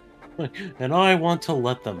 And I want to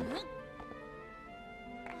let them.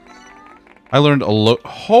 I learned a lot.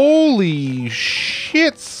 Holy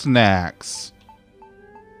shit, snacks.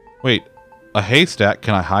 Wait, a haystack.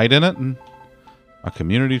 Can I hide in it? A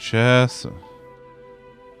community chest.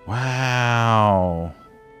 Wow.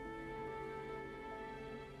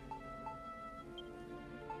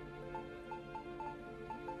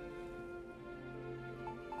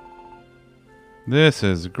 This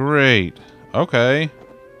is great. Okay.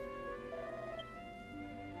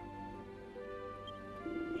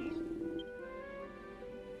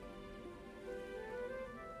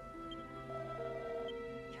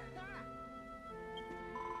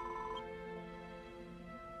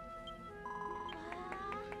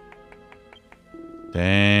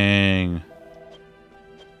 Dang.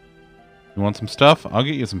 You want some stuff? I'll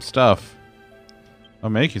get you some stuff. I'll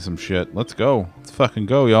make you some shit. Let's go. Let's fucking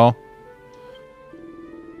go, y'all.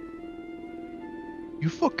 You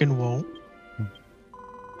fucking won't.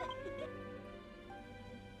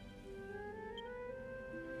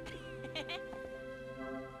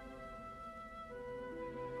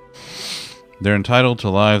 They're entitled to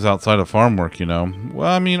lives outside of farm work, you know. Well,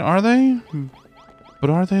 I mean, are they? But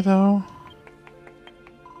are they, though?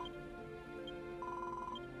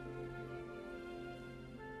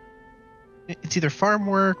 It's either farm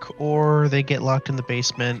work or they get locked in the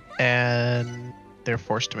basement and they're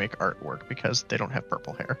forced to make artwork because they don't have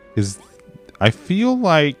purple hair. I feel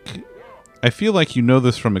like you know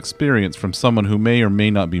this from experience from someone who may or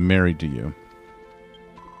may not be married to you.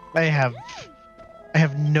 I have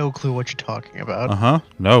no clue what you're talking about. Uh-huh.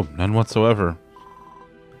 No, none whatsoever.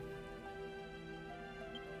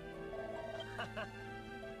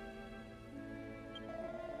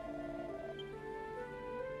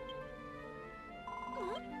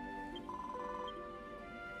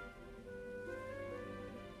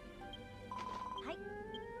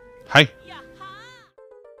 Hi.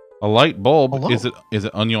 A light bulb. Hello. Is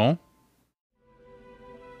it onion?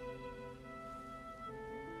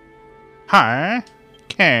 Hi.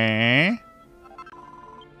 Okay.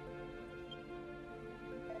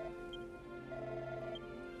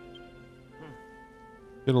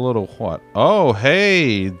 Get a little what? Oh,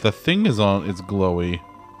 hey, the thing is on. It's glowy.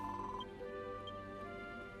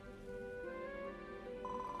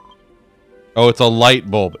 Oh, it's a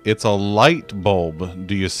light bulb. It's a light bulb.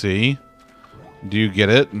 Do you see? Do you get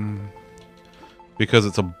it? Because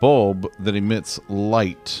it's a bulb that emits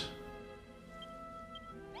light.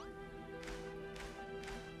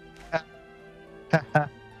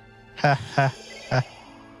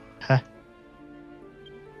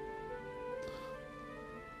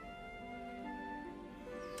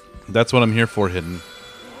 That's what I'm here for, Hidden.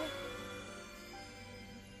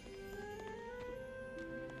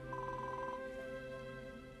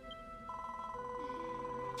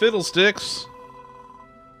 Fiddlesticks!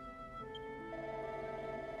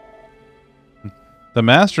 The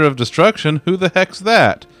Master of Destruction? Who the heck's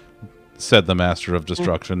that? Said the Master of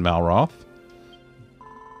Destruction, Malroth.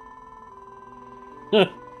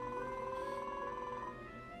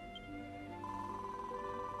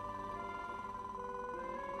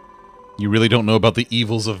 You really don't know about the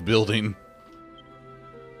evils of building.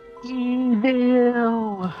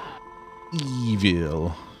 Evil.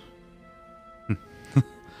 Evil.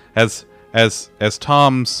 as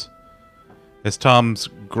Tom's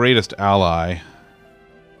greatest ally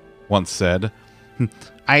once said,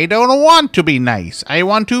 I don't want to be nice. I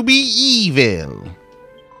want to be evil.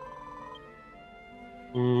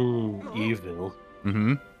 Evil.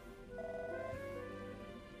 Mm-hmm.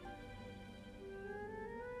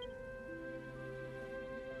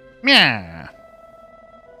 Yeah.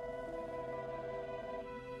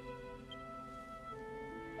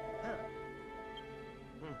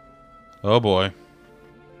 Oh boy.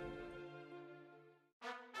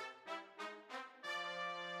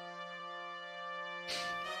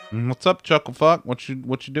 What's up, Chucklefuck? What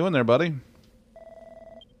you doing there, buddy?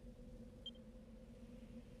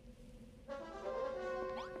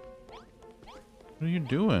 What are you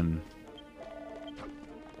doing?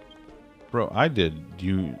 Bro, I did.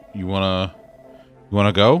 You wanna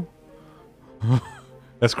go?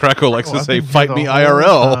 As Krakow likes to I've say, been here fight the me whole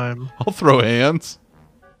IRL. time. I'll throw hands.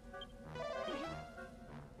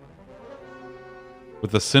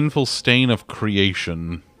 With the sinful stain of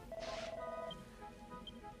creation.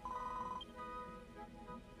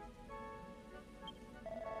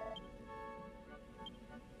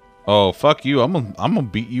 Oh, fuck you. I'm gonna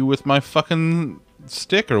beat you with my fucking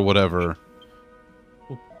stick or whatever.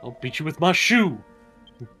 I'll beat you with my shoe.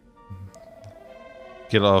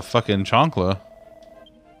 Get a fucking chancla.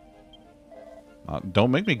 Don't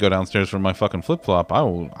make me go downstairs for my fucking flip-flop.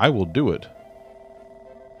 I will do it.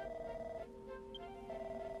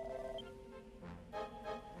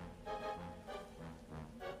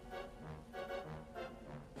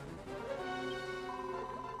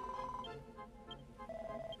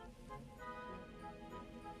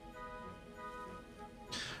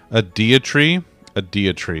 A diatree? A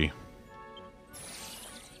diatree.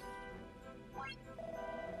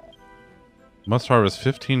 Must harvest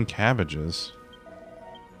 15 cabbages.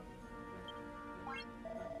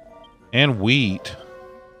 And wheat.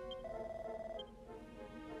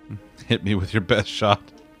 Hit me with your best shot.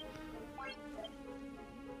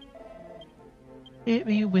 Hit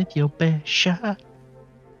me with your best shot.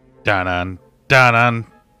 Da-dun, da-dun,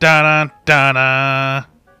 da-dun, da-dun.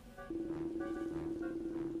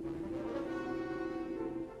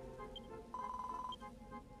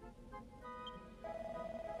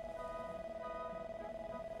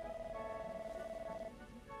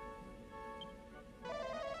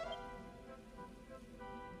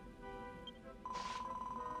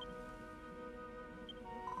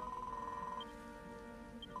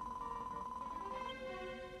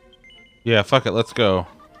 Yeah, fuck it, let's go.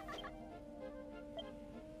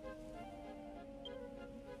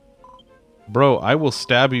 Bro, I will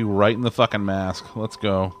stab you right in the fucking mask. Let's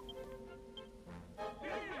go.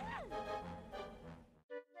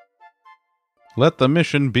 Let the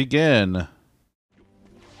mission begin.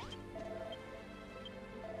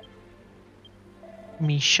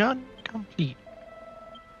 Mission complete.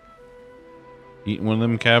 Eating one of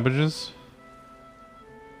them cabbages?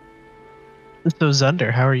 So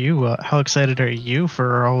Zunder, how are you? How excited are you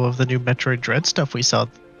for all of the new Metroid Dread stuff we saw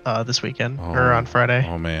this weekend or on Friday?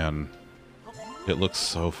 Oh man, it looks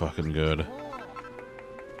so fucking good.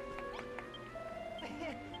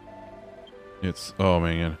 It's oh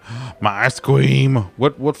man, my ice cream.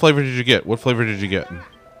 What flavor did you get? What flavor did you get?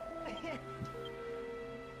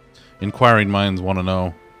 Inquiring minds want to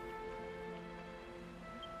know.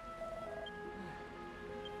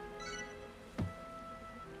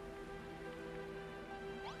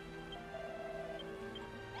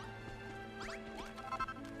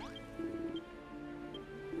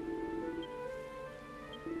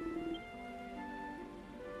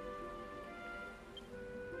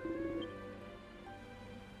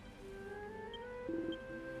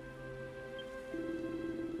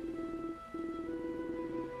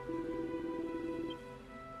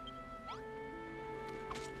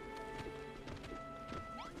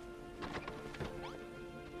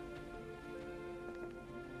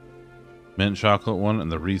 Mint chocolate one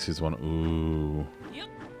and the Reese's one. Ooh.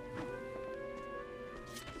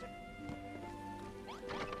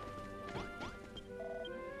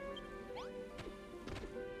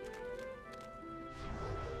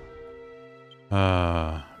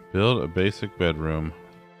 Build a basic bedroom.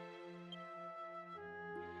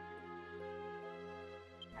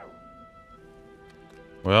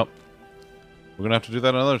 Well, we're gonna have to do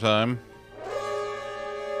that another time.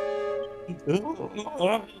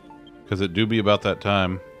 Because it do be about that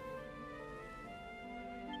time.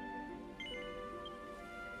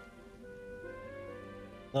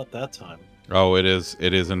 Not that time. Oh, it is.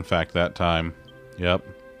 It is, in fact, that time. Yep.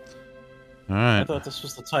 All right. I thought this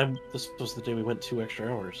was the time. This was the day we went 2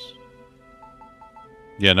 extra hours.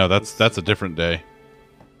 Yeah, no, that's a different day.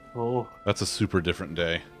 Oh. That's a super different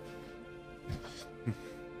day.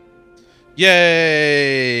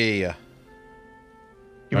 Yay! You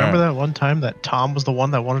remember that one time that Tom was the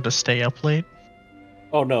one that wanted to stay up late?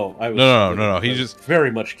 Oh no, I was No. He just very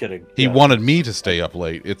much kidding. he Yeah. wanted me to stay up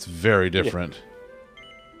late. It's very different.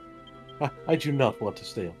 I do not want to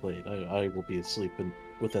stay up late. I will be asleep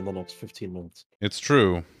within the next 15 minutes. It's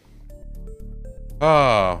true.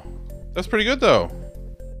 Oh, that's pretty good though.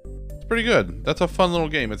 It's pretty good. That's a fun little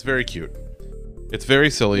game. It's very cute. It's very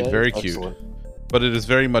silly, Yeah, very it's cute. excellent. But it is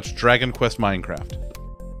very much Dragon Quest Minecraft.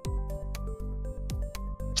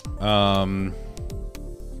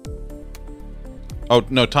 Oh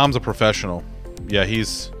no, Tom's a professional. Yeah,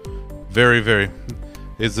 he's very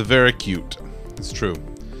cute. It's true.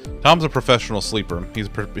 Tom's a professional sleeper.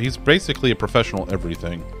 He's basically a professional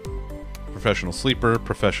everything. Professional sleeper,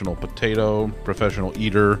 professional potato, professional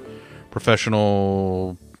eater,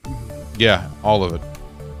 professional. Yeah, all of it.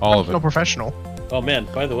 All of it. Professional. Oh man,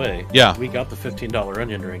 by the way, Yeah. we got the $15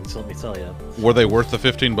 onion rings, let me tell you. Were they worth the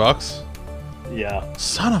 $15? Yeah.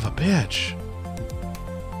 Son of a bitch.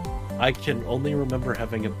 I can only remember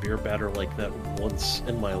having a beer batter like that once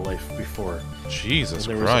in my life before. Jesus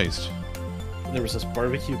And there was Christ. There was this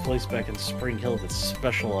barbecue place back in Spring Hill that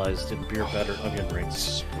specialized in beer batter onion rings.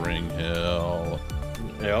 Spring Hill.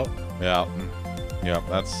 Yep. Yeah. Yeah,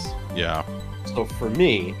 that's... Yeah. So for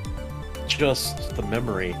me, just the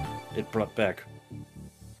memory it brought back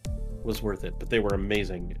was worth it. But they were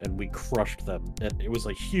amazing, and we crushed them. And it was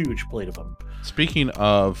a huge plate of them. Speaking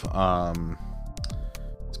of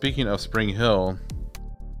Spring Hill,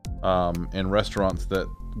 and restaurants that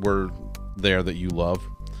were there that you love,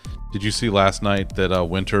 did you see last night that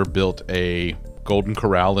Winter built a Golden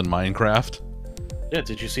Corral in Minecraft? Yeah,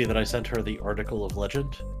 did you see that I sent her the article of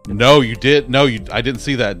legend? No, you did. No, I didn't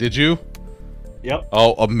see that. Did you? Yep.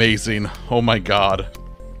 Oh, amazing. Oh my god.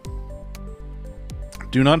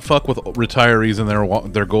 Do not fuck with retirees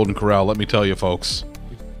in their Golden Corral, let me tell you, folks.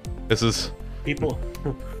 This is... People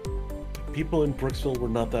in Brooksville were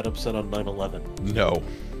not that upset on 9/11. No.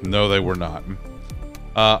 No, they were not.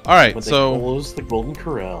 Alright, When they so... closed the Golden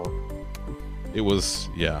Corral. It was,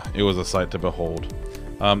 yeah, it was a sight to behold.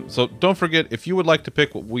 So don't forget, if you would like to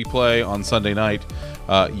pick what we play on Sunday night,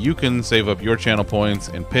 you can save up your channel points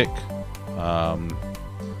and pick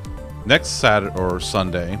next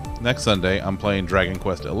Sunday, I'm playing Dragon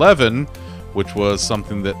Quest XI, which was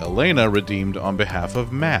something that Elena redeemed on behalf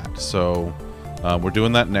of Matt. So we're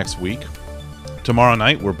doing that next week. Tomorrow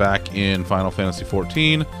night, we're back in Final Fantasy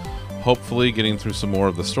XIV. Hopefully getting through some more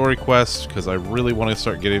of the story quests, because I really want to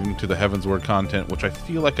start getting to the Heavensward content, which I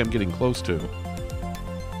feel like I'm getting close to.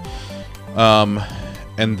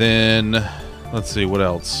 And then, let's see, what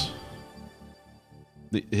else?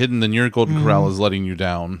 Hidden in your Golden Corral is letting you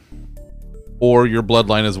down. Or your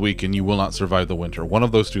bloodline is weak and you will not survive the winter. One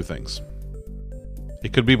of those two things.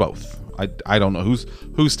 It could be both. I don't know.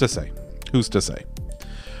 Who's to say? Who's to say?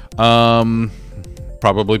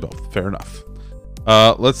 Probably both. Fair enough.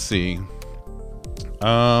 Let's see.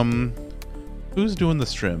 Who's doing the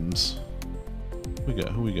streams?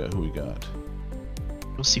 Who we got?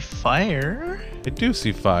 You'll see Fire. I do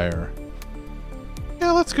see Fire.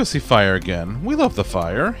 Yeah, let's go see Fire again. We love the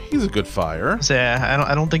Fire. He's a good Fire. So, yeah,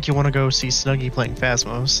 I don't think you want to go see Snuggy playing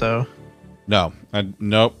Phasmo, so... No.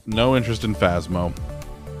 Nope. No interest in Phasmo.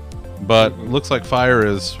 But looks like Fire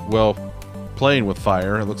is, well, playing with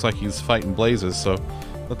fire. It looks like he's fighting blazes, so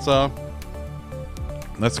let's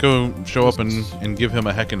go show up and give him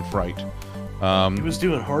a heckin' fright. He was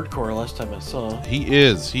doing hardcore last time I saw. He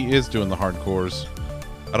is doing the hardcores.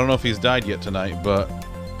 I don't know if he's died yet tonight, but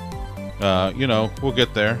you know, we'll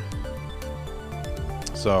get there.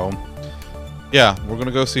 So yeah, we're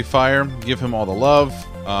gonna go see Fire, give him all the love.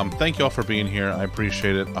 Thank you all for being here. I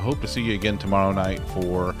appreciate it. I hope to see you again tomorrow night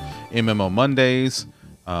for MMO Mondays.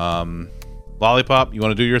 Lollipop, you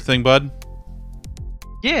want to do your thing, bud?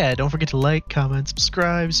 Yeah, don't forget to like, comment,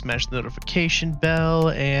 subscribe, smash the notification bell,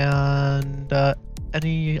 and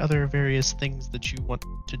any other various things that you want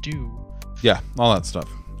to do. Yeah, all that stuff.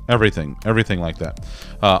 everything like that.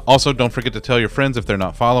 Also, don't forget to tell your friends if they're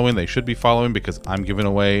not following. They should be following because I'm giving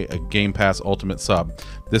away a Game Pass Ultimate sub.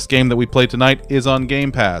 This game that we played tonight is on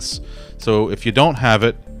Game Pass. So if you don't have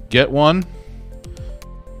it, get one.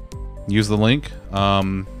 Use the link.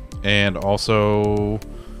 And also,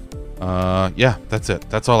 yeah, that's it.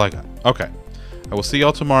 That's all I got. Okay. I will see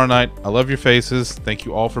y'all tomorrow night. I love your faces. Thank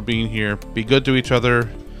you all for being here. Be good to each other.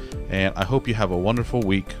 And I hope you have a wonderful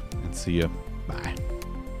week. And see ya.